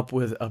to come up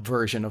with a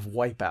version of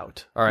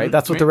Wipeout. All right.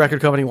 That's what the record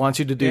company wants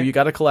you to do. Yeah. You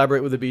got to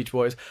collaborate with the Beach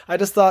Boys. I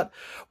just thought,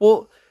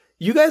 well,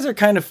 you guys are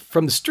kind of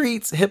from the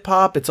streets, hip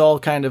hop. It's all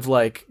kind of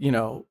like,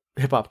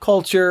 hip hop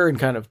culture and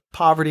kind of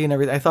poverty and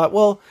everything. I thought,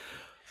 well,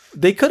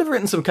 they could have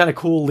written some kind of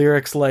cool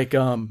lyrics like,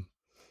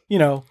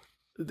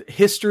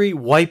 history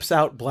wipes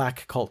out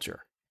black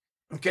culture.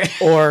 Okay.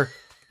 Or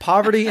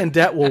poverty and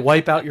debt will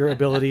wipe out your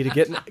ability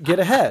to get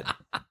ahead.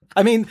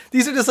 I mean,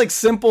 these are just like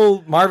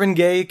simple Marvin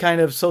Gaye kind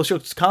of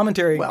social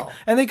commentary. Well,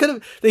 and they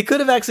could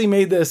have actually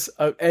made this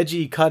a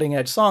edgy, cutting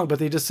edge song, but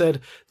they just said,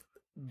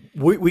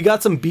 we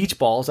got some beach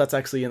balls. That's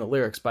actually in the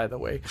lyrics, by the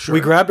way. Sure. We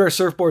grabbed our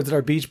surfboards and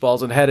our beach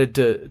balls and headed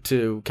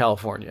to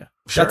California.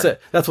 Sure. That's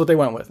it. That's what they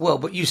went with. Well,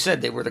 but you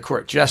said they were the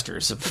court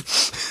jesters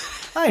of.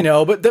 I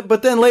know,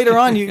 but then later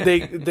on,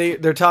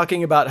 they're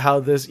talking about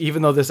how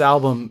even though this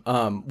album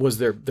was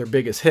their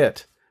biggest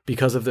hit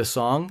because of this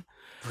song.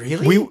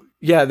 Really?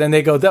 Then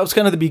they go, that was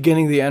kind of the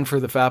beginning, the end for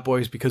the Fat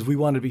Boys because we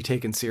wanted to be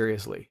taken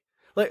seriously.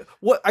 Like,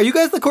 what are you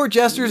guys the court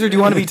jesters or do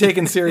you want to be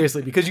taken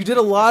seriously? Because you did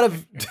a lot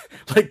of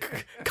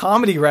like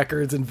comedy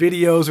records and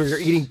videos where you're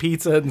eating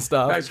pizza and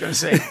stuff. I was going to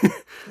say,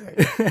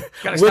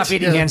 gotta stop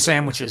eating hand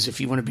sandwiches if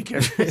you want to be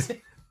careful.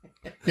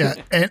 Yeah,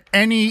 and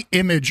any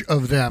image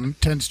of them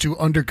tends to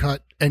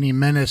undercut any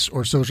menace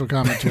or social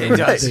commentary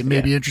that they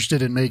may be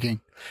interested in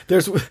making.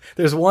 There's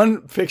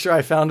one picture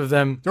I found of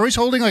them. They're always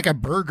holding like a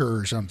burger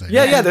or something.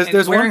 Yeah.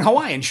 There's wearing one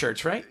Hawaiian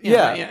shirts, right?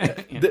 Yeah.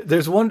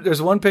 There's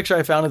one picture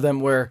I found of them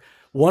where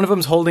one of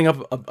them's holding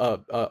up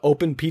a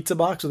open pizza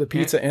box with a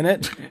pizza in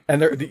it,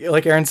 and they're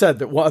like Aaron said,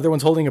 the other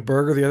one's holding a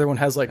burger, the other one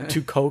has like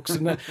 2 Cokes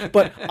in it.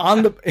 But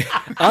on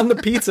the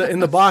pizza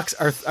in the box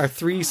are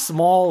 3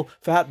 small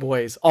fat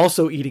boys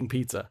also eating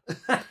pizza.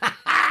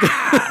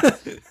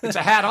 It's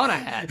a hat on a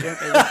hat.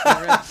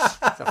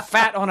 It's a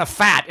fat on a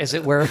fat, as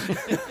it were.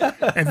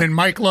 And then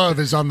Mike Love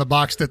is on the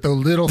box that the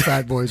little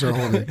fat boys are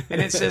holding.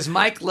 And it says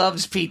Mike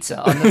loves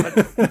pizza.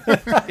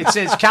 It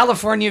says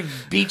California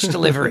Beach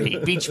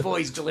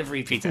Boys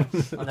delivery pizza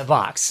on the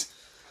box.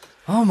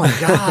 Oh my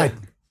God.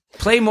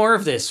 Play more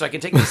of this so I can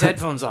take these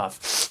headphones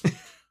off.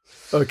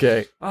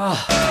 Okay.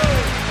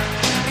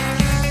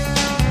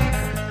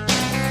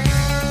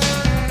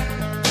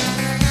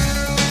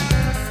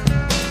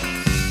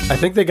 I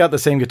think they got the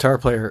same guitar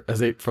player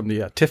as from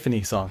the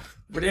Tiffany song.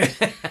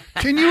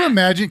 Can you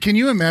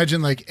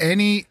imagine like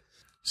any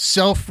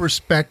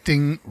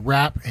self-respecting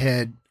rap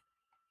head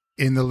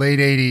in the late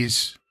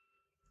 80s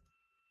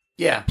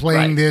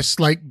playing this,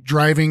 like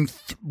driving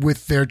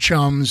with their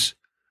chums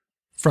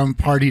from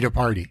party to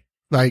party?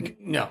 Like,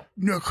 no.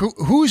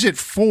 Who's it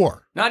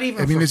for? Not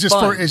even. I mean, for is this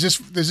fun. is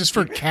this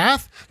for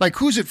Kath? Like,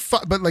 who's it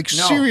for? But like,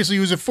 No. seriously,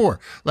 who's it for?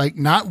 Like,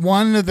 not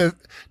one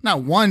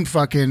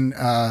fucking.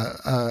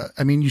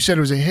 I mean, you said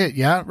it was a hit,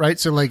 yeah, right?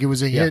 So like, it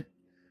was a hit.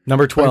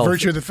 Number 12. By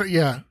virtue of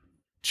the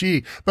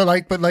gee,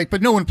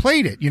 but no one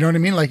played it. You know what I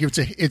mean? Like, it's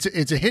a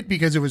hit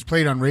because it was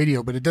played on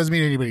radio, but it doesn't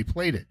mean anybody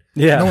played it.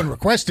 Yeah, no one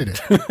requested it.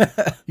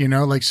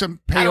 Like some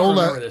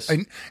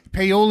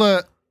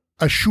payola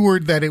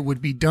assured that it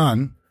would be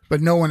done. But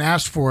no one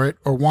asked for it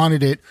or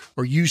wanted it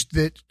or used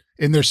it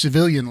in their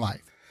civilian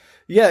life.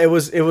 Yeah, it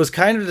was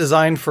kind of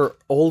designed for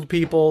old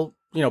people,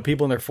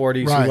 people in their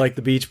 40s who like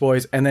the Beach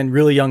Boys, and then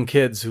really young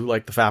kids who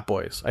like the Fat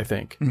Boys, I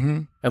think.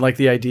 Mm-hmm. And like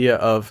the idea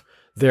of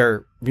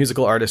their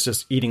musical artists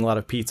just eating a lot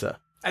of pizza.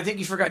 I think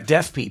you forgot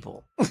deaf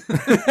people.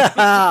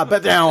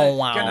 But now,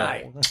 wow. Good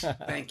night.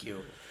 Thank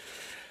you.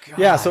 God.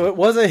 Yeah, so it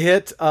was a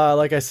hit.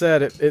 Like I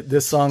said,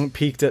 this song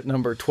peaked at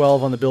number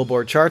 12 on the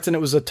Billboard charts, and it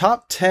was a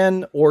top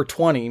 10 or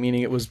 20,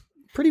 meaning it was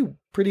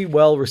pretty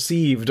well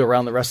received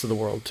around the rest of the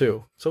world,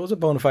 too. So it was a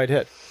bona fide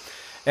hit.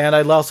 And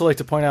I'd also like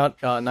to point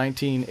out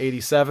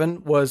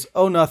 1987 was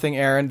Oh Nothing,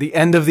 Aaron, the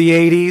end of the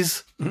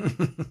 80s.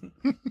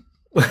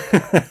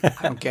 I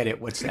don't get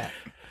it. What's that?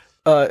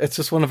 It's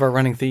just one of our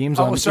running themes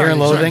on Ear and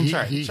Loathing.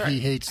 He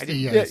hates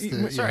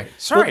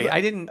Sorry, I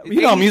didn't.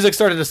 You know, music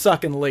started to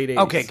suck in the late 80s.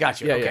 Okay,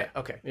 gotcha. Yeah,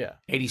 Okay. Yeah.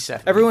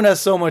 87. Everyone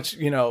has so much,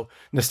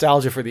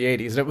 nostalgia for the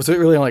 80s, and it was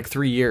really only like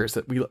 3 years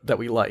that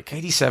we like.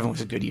 87 was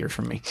a good year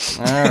for me.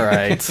 All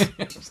right.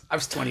 I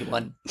was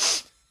 21.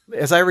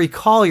 As I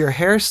recall, your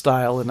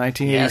hairstyle in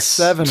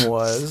 1987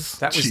 was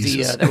that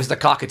was the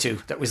cockatoo.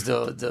 That was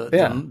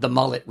the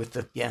mullet with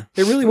the It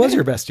really was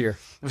your best year.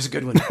 It was a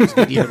good one. It was a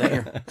good year that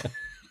year.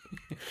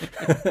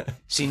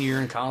 Senior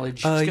year in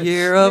college. A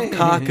year of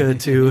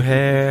cockatoo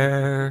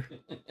hair.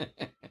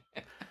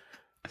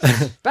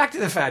 Back to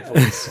the Fat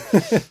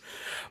Boys.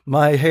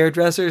 My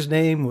hairdresser's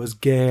name was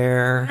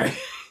Gare.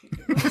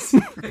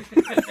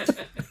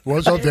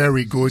 Was a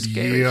very good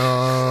year.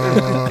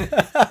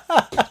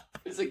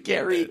 It was a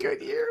Gary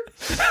good year.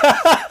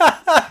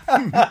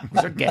 It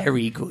was a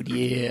Gary good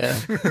year.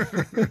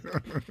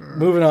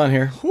 Moving on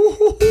here.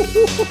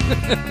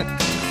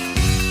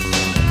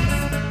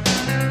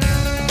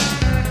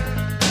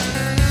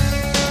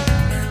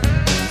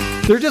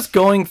 They're just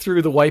going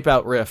through the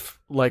Wipeout riff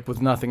like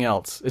with nothing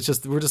else. It's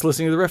just we're just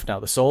listening to the riff now.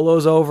 The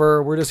solo's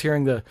over. We're just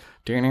hearing the.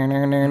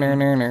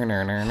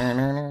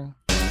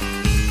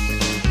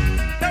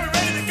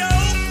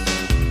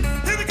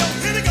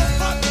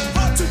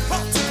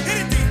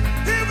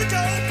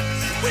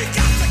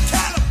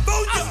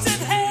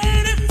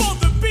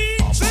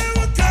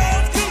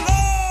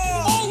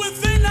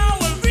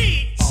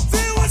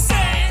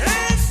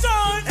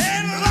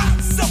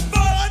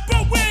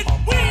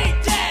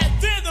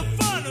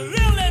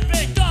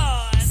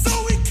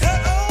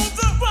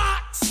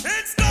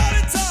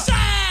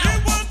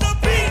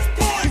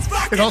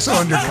 It also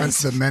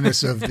undercuts the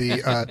menace of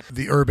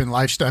the urban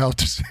lifestyle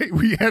to say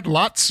we had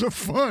lots of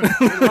fun.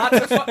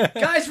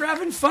 Guys, we're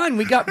having fun.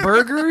 We got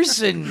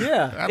burgers and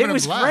it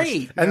was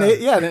great. And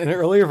in an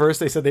earlier verse,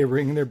 they said they were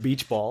bringing their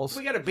beach balls.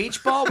 We got a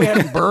beach ball. We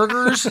had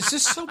burgers. It's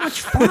just so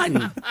much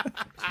fun.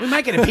 We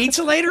might get a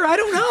pizza later. I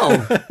don't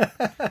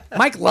know.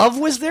 Mike Love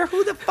was there.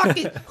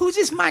 Who's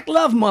this Mike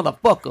Love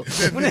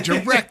motherfucker?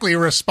 Directly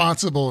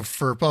responsible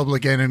for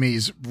Public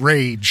Enemy's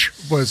rage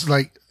was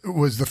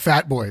the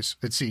Fat Boys,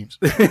 it seems.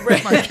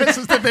 My guess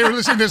is that they were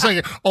listening to this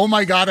like, oh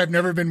my God, I've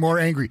never been more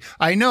angry.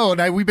 I know,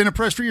 and we've been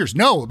oppressed for years.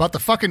 No, about the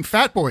fucking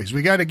Fat Boys.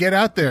 We got to get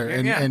out there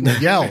and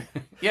yell.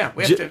 Yeah,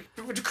 we have to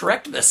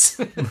correct this.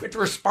 We have to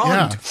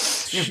respond.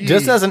 Yeah.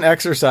 Just as an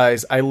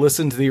exercise, I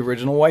listened to the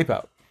original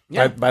Wipeout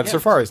by the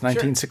Surfaris,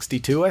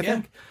 1962, I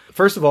think.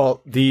 First of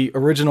all, the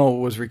original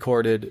was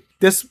recorded.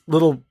 This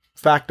little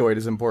factoid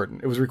is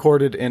important. It was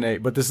recorded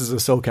but this is a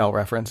SoCal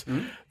reference.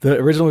 Mm-hmm. The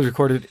original was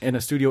recorded in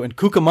a studio in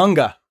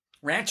Cucamonga.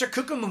 Rancho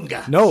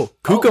Cucamonga. No,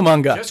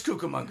 Cucamonga. Just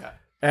Cucamonga.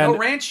 And no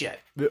ranch yet.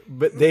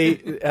 But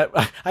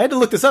I had to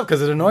look this up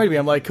because it annoyed me.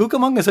 I'm like,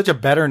 Cucamonga is such a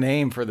better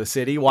name for the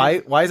city.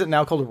 Why is it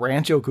now called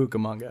Rancho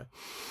Cucamonga?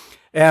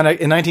 And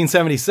in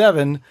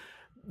 1977,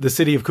 the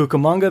city of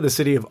Cucamonga, the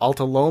city of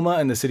Alta Loma,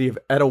 and the city of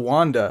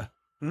Etiwanda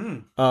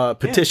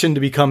petitioned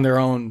to become their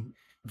own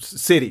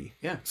city.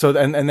 Yeah. So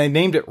and they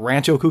named it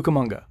Rancho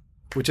Cucamonga,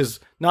 which is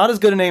not as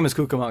good a name as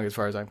Cucamonga as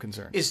far as I'm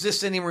concerned. Is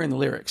this anywhere in the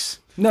lyrics?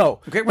 No.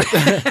 Okay.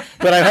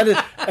 But I had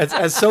to,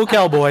 as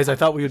SoCal boys, I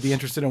thought we would be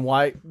interested in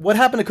what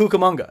happened to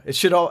Cucamonga. It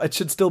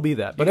should still be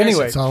that. But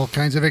anyway, it's all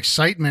kinds of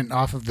excitement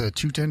off of the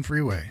 210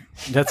 freeway.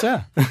 That's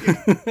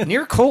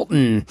near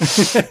Colton.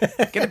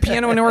 Get a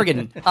piano and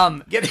organ.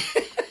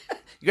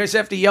 You guys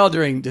have to yell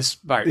during this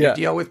part. You have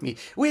to yell with me.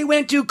 We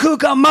went to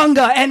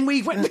Cucamonga and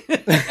we went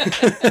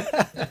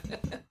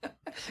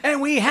and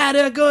we had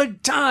a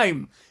good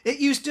time. It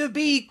used to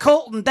be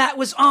Colton. That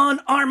was on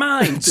our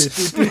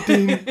minds.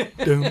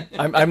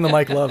 I'm the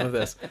Mike Love of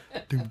this.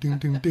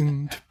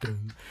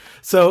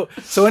 So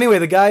anyway,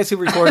 the guys who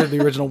recorded the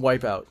original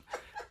Wipeout,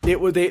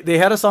 they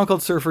had a song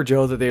called Surfer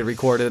Joe that they had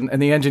recorded, and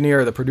the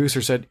engineer, the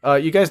producer, said,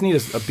 "You guys need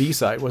a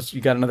B-side.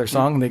 You got another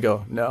song?" And they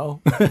go,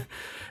 "No."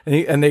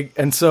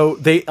 And so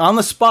they on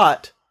the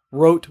spot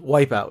wrote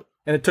Wipeout,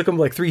 and it took them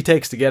like 3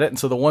 takes to get it. And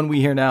so the one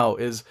we hear now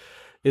is,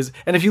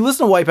 and if you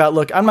listen to Wipeout,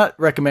 look, I'm not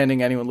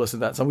recommending anyone listen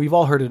to that song. We've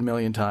all heard it a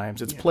million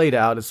times. It's played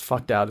out, it's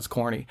fucked out, it's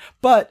corny.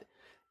 But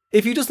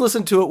if you just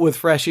listen to it with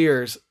fresh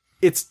ears,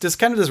 it's just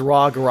kind of this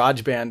raw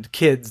garage band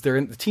kids. They're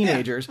the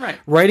teenagers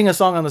writing a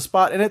song on the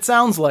spot, and it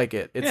sounds like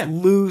it. It's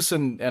loose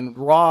and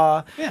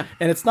raw,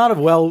 and it's not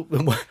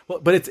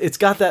but it's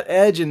got that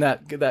edge and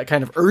that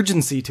kind of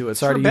urgency to it.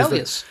 Sorry, it's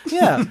rebellious.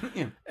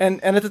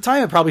 And at the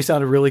time, it probably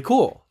sounded really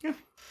cool. Yeah.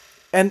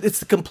 And it's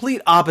the complete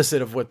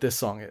opposite of what this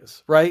song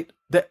is, right?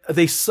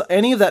 They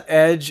any of that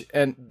edge,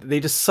 and they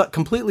just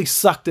completely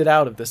sucked it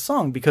out of this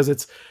song because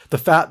it's the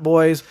Fat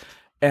Boys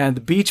and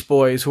the Beach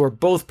Boys, who are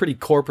both pretty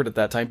corporate at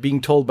that time,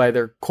 being told by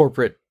their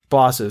corporate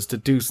bosses to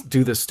do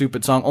this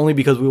stupid song only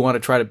because we want to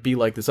try to be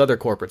like this other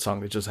corporate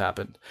song that just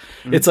happened.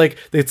 Mm-hmm. It's like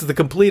it's the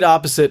complete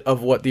opposite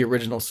of what the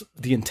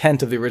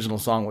intent of the original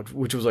song,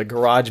 which was like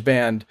garage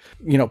band,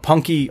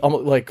 punky,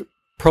 almost like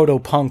proto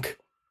punk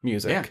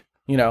music,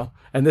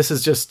 and this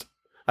is just.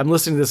 I'm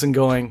listening to this and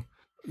going,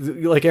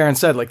 like Aaron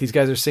said, like these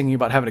guys are singing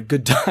about having a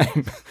good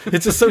time.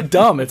 It's just so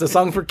dumb. It's a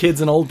song for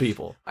kids and old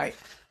people. I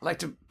like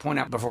to point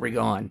out before we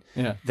go on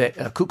Yeah. that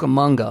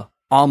Cucamonga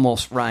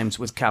almost rhymes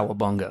with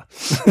cowabunga.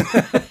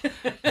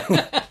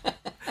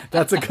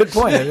 That's a good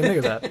point. I didn't think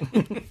of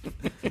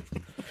that.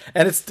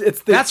 And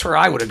That's where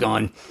I would have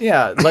gone.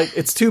 yeah, like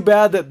it's too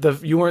bad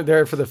that you weren't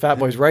there for the Fat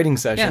Boys writing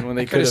session Yeah, when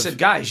they I could have said,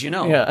 guys,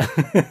 yeah.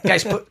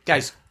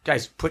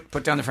 guys,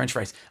 put down the French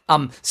fries.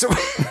 So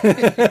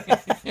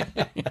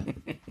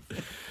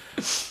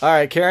All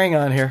right, carrying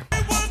on here.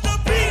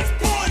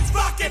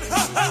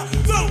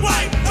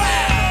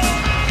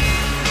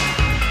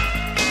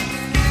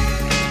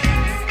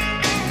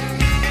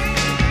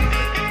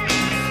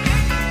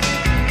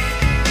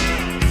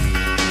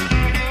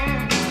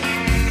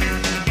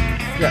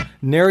 Yeah,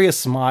 nary a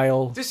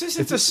smile. this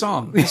isn't a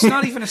song. It's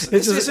not even a.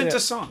 This isn't a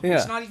song. Yeah.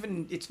 It's not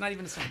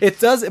even a song. It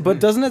does, but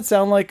doesn't it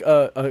sound like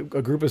a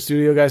group of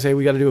studio guys? Hey,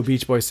 we got to do a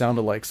Beach Boys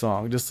sound-alike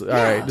song. Just all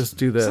right, just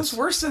do this. Sounds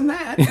worse than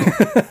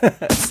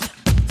that.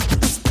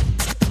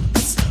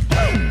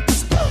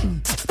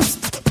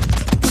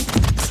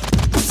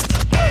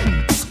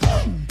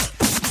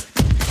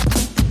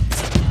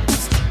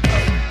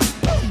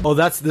 Oh,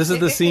 this is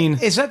the scene.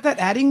 Is that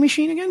adding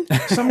machine again?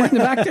 Somewhere in the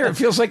back there, it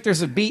feels like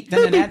there's a beat.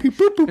 Then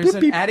there's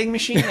an adding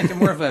machine, like a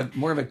more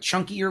of a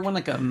chunkier one,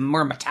 like a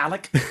more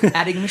metallic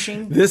adding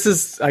machine. This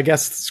is, I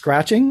guess,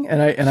 scratching, and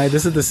I.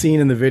 This is the scene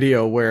in the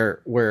video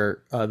where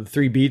the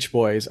three Beach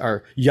Boys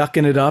are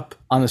yucking it up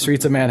on the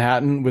streets of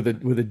Manhattan with a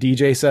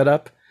DJ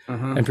setup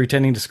and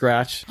pretending to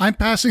scratch. I'm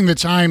passing the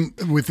time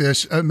with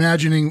this,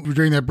 imagining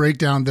during that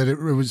breakdown that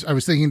I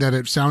was thinking that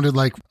it sounded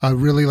like a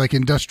really like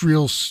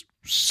industrial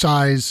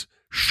size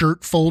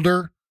shirt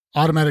folder,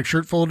 automatic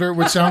shirt folder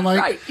would sound like.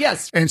 Right,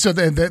 yes. And so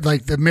that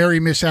like the merry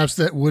mishaps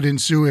that would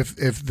ensue if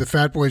the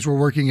Fat Boys were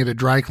working at a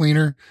dry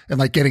cleaner and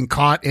like getting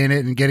caught in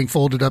it and getting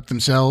folded up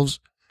themselves.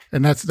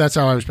 And that's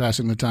how I was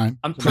passing the time.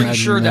 I'm pretty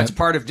sure that's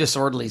part of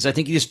Disorderlies. I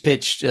think he just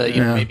pitched,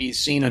 maybe a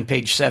scene on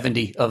page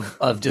 70 of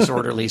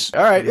Disorderlies.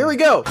 All right, here we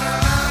go.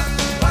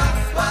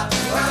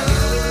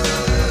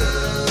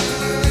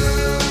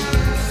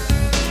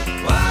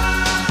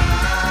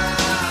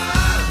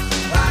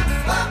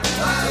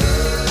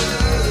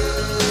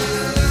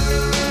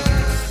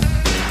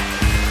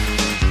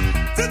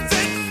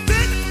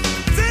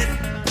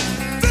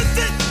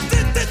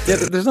 Yeah,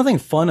 there's nothing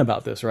fun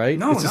about this, right?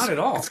 No, It's not at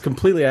all. It's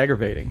completely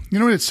aggravating. You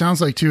know what it sounds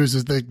like too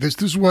is that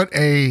this is what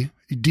a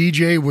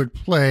DJ would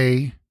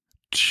play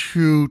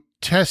to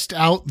test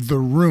out the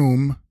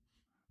room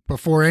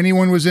before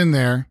anyone was in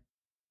there,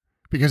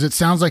 because it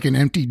sounds like an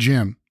empty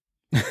gym.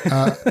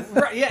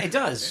 Right, yeah, it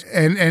does.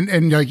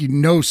 And like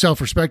no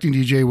self-respecting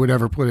DJ would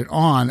ever put it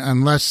on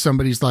unless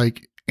somebody's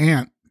like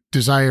aunt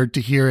desired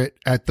to hear it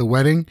at the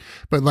wedding.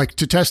 But like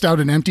to test out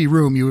an empty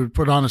room, you would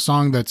put on a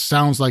song that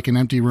sounds like an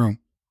empty room.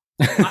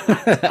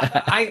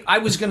 I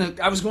was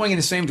going in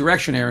the same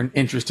direction, Aaron,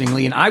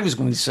 interestingly, and I was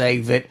going to say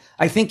that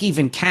I think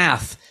even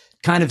Kath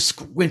kind of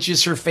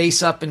squinches her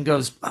face up and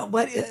goes, oh,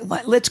 what,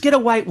 let's get a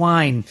white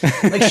wine.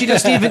 Like she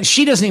doesn't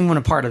even want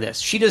a part of this.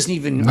 She doesn't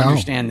even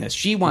understand this.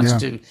 She wants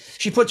to,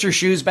 she puts her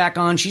shoes back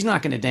on. She's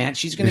not going to dance.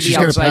 She's going to be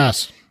outside.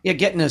 Yeah,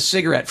 getting a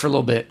cigarette for a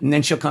little bit, and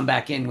then she'll come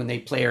back in when they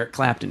play her at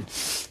Clapton.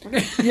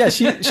 Yeah,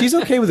 she's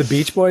okay with the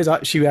Beach Boys.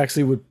 She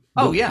actually would.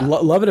 Oh yeah,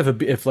 love it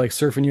if like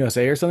Surfing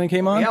USA or something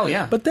came on. Hell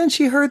yeah! But then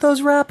she heard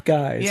those rap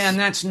guys. Yeah, and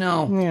that's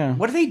no. Yeah.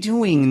 What are they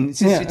doing?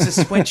 It's a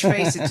squinch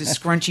face. It's a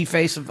scrunchy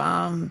face of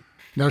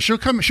Now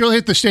she'll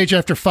hit the stage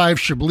after 5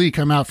 Chablis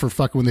come out for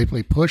fuck when they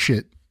play Push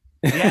It.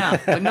 Yeah,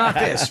 but not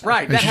this.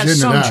 Right, that has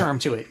some charm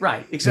to it.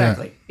 Right,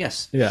 exactly. Yeah.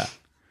 Yes. Yeah.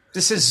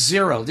 This is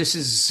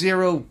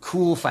zero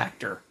cool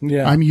factor.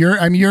 Yeah. I'm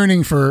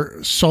yearning for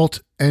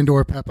salt and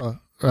or pepper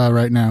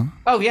right now.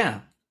 Oh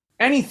yeah.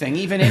 Anything,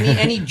 even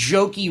any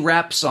jokey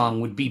rap song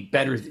would be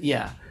better.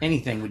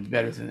 Anything would be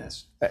better than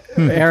this.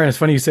 Aaron, it's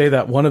funny you say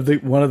that. One of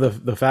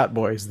the Fat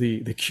Boys,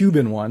 the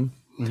Cuban one,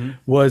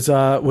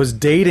 was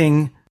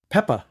dating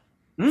Peppa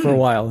for a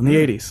while in the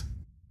 80s.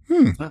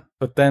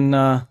 But then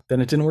it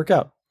didn't work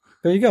out.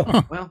 There you go.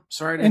 Huh. Well,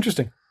 sorry.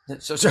 Interesting.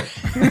 So sorry.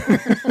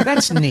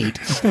 That's neat.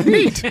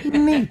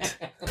 Neat.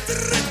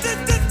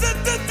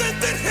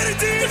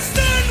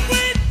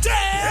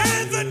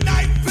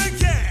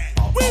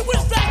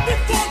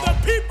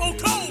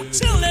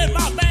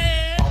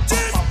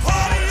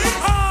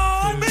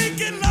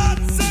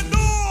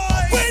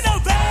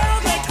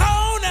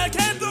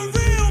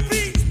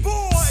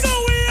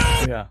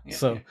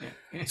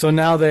 So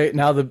now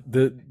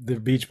the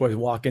Beach Boys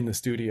walk in the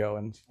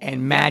studio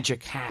and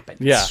magic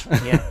happens. Yeah.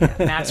 Yeah.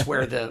 And that's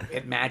where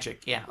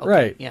magic. Yeah. Okay,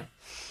 right. Yeah.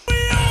 We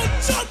all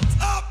jumped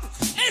up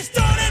and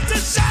started to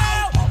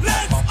shout.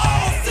 Let's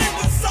all sing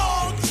the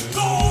song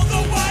called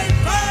the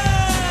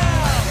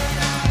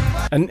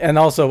Wipeout. And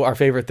also our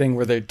favorite thing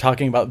where they're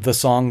talking about the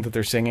song that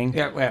they're singing.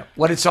 Yeah. Well,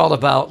 what it's all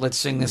about. Let's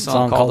sing this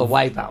song called the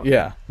Wipeout.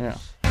 Yeah. Yeah.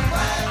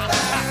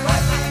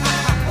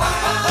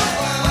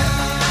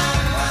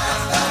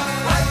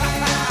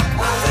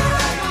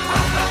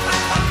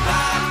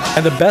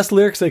 And the best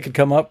lyrics they could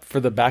come up for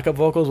the backup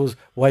vocals was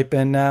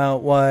wiping out,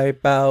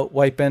 wipe out,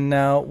 wiping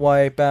out,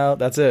 wipe out.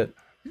 That's it.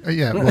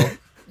 Yeah, well,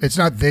 it's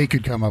not they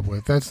could come up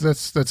with.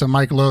 That's a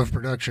Mike Love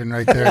production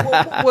right there.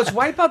 Was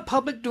Wipeout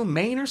public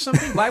domain or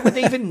something? Why would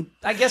they even?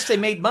 I guess they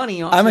made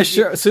money on. I'm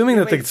assuming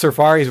that the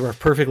Safaris were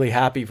perfectly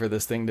happy for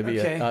this thing to be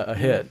a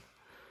hit.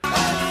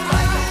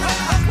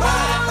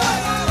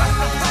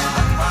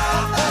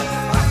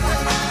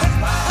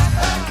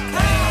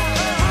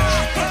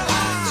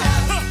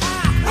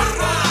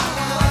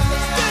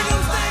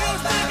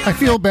 I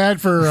feel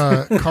bad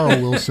for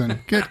Carl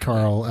Wilson. Get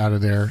Carl out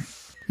of there.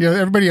 Yeah,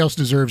 everybody else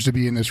deserves to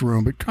be in this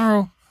room, but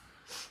Carl,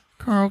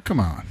 come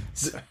on.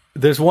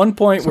 There's one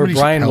point Somebody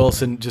where Brian should help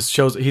Wilson just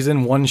shows he's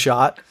in one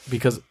shot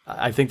because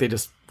I think they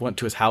just went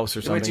to his house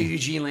or They went to something.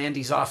 Eugene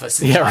Landy's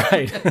office. Yeah,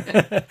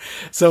 right.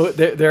 So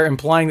they're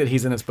implying that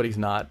he's in this, but he's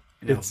not.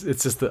 No. It's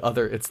just the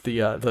other. It's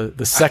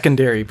the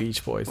secondary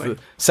Beach Boys, the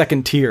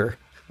second tier.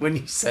 When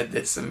you said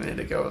this a minute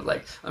ago,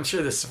 like, I'm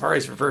sure the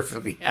Safaris were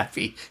perfectly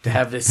happy to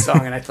have this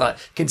song. And I thought,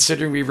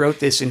 considering we wrote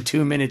this in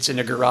 2 minutes in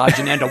a garage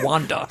in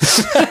Anawanda.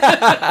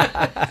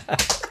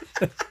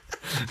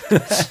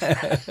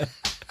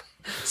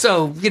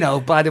 So,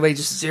 by the way,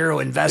 just zero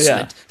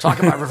investment. Yeah. Talk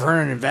about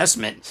return on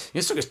investment.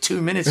 This took us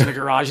 2 minutes in a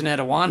garage in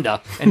Anawanda.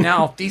 And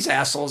now these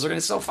assholes are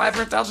going to sell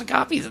 500,000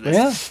 copies of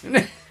this.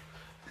 Yeah.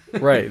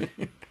 Right.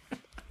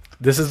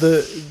 This is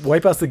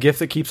Wipeout's the gift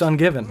that keeps on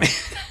giving.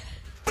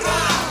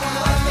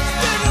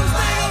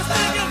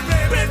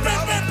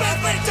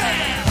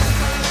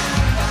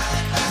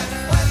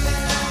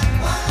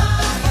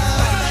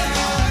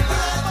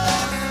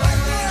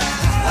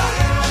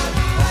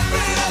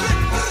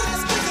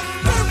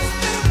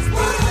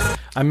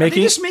 Are they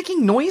just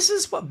making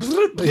noises? What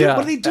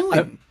are they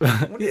doing?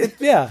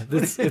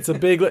 It's a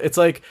big. It's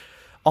like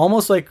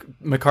almost like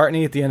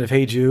McCartney at the end of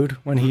Hey Jude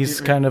when he's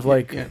kind of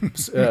like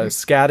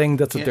scatting.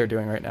 That's what they're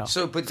doing right now.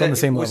 So, but on the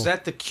same was level.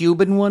 that the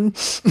Cuban one?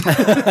 Is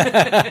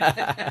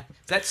that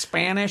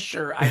Spanish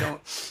or I don't?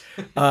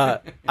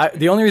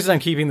 The only reason I'm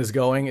keeping this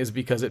going is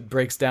because it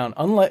breaks down.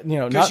 Unlike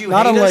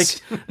not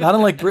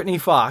unlike Britny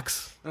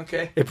Fox.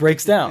 Okay. It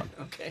breaks down.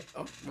 Okay.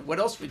 Oh, what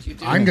else would you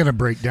do? I'm going to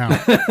break down.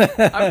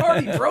 I'm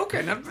already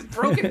broken. I've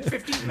broken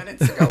 15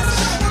 minutes ago.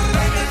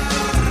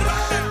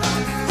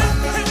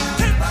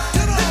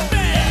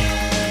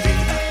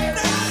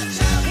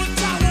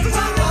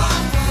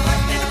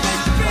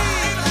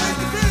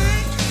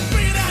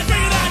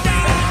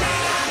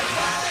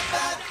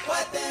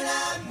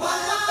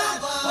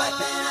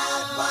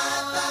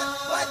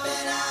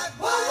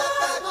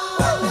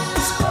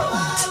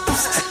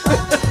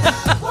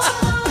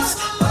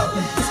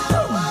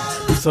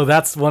 So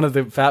that's one of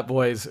the Fat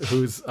Boys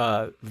who's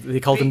they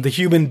called him the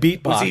human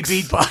beatbox. Was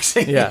he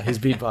beatboxing? Yeah, he's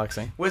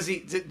beatboxing. Was he?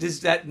 Does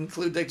that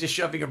include like just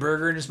shoving a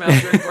burger in his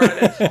mouth during part of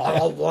it?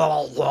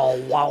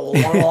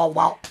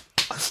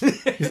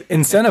 He's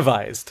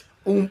incentivized.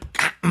 And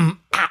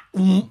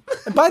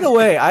by the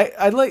way,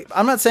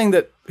 I'm not saying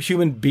that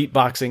human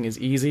beatboxing is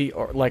easy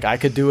or like I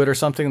could do it or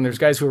something. And there's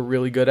guys who are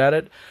really good at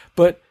it,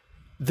 but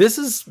this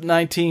is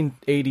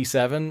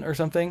 1987 or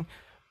something.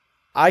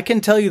 I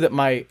can tell you that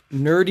my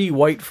nerdy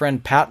white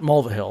friend Pat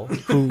Mulvihill,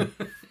 who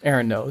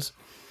Aaron knows,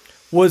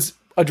 was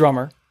a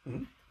drummer.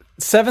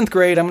 7th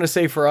grade, I'm going to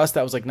say for us,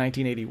 that was like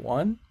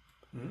 1981.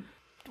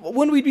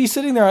 When we'd be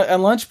sitting there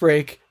on lunch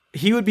break,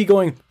 he would be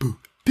going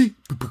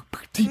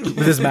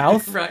with his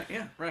mouth. Right,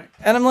 yeah, right.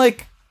 And I'm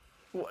like,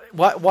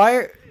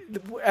 why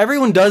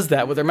everyone does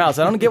that with their mouths.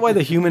 I don't get why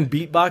the human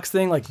beatbox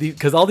thing, like,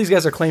 because all these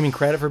guys are claiming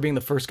credit for being the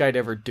first guy to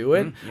ever do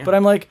it. Yeah. But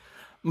I'm like,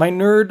 my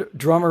nerd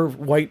drummer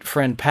white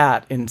friend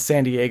Pat in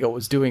San Diego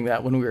was doing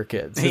that when we were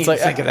kids. He didn't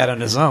think of that on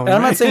his own. And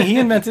I'm not saying he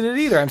invented it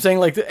either. I'm saying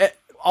like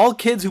all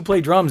kids who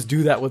play drums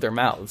do that with their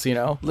mouths, you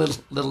know?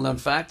 Little known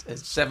fact, a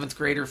 7th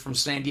grader from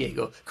San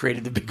Diego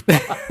created the big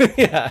box.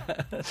 Yeah.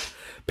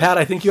 Pat,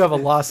 I think you have a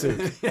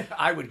lawsuit.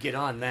 I would get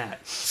on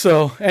that.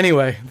 So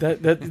anyway,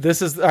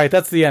 this is all right.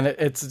 That's the end.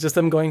 It's just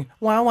them going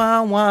wah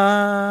wah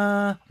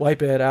wah,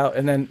 wipe it out,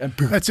 and then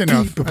that's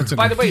enough.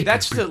 By the way,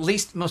 that's the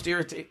least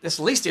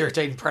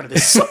irritating part of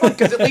this song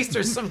because at least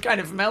there's some kind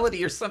of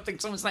melody or something.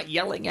 Someone's not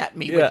yelling at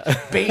me with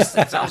bass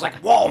that sounds like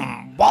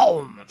whom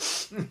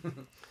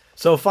whom.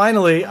 So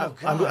finally,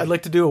 I'd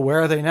like to do a Where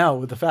Are They Now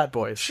with the Fat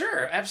Boys.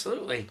 Sure,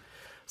 absolutely.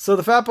 So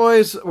the Fat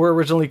Boys were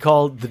originally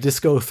called the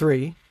Disco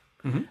 3.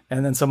 Mm-hmm.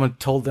 And then someone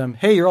told them,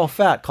 hey, you're all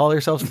fat. Call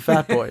yourselves the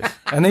Fat Boys.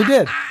 And they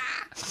did.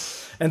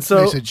 And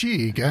so they said,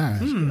 gee,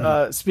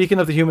 guys. Speaking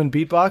of the human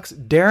beatbox,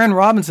 Darren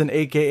Robinson,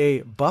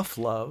 a.k.a. Buff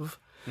Love,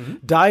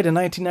 died in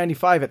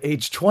 1995 at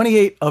age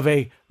 28 of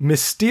a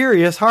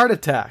mysterious heart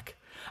attack.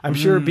 I'm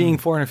sure being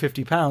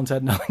 450 pounds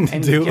had nothing to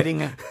do with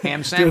getting a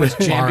ham sandwich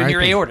jammed in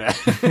your aorta.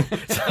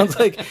 Sounds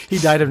like he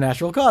died of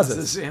natural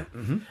causes.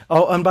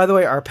 Oh, and by the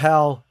way, our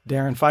pal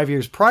Darren, 5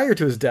 years prior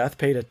to his death,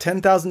 paid a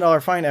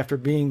 $10,000 fine after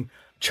being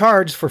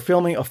charged for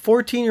filming a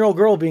 14-year-old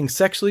girl being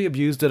sexually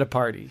abused at a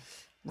party.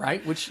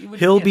 Right, which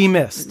he'll be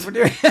missed.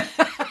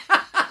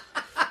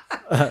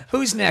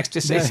 Who's next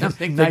to say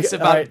something nice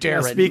about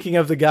Darren? Speaking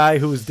of the guy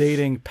who was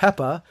dating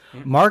Peppa,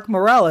 Mark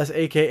Morales,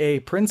 a.k.a.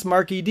 Prince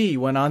Marky D,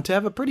 went on to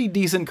have a pretty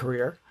decent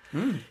career.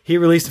 He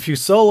released a few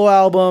solo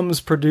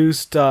albums, wrote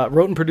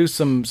and produced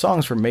some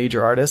songs for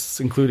major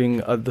artists, including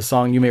the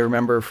song you may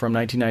remember from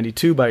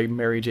 1992 by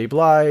Mary J.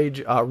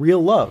 Blige,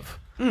 Real Love,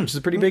 which is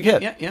a pretty big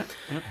hit. Yeah.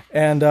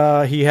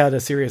 And he had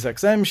a Sirius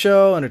XM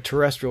show and a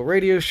terrestrial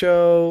radio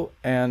show,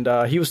 and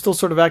he was still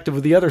sort of active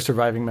with the other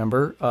surviving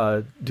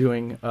member,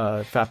 doing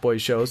Fat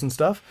Boys shows and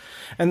stuff.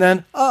 And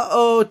then,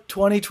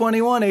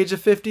 2021, age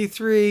of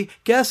 53,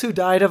 guess who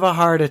died of a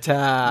heart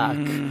attack?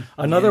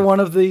 Another one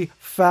of the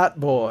Fat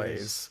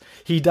Boys.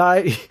 He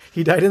died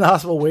in the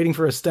hospital waiting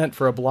for a stent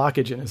for a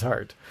blockage in his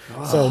heart.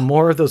 So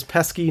more of those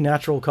pesky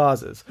natural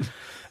causes.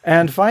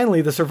 And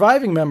finally, the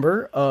surviving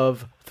member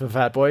of the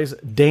Fat Boys,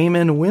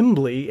 Damon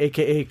Wembley,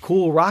 a.k.a.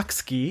 Cool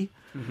Rockski,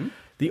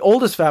 the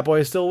oldest Fat Boy,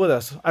 is still with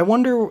us. I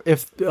wonder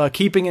if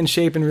keeping in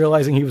shape and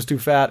realizing he was too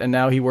fat and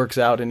now he works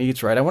out and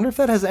eats right, I wonder if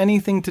that has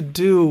anything to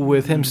do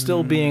with him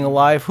still being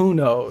alive. Who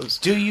knows?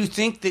 Do you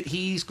think that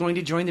he's going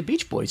to join the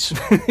Beach Boys?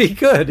 He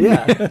could,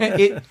 yeah.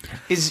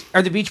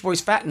 Are the Beach Boys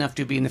fat enough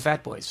to be in the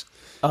Fat Boys?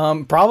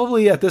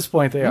 Probably at this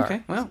point they are.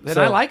 Okay, well, then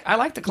I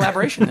like the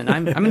collaboration, and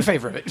I'm in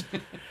favor of it.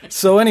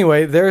 So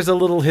anyway, there's a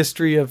little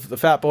history of the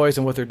Fat Boys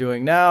and what they're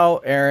doing now.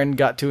 Aaron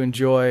got to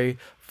enjoy,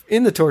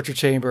 in the torture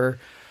chamber,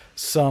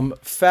 some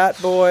Fat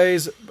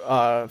Boys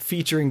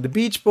featuring the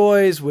Beach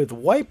Boys with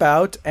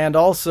Wipeout, and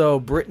also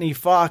Britny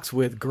Fox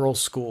with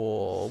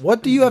Girlschool.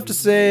 What do you have to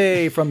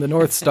say from the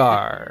North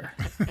Star?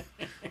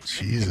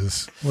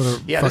 Jesus, what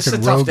a this is fucking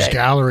a tough rogues day.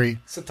 gallery.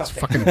 It's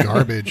fucking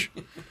garbage.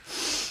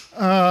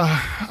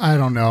 I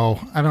don't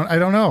know. I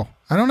don't know.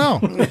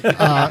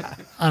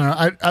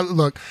 I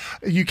look,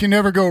 you can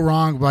never go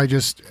wrong by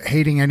just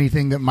hating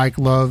anything that Mike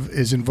Love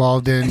is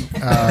involved in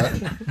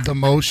the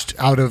most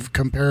out of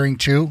comparing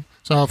to.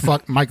 So I'll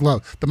fuck Mike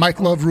Love. The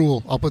Mike Love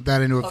rule, I'll put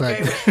that into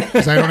effect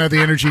because I don't have the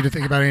energy to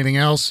think about anything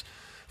else.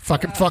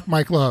 Fuck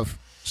Mike Love.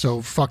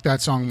 So fuck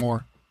that song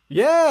more.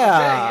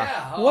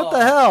 Yeah. What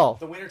the hell?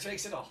 The winner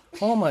takes it all.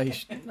 Oh my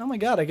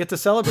God! I get to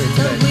celebrate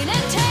today.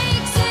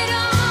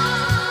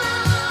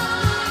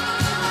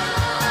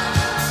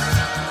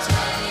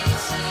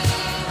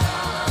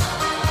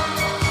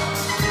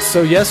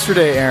 So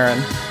yesterday,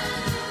 Aaron,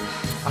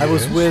 I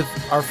was with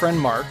our friend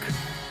Mark.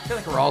 I feel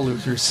like we're all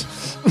losers.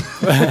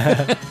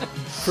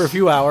 For a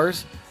few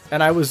hours,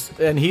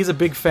 and he's a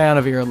big fan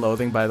of Ear and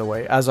Loathing, by the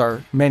way, as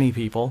are many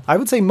people. I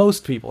would say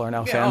most people are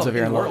now fans of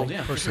Ear and Loathing. Yeah,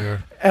 Of course they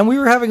are. And we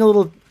were having a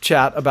little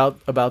chat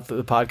about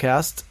the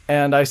podcast,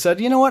 and I said,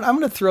 you know what, I'm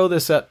going to throw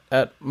this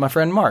at my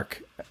friend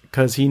Mark,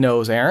 because he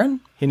knows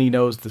Aaron, and he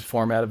knows the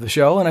format of the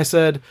show, and I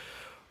said,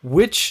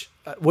 which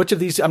of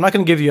these, I'm not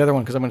going to give you the other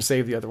one, because I'm going to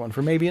save the other one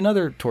for maybe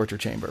another torture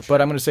chamber, but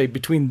I'm going to say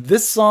between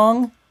this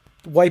song,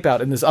 Wipeout,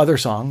 and this other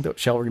song that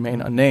shall remain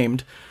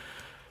unnamed,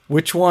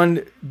 which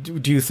one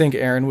do you think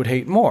Aaron would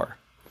hate more?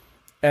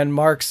 And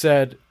Mark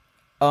said,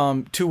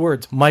 2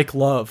 words, Mike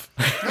Love.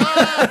 and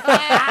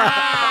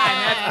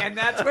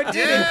that's what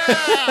did it.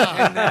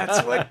 And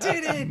that's what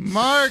did it.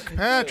 Mark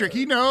Patrick,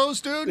 he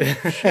knows, dude.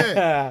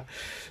 Shit.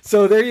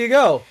 So there you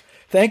go.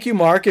 Thank you,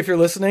 Mark, if you're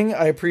listening.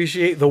 I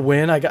appreciate the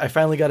win. I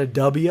finally got a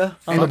W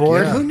on the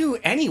board. yeah. Who knew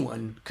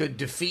anyone could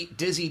defeat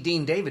Dizzy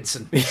Dean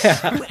Davidson? Yeah.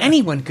 Who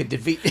anyone could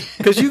defeat.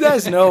 Because you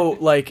guys know,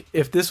 like,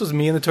 if this was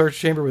me in the torture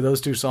chamber with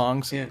those 2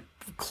 songs,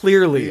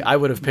 clearly I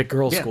would have picked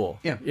Girlschool.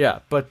 Yeah.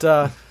 But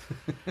the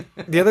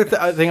other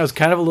thing I was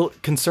kind of a little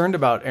concerned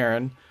about,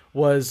 Aaron,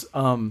 was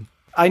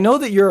I know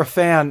that you're a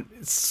fan,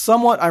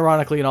 somewhat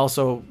ironically and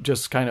also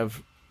just kind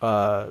of,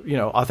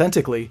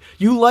 authentically.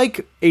 You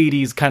like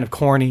 80s kind of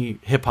corny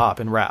hip hop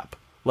and rap,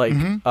 like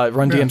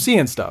Run DMC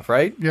and stuff,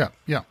 right? Yeah.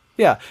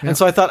 And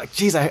so I thought,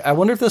 geez, I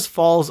wonder if this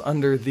falls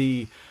under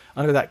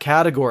that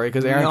category,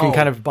 because Aaron can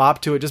kind of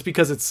bop to it just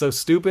because it's so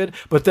stupid.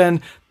 But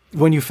then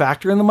when you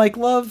factor in the Mike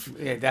Love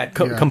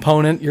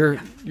component,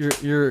 you're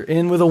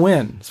in with a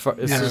win.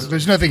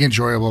 There's nothing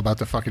enjoyable about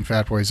the fucking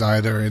Fat Boys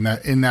either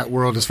in that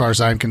world, as far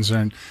as I'm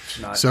concerned.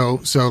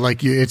 So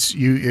like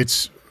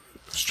it's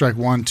strike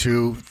 1,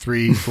 2,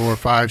 3, 4,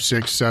 5,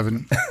 6,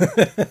 7.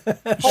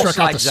 Struck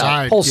out the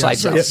side. Whole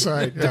sides out.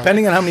 Side, yeah.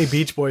 Depending on how many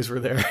Beach Boys were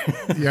there.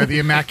 Yeah, the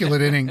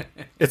immaculate inning.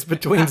 It's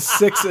between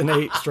 6 and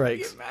 8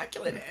 strikes.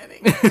 Immaculate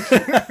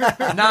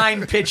inning.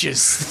 9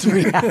 pitches,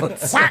 3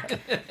 outs.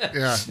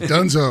 Yeah,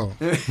 Dunzo.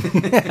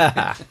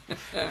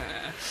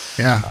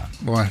 Yeah,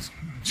 boy,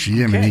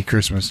 Jiminy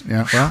Christmas.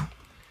 Yeah, well,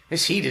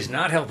 this heat is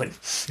not helping.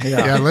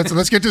 yeah.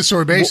 Let's get to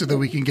sorbet so that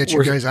we can get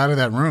you guys out of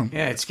that room.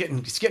 Yeah, it's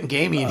getting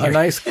gamey in here. A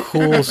nice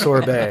cool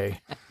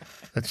sorbet.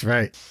 That's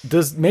right.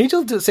 Does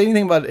Majel say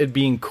anything about it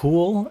being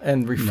cool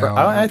and refreshing? No,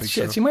 I don't think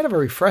so. She might have a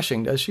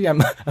refreshing, does she?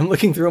 I'm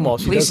looking through them all.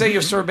 Please say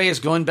your sorbet is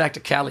going back to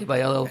Cali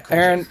by LL.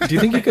 Aaron, do you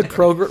think you could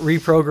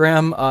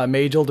reprogram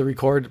Majel to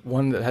record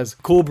one that has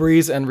cool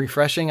breeze and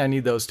refreshing? I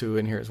need those 2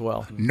 in here as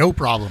well. No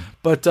problem.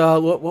 But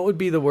what would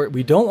be the word?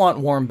 We don't want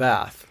warm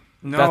bath.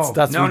 No, we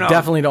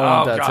definitely don't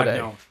want that today.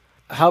 No.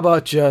 How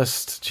about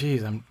just,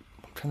 geez, I'm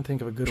trying to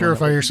think of a good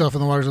Purify one. yourself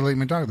in the waters of Lake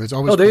Minnetonka. That's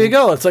always. Oh, there you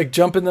go. It's like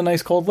jump in the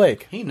nice cold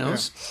lake. He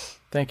knows.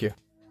 Thank you.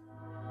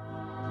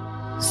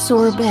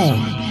 Sorbet.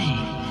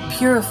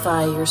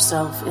 Purify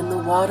yourself in the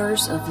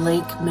waters of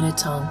Lake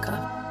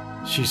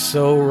Minnetonka. She's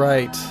so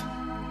right.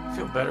 I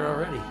feel better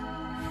already.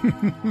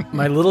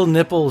 My little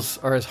nipples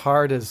are as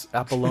hard as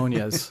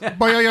Apollonia's.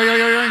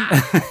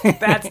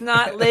 That's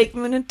not Lake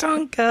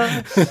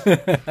Minnetonka.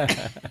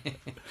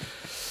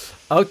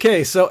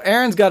 Okay, so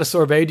Aaron's got a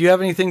sorbet. Do you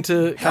have anything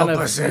to kind Help of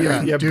us,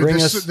 Aaron. Dude, bring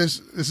this us?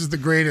 this is the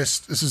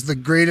greatest. This is the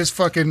greatest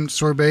fucking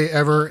sorbet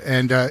ever,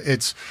 and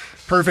it's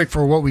perfect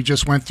for what we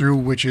just went through,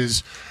 which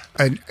is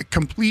a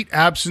complete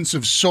absence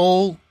of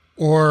soul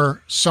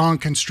or song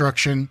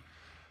construction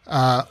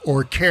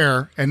or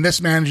care. And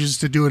this manages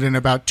to do it in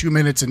about 2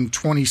 minutes and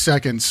 20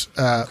 seconds.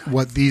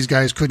 What these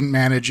guys couldn't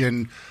manage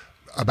in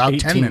about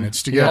 10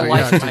 minutes together.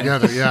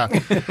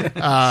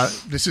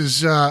 This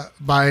is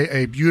by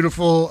a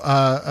beautiful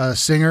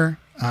singer,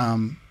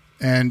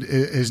 and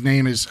his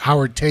name is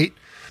Howard Tate.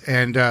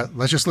 And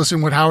let's just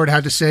listen what Howard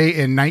had to say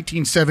in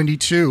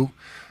 1972.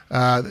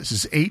 This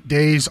is 8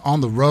 Days on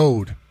the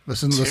Road.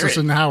 Let's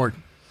listen to Howard.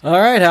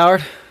 All right,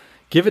 Howard.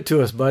 Give it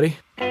to us, buddy.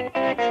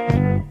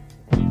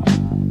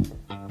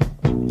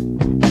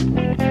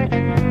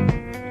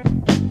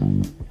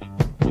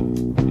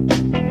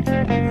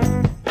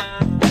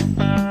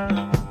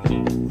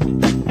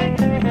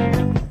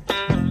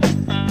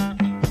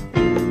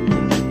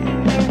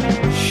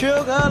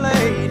 Sugar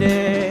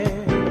lady,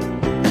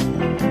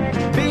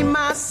 be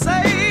my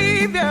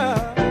savior,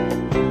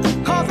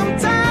 'cause I'm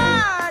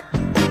tired.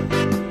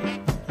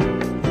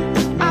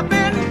 I've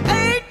been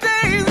 8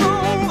 days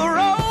on the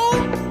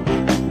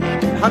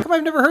road. How come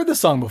I've never heard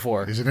this song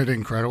before? Isn't it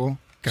incredible?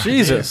 God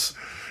Jesus.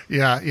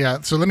 damn.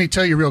 Yeah. So let me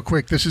tell you real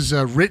quick. This is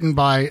written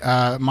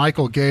by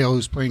Michael Gale,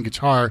 who's playing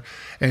guitar,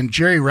 and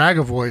Jerry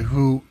Ragavoy,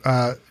 who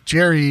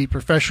Jerry,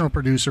 professional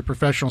producer,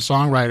 professional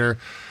songwriter,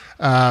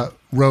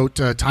 wrote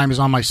Time Is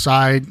On My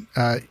Side,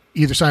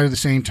 Either Side of the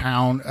Same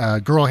Town,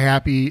 Girl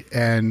Happy,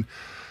 and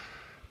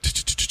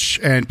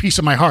Piece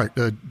of My Heart,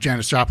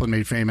 Janis Joplin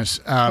made famous.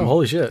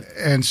 Holy shit.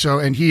 And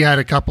he had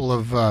a couple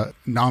of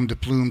nom de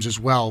plumes as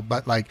well,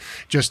 but like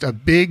just a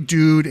big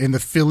dude in the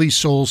Philly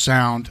soul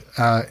sound,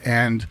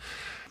 and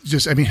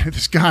just, I mean,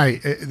 this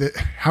guy,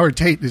 Howard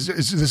Tate, this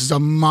is a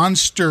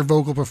monster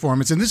vocal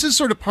performance, and this is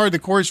sort of part of the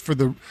course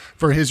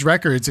for his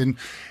records, and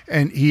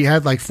he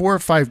had like 4 or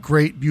 5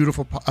 great,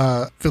 beautiful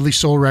Philly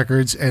soul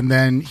records, and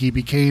then he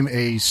became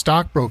a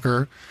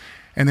stockbroker,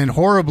 and then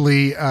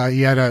horribly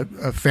he had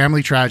a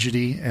family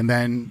tragedy, and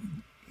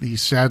then he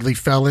sadly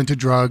fell into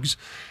drugs,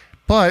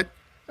 but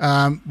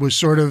was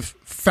sort of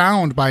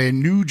found by a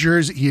New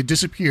Jersey. He had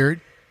disappeared.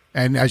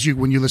 And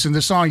when you listen to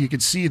the song, you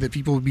could see that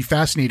people would be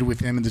fascinated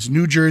with him. And this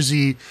New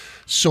Jersey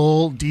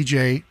soul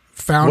DJ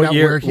found out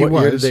where he was.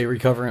 What year did they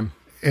recover him?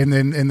 And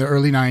then in the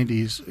early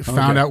 90s,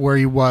 found out where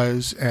he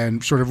was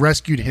and sort of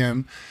rescued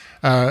him,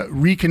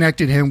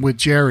 reconnected him with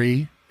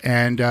Jerry,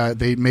 and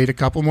they made a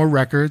couple more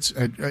records.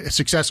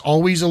 Success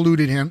always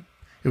eluded him.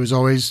 It was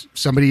always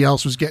somebody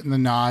else was getting the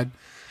nod.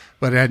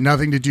 But it had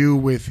nothing to do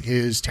with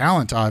his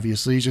talent,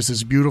 obviously. He's just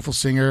this beautiful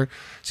singer,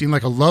 seemed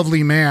like a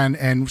lovely man.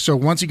 And so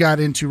once he got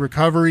into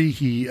recovery,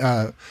 he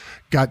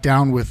got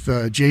down with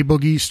J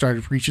Boogie,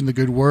 started preaching the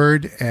good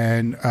word,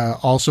 and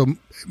also,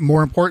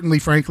 more importantly,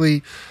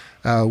 frankly,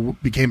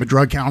 became a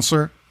drug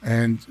counselor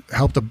and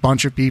helped a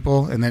bunch of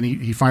people. And then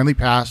he finally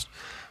passed.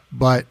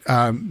 But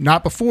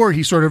not before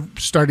he sort of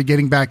started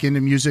getting back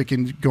into music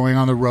and going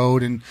on the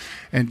road and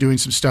doing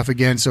some stuff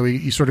again. So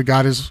he sort of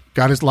got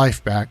his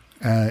life back.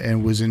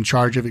 And was in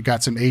charge of it,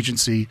 got some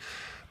agency.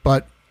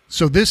 But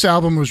so this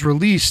album was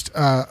released,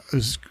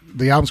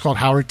 the album's called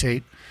Howard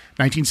Tate,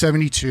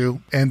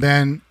 1972. And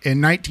then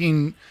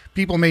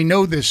people may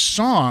know this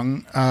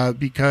song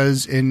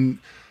because in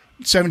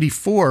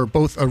 74,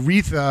 both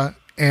Aretha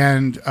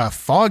and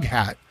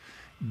Foghat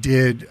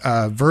did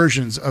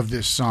versions of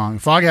this song.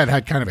 Foghat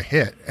had kind of a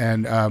hit,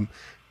 and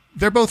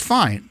they're both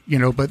fine,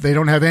 but they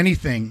don't have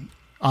anything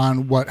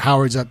on what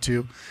Howard's up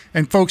to.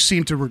 And folks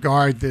seem to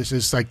regard this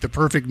as like the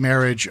perfect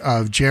marriage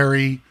of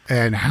Jerry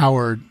and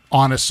Howard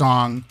on a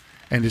song,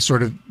 and it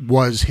sort of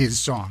was his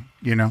song,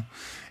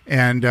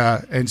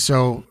 and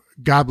so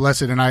God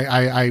bless it. And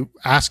I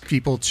ask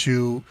people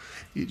to,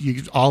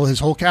 all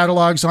his whole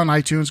catalog's on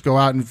iTunes, go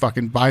out and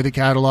fucking buy the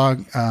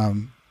catalog.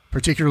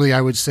 Particularly,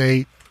 I would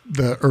say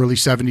the early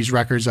 70s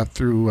records up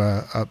through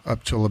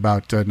up till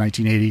about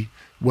 1980.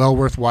 Well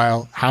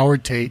worthwhile.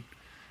 Howard Tate.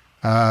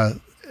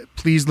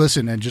 Please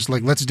listen and just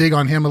let's dig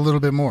on him a little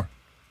bit more.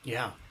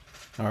 Yeah.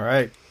 All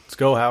right. Let's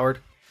go, Howard.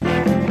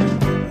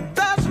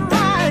 That's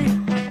right.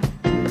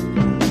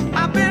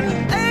 I've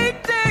been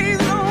 8 days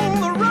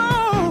on the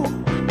road,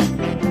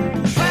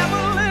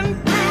 traveling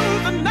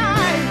through the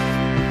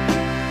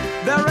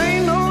night. There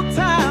ain't no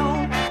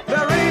town,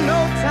 there ain't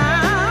no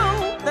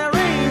town, there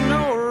ain't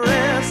no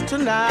rest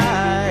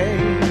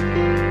tonight.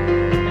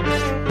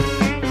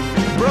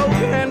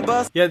 Broken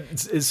bus. Yeah,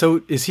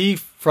 so is he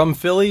from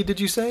Philly, did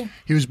you say?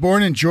 He was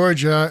born in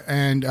Georgia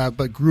and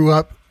but grew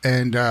up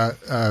and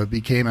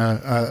became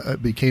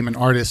an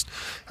artist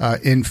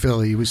in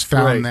Philly. He was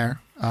found there.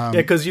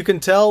 Because you can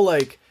tell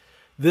like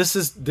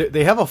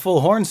they have a full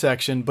horn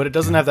section, but it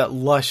doesn't have that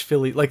lush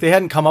Philly. Like they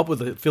hadn't come up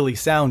with a Philly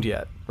sound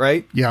yet,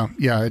 right? Yeah,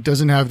 it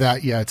doesn't have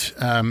that yet.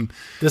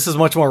 This is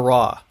much more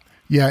raw.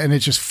 Yeah, and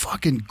it's just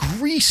fucking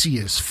greasy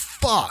as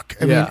fuck.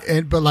 I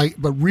mean,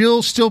 but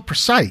real, still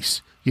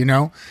precise, you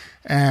know.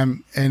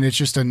 And it's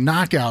just a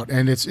knockout,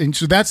 and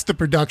so that's the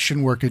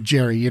production work of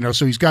Jerry, you know.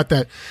 So he's got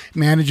that,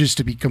 manages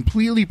to be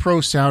completely pro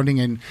sounding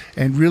and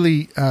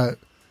really.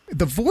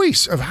 The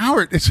voice of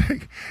Howard, it's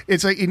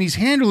like, and he's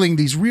handling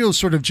these real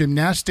sort of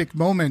gymnastic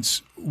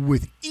moments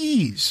with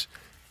ease,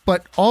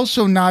 but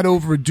also not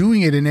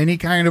overdoing it in any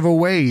kind of a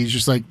way. He's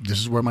just like, this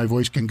is where my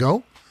voice can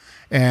go,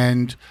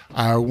 and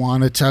I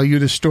want to tell you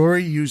the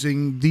story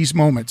using these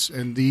moments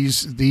and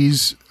these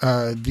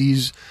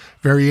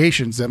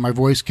variations that my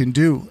voice can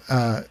do,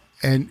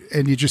 and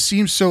it just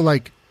seems so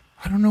like,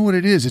 I don't know what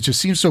it is. It just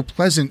seems so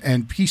pleasant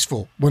and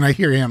peaceful when I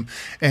hear him,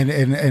 and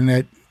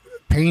that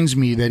pains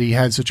me that he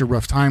had such a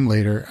rough time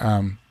later,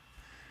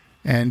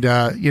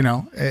 you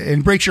know,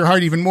 and breaks your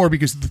heart even more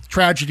because the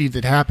tragedy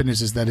that happened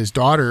is that his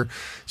daughter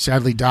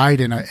sadly died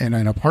in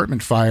an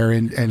apartment fire,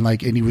 and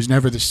he was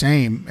never the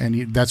same,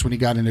 and that's when he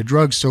got into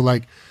drugs. So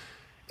like,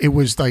 it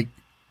was like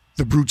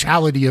the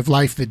brutality of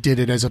life that did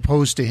it, as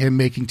opposed to him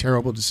making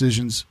terrible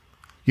decisions,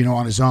 you know,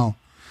 on his own.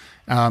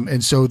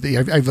 And so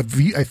I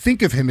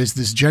think of him as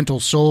this gentle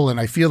soul, and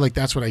I feel like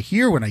that's what I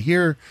hear when I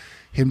hear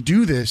him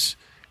do this.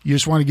 You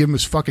just want to give him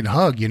his fucking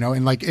hug, you know,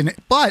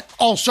 but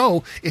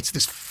also it's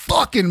this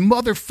fucking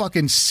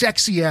motherfucking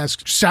sexy ass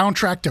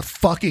soundtrack to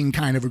fucking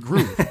kind of a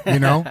groove, you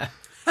know?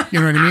 You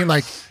know what I mean?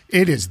 Like,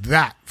 it is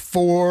that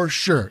for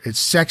sure. It's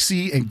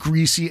sexy and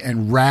greasy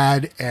and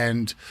rad,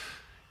 and,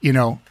 you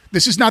know,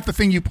 this is not the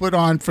thing you put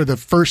on for the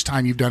first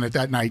time you've done it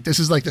that night. This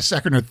is like the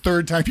second or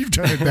third time you've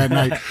done it that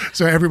night.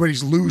 So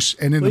everybody's loose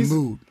and in the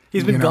mood.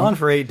 He's been gone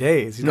for 8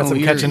 days. He's got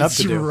some catching up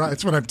to do. Right.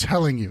 That's what I'm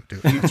telling you,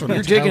 dude.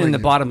 You're digging in the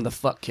bottom of the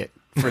fuck kit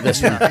for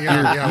this one.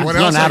 Yeah. What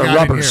else? Run out of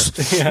rubbers.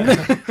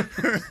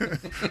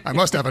 I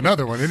must have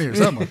another one in here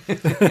somewhere.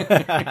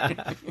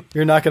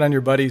 You're knocking on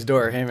your buddy's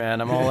door. Hey man,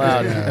 I'm all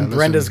out. Yeah, and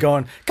Brenda's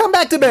going, come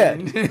back to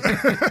bed.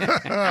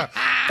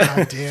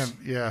 God damn.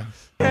 Yeah.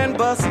 And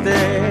busted,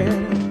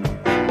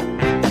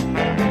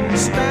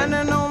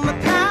 standing on the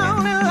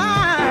county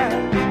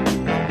line,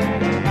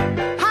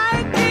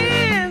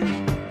 hiking.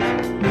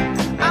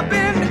 I've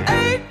been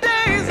 8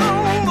 days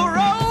on the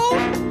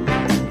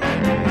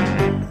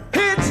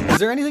road. Is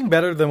there anything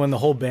better than when the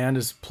whole band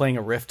is playing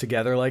a riff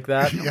together like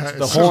that? Yeah,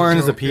 the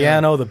horns, the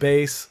piano, the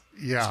bass.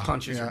 Yeah. His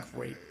punches are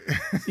great.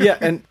 Yeah,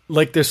 and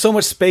like there's so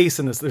much space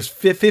in this. There's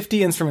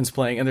 50 instruments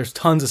playing, and there's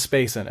tons of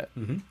space in it.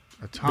 Mm-hmm.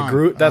 A ton. The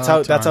groove, that's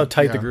how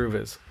tight the groove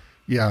is.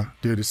 Yeah,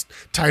 dude, it's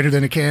tighter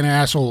than a can of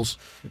assholes.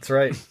 That's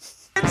right.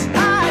 It's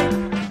tight.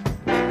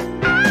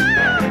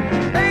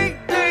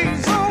 8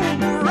 days on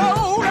the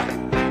road,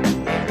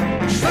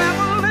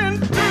 traveling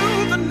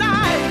through the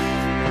night.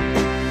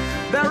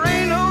 There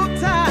ain't no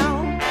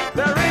town,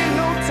 there ain't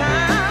no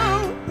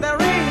town,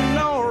 there ain't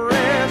no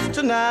rest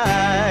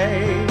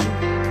tonight.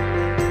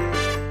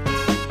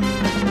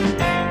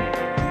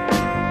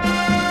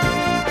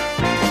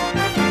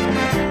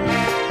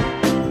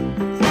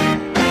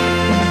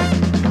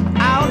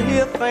 Out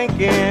here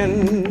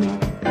thinking.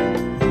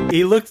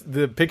 He looked,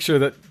 the picture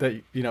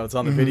that you know, it's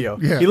on the video.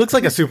 Yeah. He looks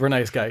like a super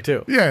nice guy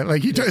too. Yeah,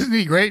 like he does. Isn't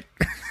he great?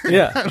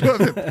 Yeah. I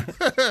love it.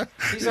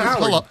 He's a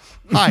Howard. Hello.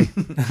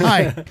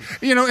 Hi.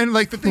 You know, and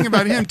like the thing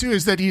about him too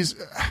is that he's,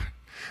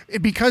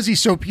 because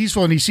he's so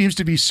peaceful and he seems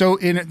to be so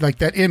in it, like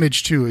that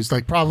image too is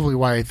like probably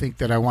why I think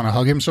that I want to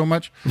hug him so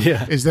much.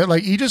 Yeah. Is that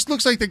like, he just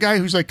looks like the guy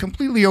who's like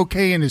completely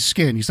okay in his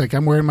skin. He's like,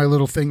 I'm wearing my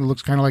little thing that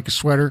looks kind of like a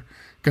sweater.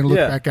 Going to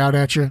look back out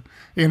at you,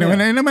 you know, and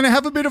I'm going to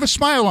have a bit of a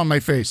smile on my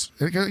face.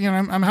 You know,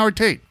 I'm Howard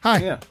Tate. Hi.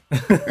 Yeah.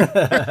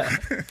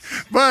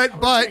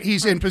 But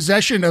he's in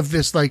possession of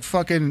this like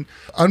fucking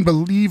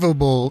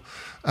unbelievable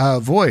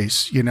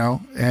voice, you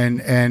know,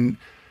 and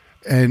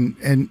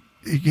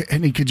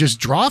he could just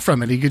draw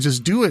from it. He could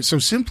just do it so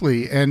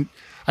simply. And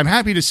I'm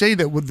happy to say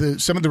that with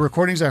some of the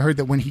recordings I heard,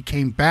 that when he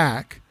came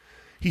back,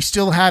 he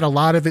still had a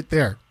lot of it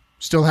there.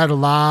 Still had a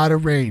lot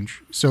of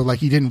range. So like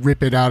he didn't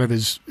rip it out of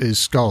his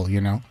skull, you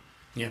know.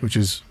 Yeah. Which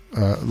is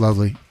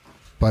lovely,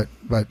 but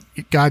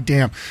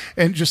goddamn,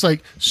 and just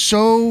like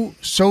so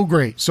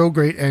great,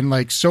 and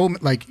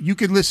like you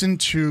could listen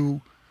to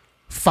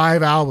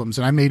 5 albums,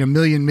 and I made a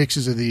million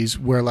mixes of these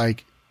where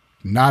like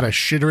not a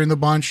shitter in the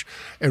bunch,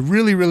 and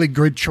really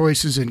good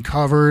choices in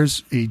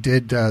covers. He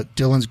did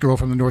Dylan's "Girl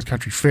from the North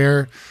Country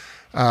Fair."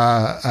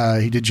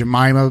 He did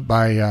 "Jemima"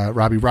 by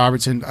Robbie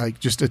Robertson. Like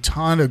just a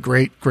ton of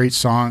great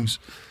songs,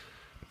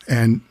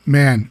 and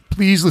man,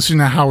 please listen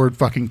to Howard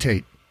fucking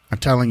Tate. I'm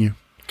telling you.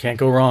 Can't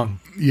go wrong.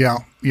 Yeah.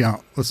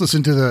 Let's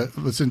listen to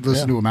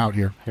to him out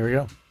here. Here we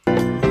go.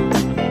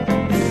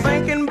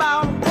 Thinking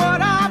about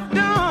what I've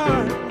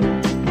done.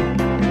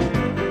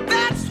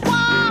 That's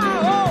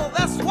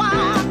why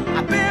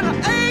I've been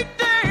 8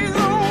 days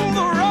on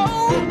the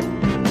road.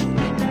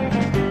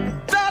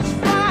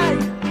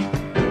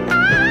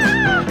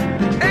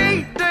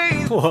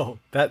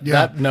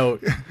 That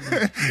note.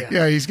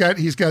 Yeah, he's got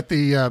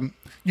the.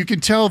 You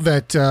can tell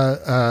that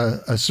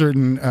a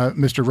certain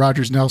Mr.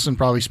 Rogers Nelson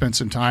probably spent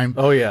some time.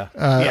 Oh yeah.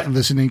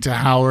 Listening to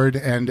Howard,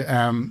 and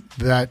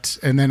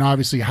then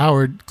obviously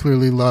Howard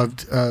clearly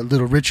loved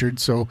Little Richard,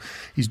 so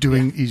he's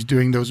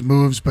doing those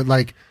moves. But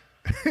like,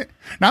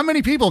 not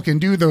many people can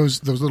do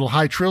those little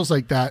high trills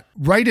like that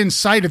right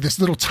inside of this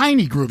little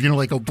tiny groove. You know,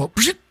 like go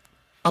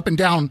up and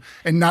down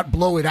and not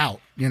blow it out.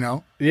 You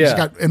know, he's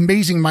got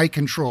amazing mic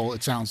control.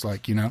 It sounds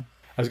like, you know.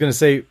 I was gonna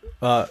say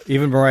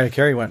even Mariah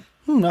Carey went,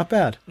 not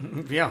bad.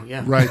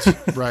 Yeah.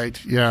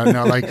 Right. Yeah,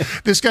 no, like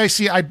this guy,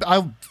 see,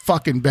 I'll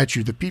fucking bet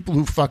you the people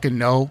who fucking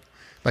know,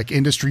 like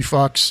industry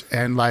fucks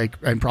and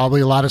probably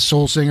a lot of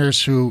soul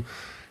singers who,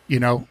 you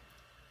know,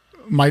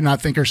 might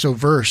not think are so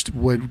versed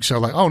would so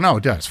like, oh no,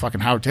 it's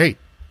fucking Howard Tate.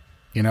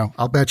 You know,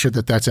 I'll bet you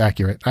that's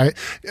accurate.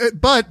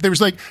 But there's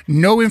like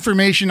no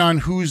information on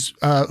who's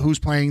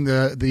playing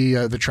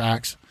the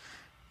tracks.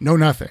 No,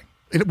 nothing.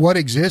 What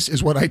exists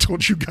is what I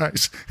told you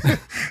guys, and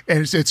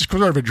it's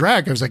sort of a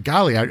drag. I was like,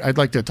 golly, I'd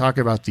like to talk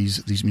about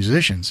these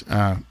musicians,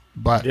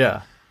 but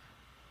yeah,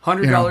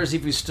 $100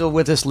 if he's still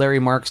with us. Larry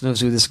Marks knows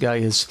who this guy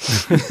is.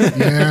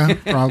 Yeah,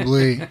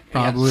 probably.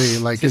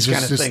 Like it's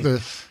just thing.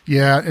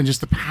 and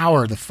just the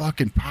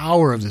fucking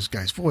power of this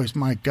guy's voice.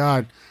 My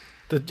God.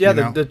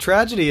 The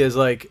tragedy is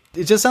like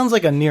it just sounds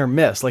like a near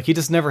miss. Like he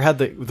just never had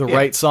the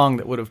right song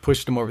that would have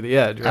pushed him over the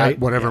edge, right? At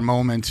whatever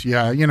moment,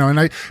 you know.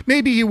 And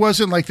maybe he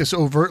wasn't like this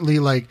overtly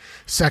like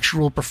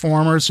sexual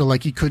performer, so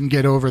like he couldn't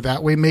get over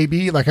that way.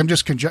 Maybe like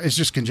it's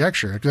just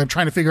conjecture because I'm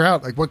trying to figure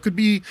out like what could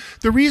be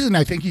the reason.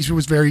 I think he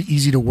was very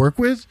easy to work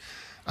with.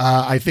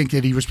 I think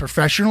that he was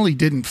professional. He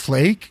didn't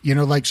flake, you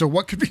know. Like so,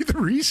 what could be the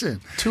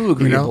reason? Too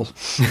agreeable.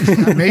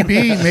 You know?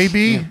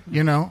 maybe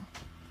you know.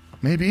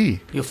 Maybe.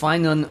 You'll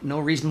find no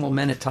reasonable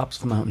men at tops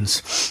of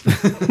mountains.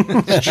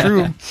 It's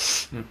true.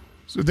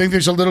 So I think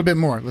there's a little bit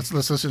more. Let's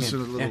listen to a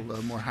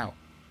little more Howard.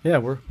 Yeah,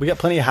 we got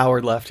plenty of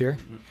Howard left here.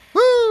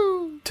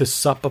 Woo! To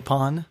sup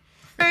upon.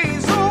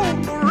 Days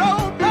on the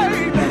road,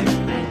 baby,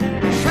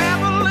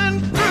 traveling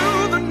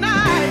through the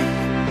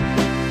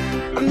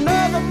night.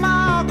 Another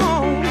mile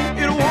gone,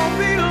 it won't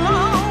be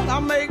long.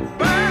 I'll make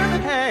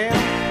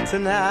Birmingham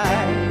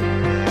tonight.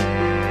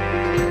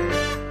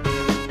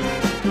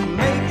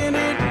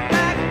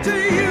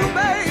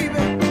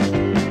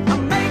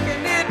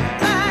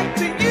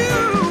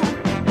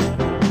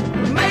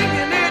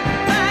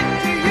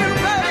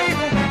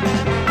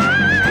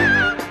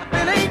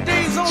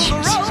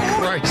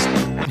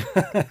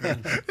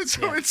 It's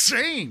so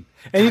insane,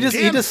 and he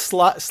just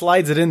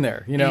slides it in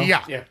there, you know.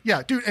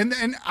 Yeah, dude.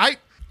 And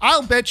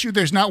I'll bet you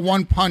there's not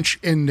one punch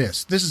in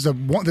this. This is a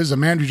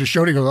man who just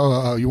showed it.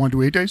 Oh, you want to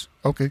do 8 days?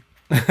 Okay.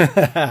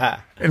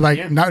 And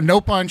like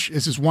no punch.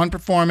 This is one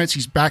performance.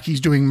 He's back.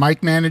 He's doing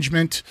mic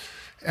management,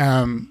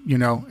 you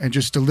know, and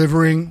just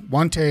delivering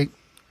one take.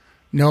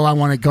 No, I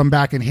want to come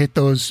back and hit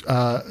those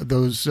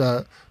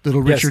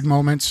Little Richard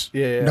moments.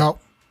 Yeah. No.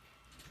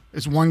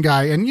 It's one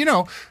guy, and you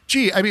know,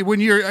 I mean,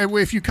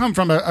 if you come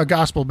from a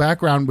gospel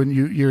background, when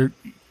you're,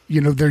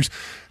 you know, there's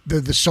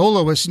the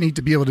soloists need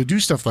to be able to do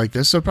stuff like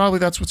this, so probably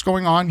that's what's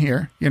going on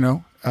here, you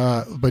know.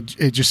 But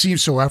it just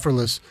seems so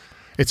effortless.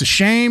 It's a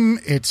shame.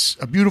 It's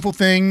a beautiful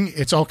thing.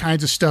 It's all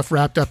kinds of stuff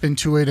wrapped up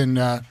into it,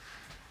 and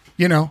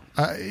you know,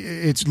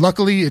 it's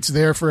luckily it's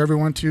there for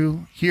everyone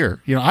to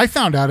hear. You know, I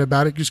found out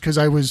about it just because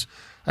I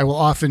will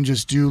often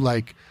just do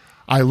like,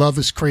 I love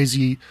this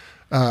crazy.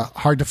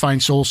 Hard to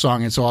find soul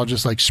song, and so I'll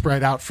just like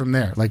spread out from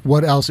there. Like,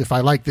 what else? If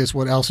I like this,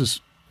 what else is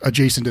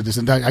adjacent to this?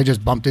 And I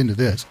just bumped into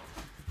this.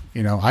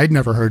 You know, I'd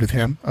never heard of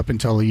him up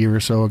until a year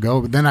or so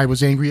ago, but then I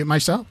was angry at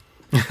myself.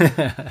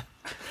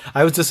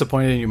 I was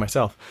disappointed in you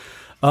myself.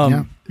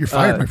 Yeah, you're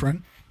fired, my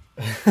friend.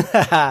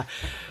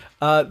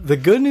 The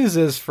good news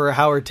is for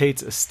Howard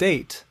Tate's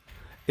estate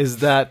is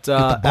that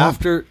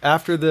after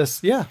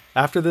this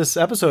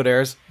episode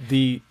airs,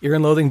 the Ear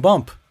and Loathing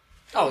bump.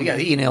 Oh yeah,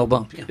 the E&L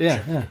bump.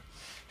 Yeah.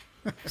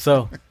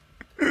 So,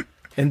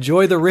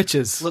 enjoy the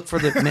riches. Look for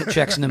the mint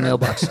checks in the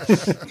mailbox.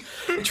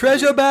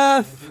 Treasure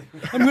bath!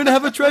 I'm going to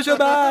have a treasure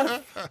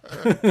bath!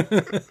 That's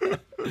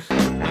right.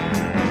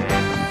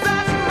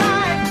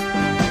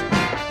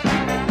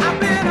 I've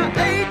been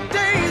 8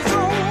 days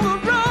on the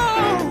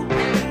road.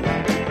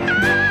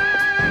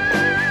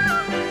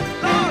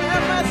 Lord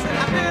have mercy,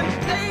 I've been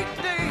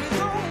 8 days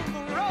on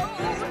the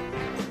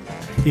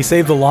road. He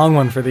saved the long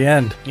one for the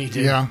end. He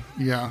did.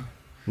 Yeah.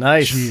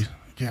 Nice. Gee.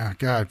 Yeah,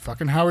 God,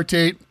 fucking Howard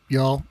Tate,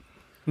 y'all.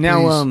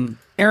 Now,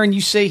 Aaron,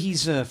 you say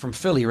he's from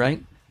Philly,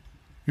 right?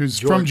 He was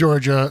from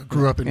Georgia,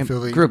 grew up in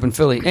Philly. Grew up in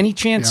Philly. Any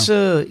chance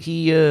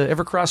he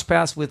ever crossed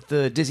paths with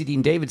Dizzy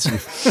Dean Davidson?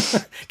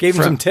 Gave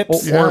him some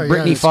tips. Or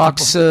Britny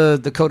Fox,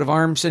 the coat of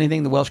arms,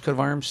 anything, the Welsh coat of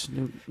arms?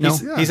 No?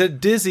 He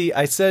said Dizzy.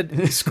 I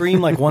said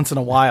scream like once in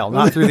a while,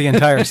 not through the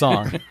entire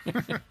song.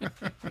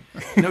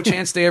 No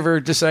chance they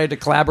ever decided to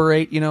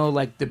collaborate, you know,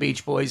 like the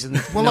Beach Boys?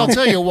 Well, I'll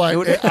tell you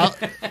what.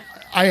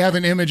 I have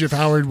an image of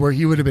Howard where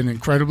he would have been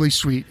incredibly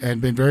sweet and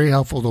been very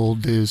helpful to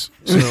old Diz.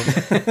 So.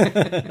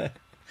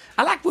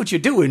 I like what you're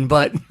doing,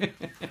 but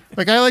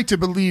Like, I like to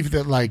believe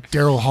that, like,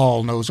 Daryl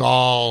Hall knows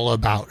all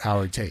about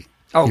Howard Tate.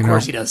 oh, of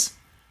course he does.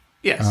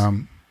 Yes,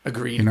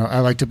 agreed. You know, I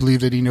like to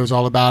believe that he knows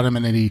all about him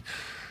and that he,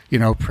 you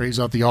know, prays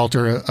out the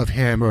altar of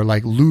him, or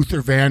like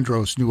Luther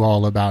Vandross knew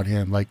all about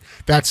him. Like,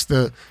 that's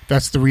the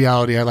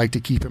reality I like to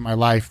keep in my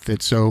life.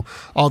 That so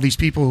all these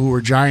people who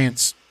were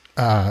giants,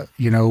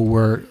 you know,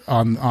 were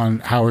on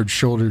Howard's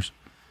shoulders,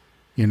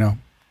 you know,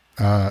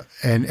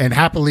 and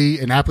happily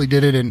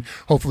did it, and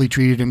hopefully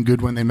treated him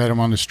good when they met him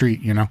on the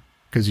street, you know,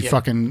 because he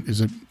fucking is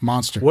a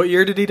monster. What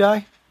year did he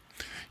die?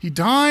 He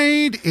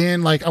died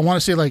in, like, I want to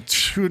say, like,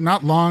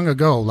 not long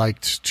ago, like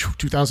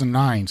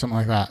 2009, something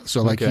like that.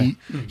 So, like,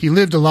 he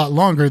lived a lot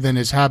longer than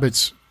his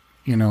habits,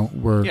 you know,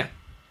 were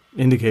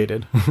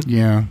indicated.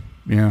 Yeah.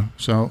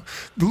 So,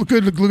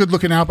 good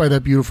looking out by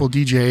that beautiful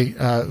DJ,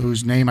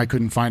 whose name I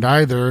couldn't find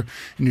either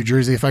in New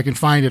Jersey. If I can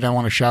find it, I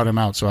want to shout him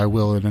out, so I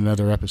will in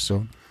another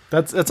episode.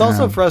 That's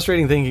also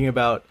frustrating thinking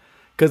about,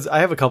 because I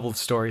have a couple of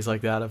stories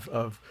like that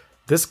of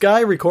this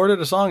guy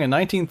recorded a song in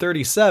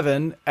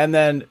 1937, and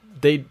then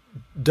they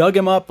dug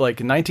him up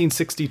like in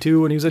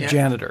 1962 when he was a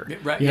janitor,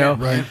 right? You know,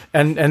 right.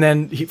 And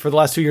then for the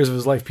last 2 years of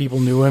his life, people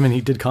knew him and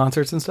he did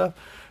concerts and stuff.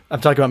 I'm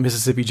talking about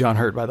Mississippi John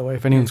Hurt, by the way,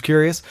 if anyone's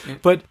curious.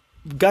 But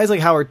guys like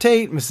Howard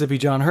Tate, Mississippi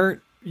John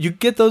Hurt, you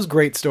get those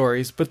great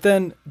stories. But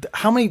then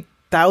how many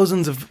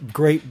thousands of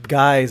great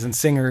guys and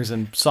singers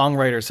and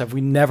songwriters have we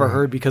never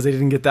heard because they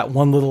didn't get that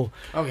one little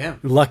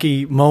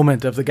lucky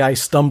moment of the guy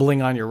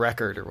stumbling on your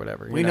record or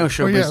whatever? We know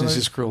show business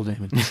is cruel,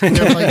 Damon.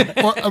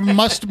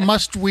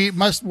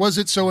 Was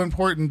it so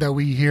important that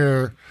we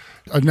hear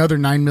another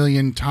 9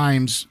 million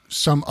times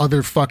some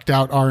other fucked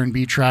out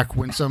R&B track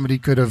when somebody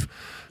could have,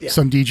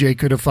 some DJ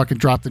could have fucking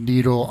dropped the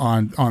needle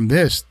on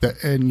this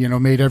and, you know,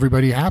 made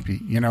everybody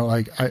happy, you know,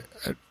 like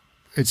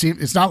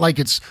it's not like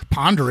it's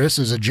ponderous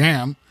as a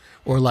jam.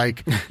 Or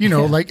like, you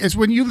know, like it's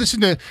when you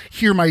listen to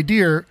Hear My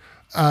Dear,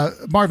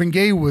 Marvin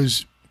Gaye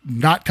was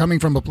not coming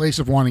from a place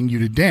of wanting you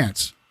to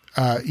dance.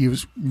 He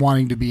was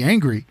wanting to be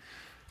angry.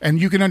 And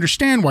you can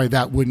understand why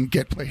that wouldn't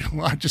get played a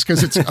lot, just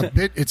because it's a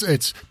bit,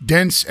 it's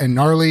dense and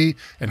gnarly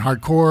and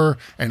hardcore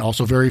and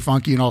also very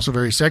funky and also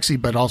very sexy,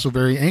 but also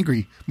very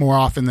angry more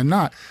often than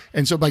not.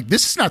 And so, like,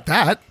 this is not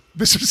that.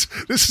 This is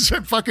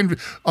a fucking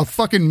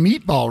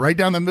meatball right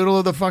down the middle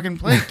of the fucking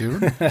plate,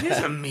 dude. It is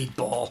a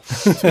meatball.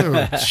 Dude,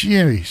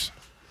 jeez.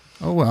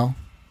 Oh, well,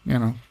 you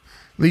know,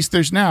 at least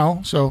there's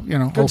now. So, you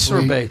know, good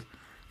hopefully. sorbet.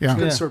 Yeah.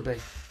 Good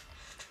sorbet.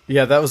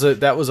 Yeah, that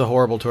was a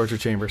horrible torture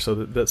chamber. So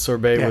that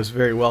sorbet was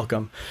very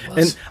welcome.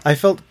 And I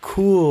felt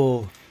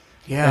cool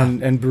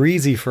and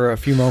breezy for a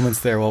few moments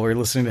there while we were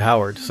listening to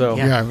Howard. So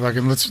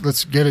fucking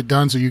let's get it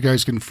done so you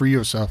guys can free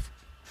yourself.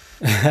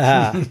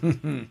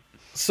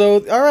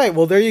 So, all right,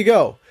 well, there you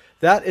go.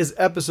 That is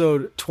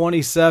episode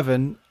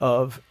 27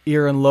 of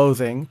Ear and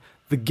Loathing.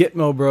 The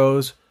Gitmo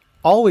Bros,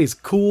 always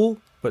cool,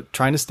 but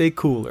trying to stay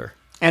cooler.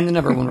 And the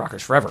number one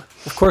rockers forever.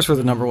 Of course we're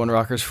the number one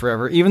rockers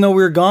forever. Even though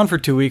we were gone for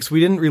 2 weeks, we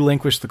didn't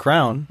relinquish the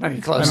crown. Not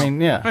even close. I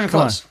mean, yeah. Not even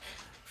close.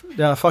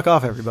 Fuck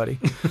off, everybody.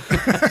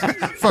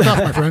 Fuck off,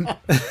 my friend.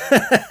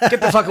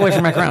 Get the fuck away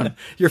from my crown.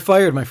 You're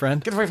fired, my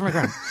friend. Get away from my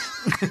crown.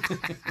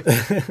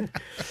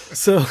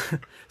 So,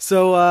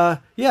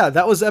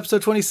 that was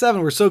episode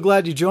 27. We're so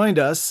glad you joined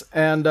us.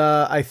 And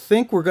I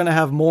think we're going to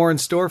have more in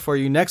store for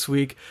you next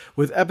week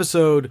with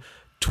episode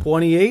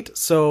 28.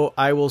 So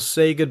I will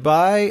say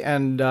goodbye.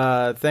 And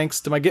thanks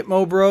to my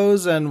Gitmo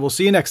Bros. And we'll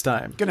see you next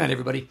time. Good night,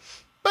 everybody.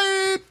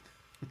 Bye.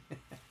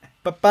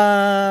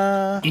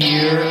 Bye-bye.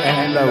 Ear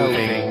and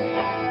Loathing.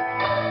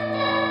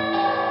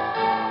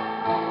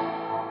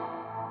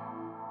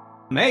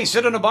 Hey,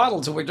 sit in a bottle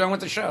till we're done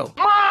with the show.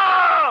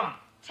 Mom!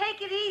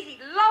 Take it easy.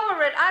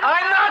 Lower it. I'm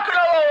not going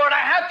to lower it. I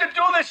have to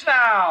do this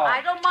now.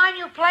 I don't mind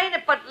you playing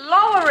it, but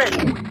lower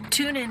it.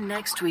 Tune in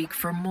next week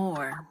for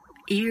more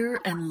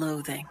Ear and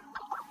Loathing.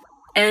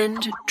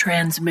 End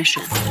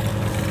transmission.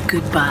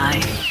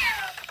 Goodbye.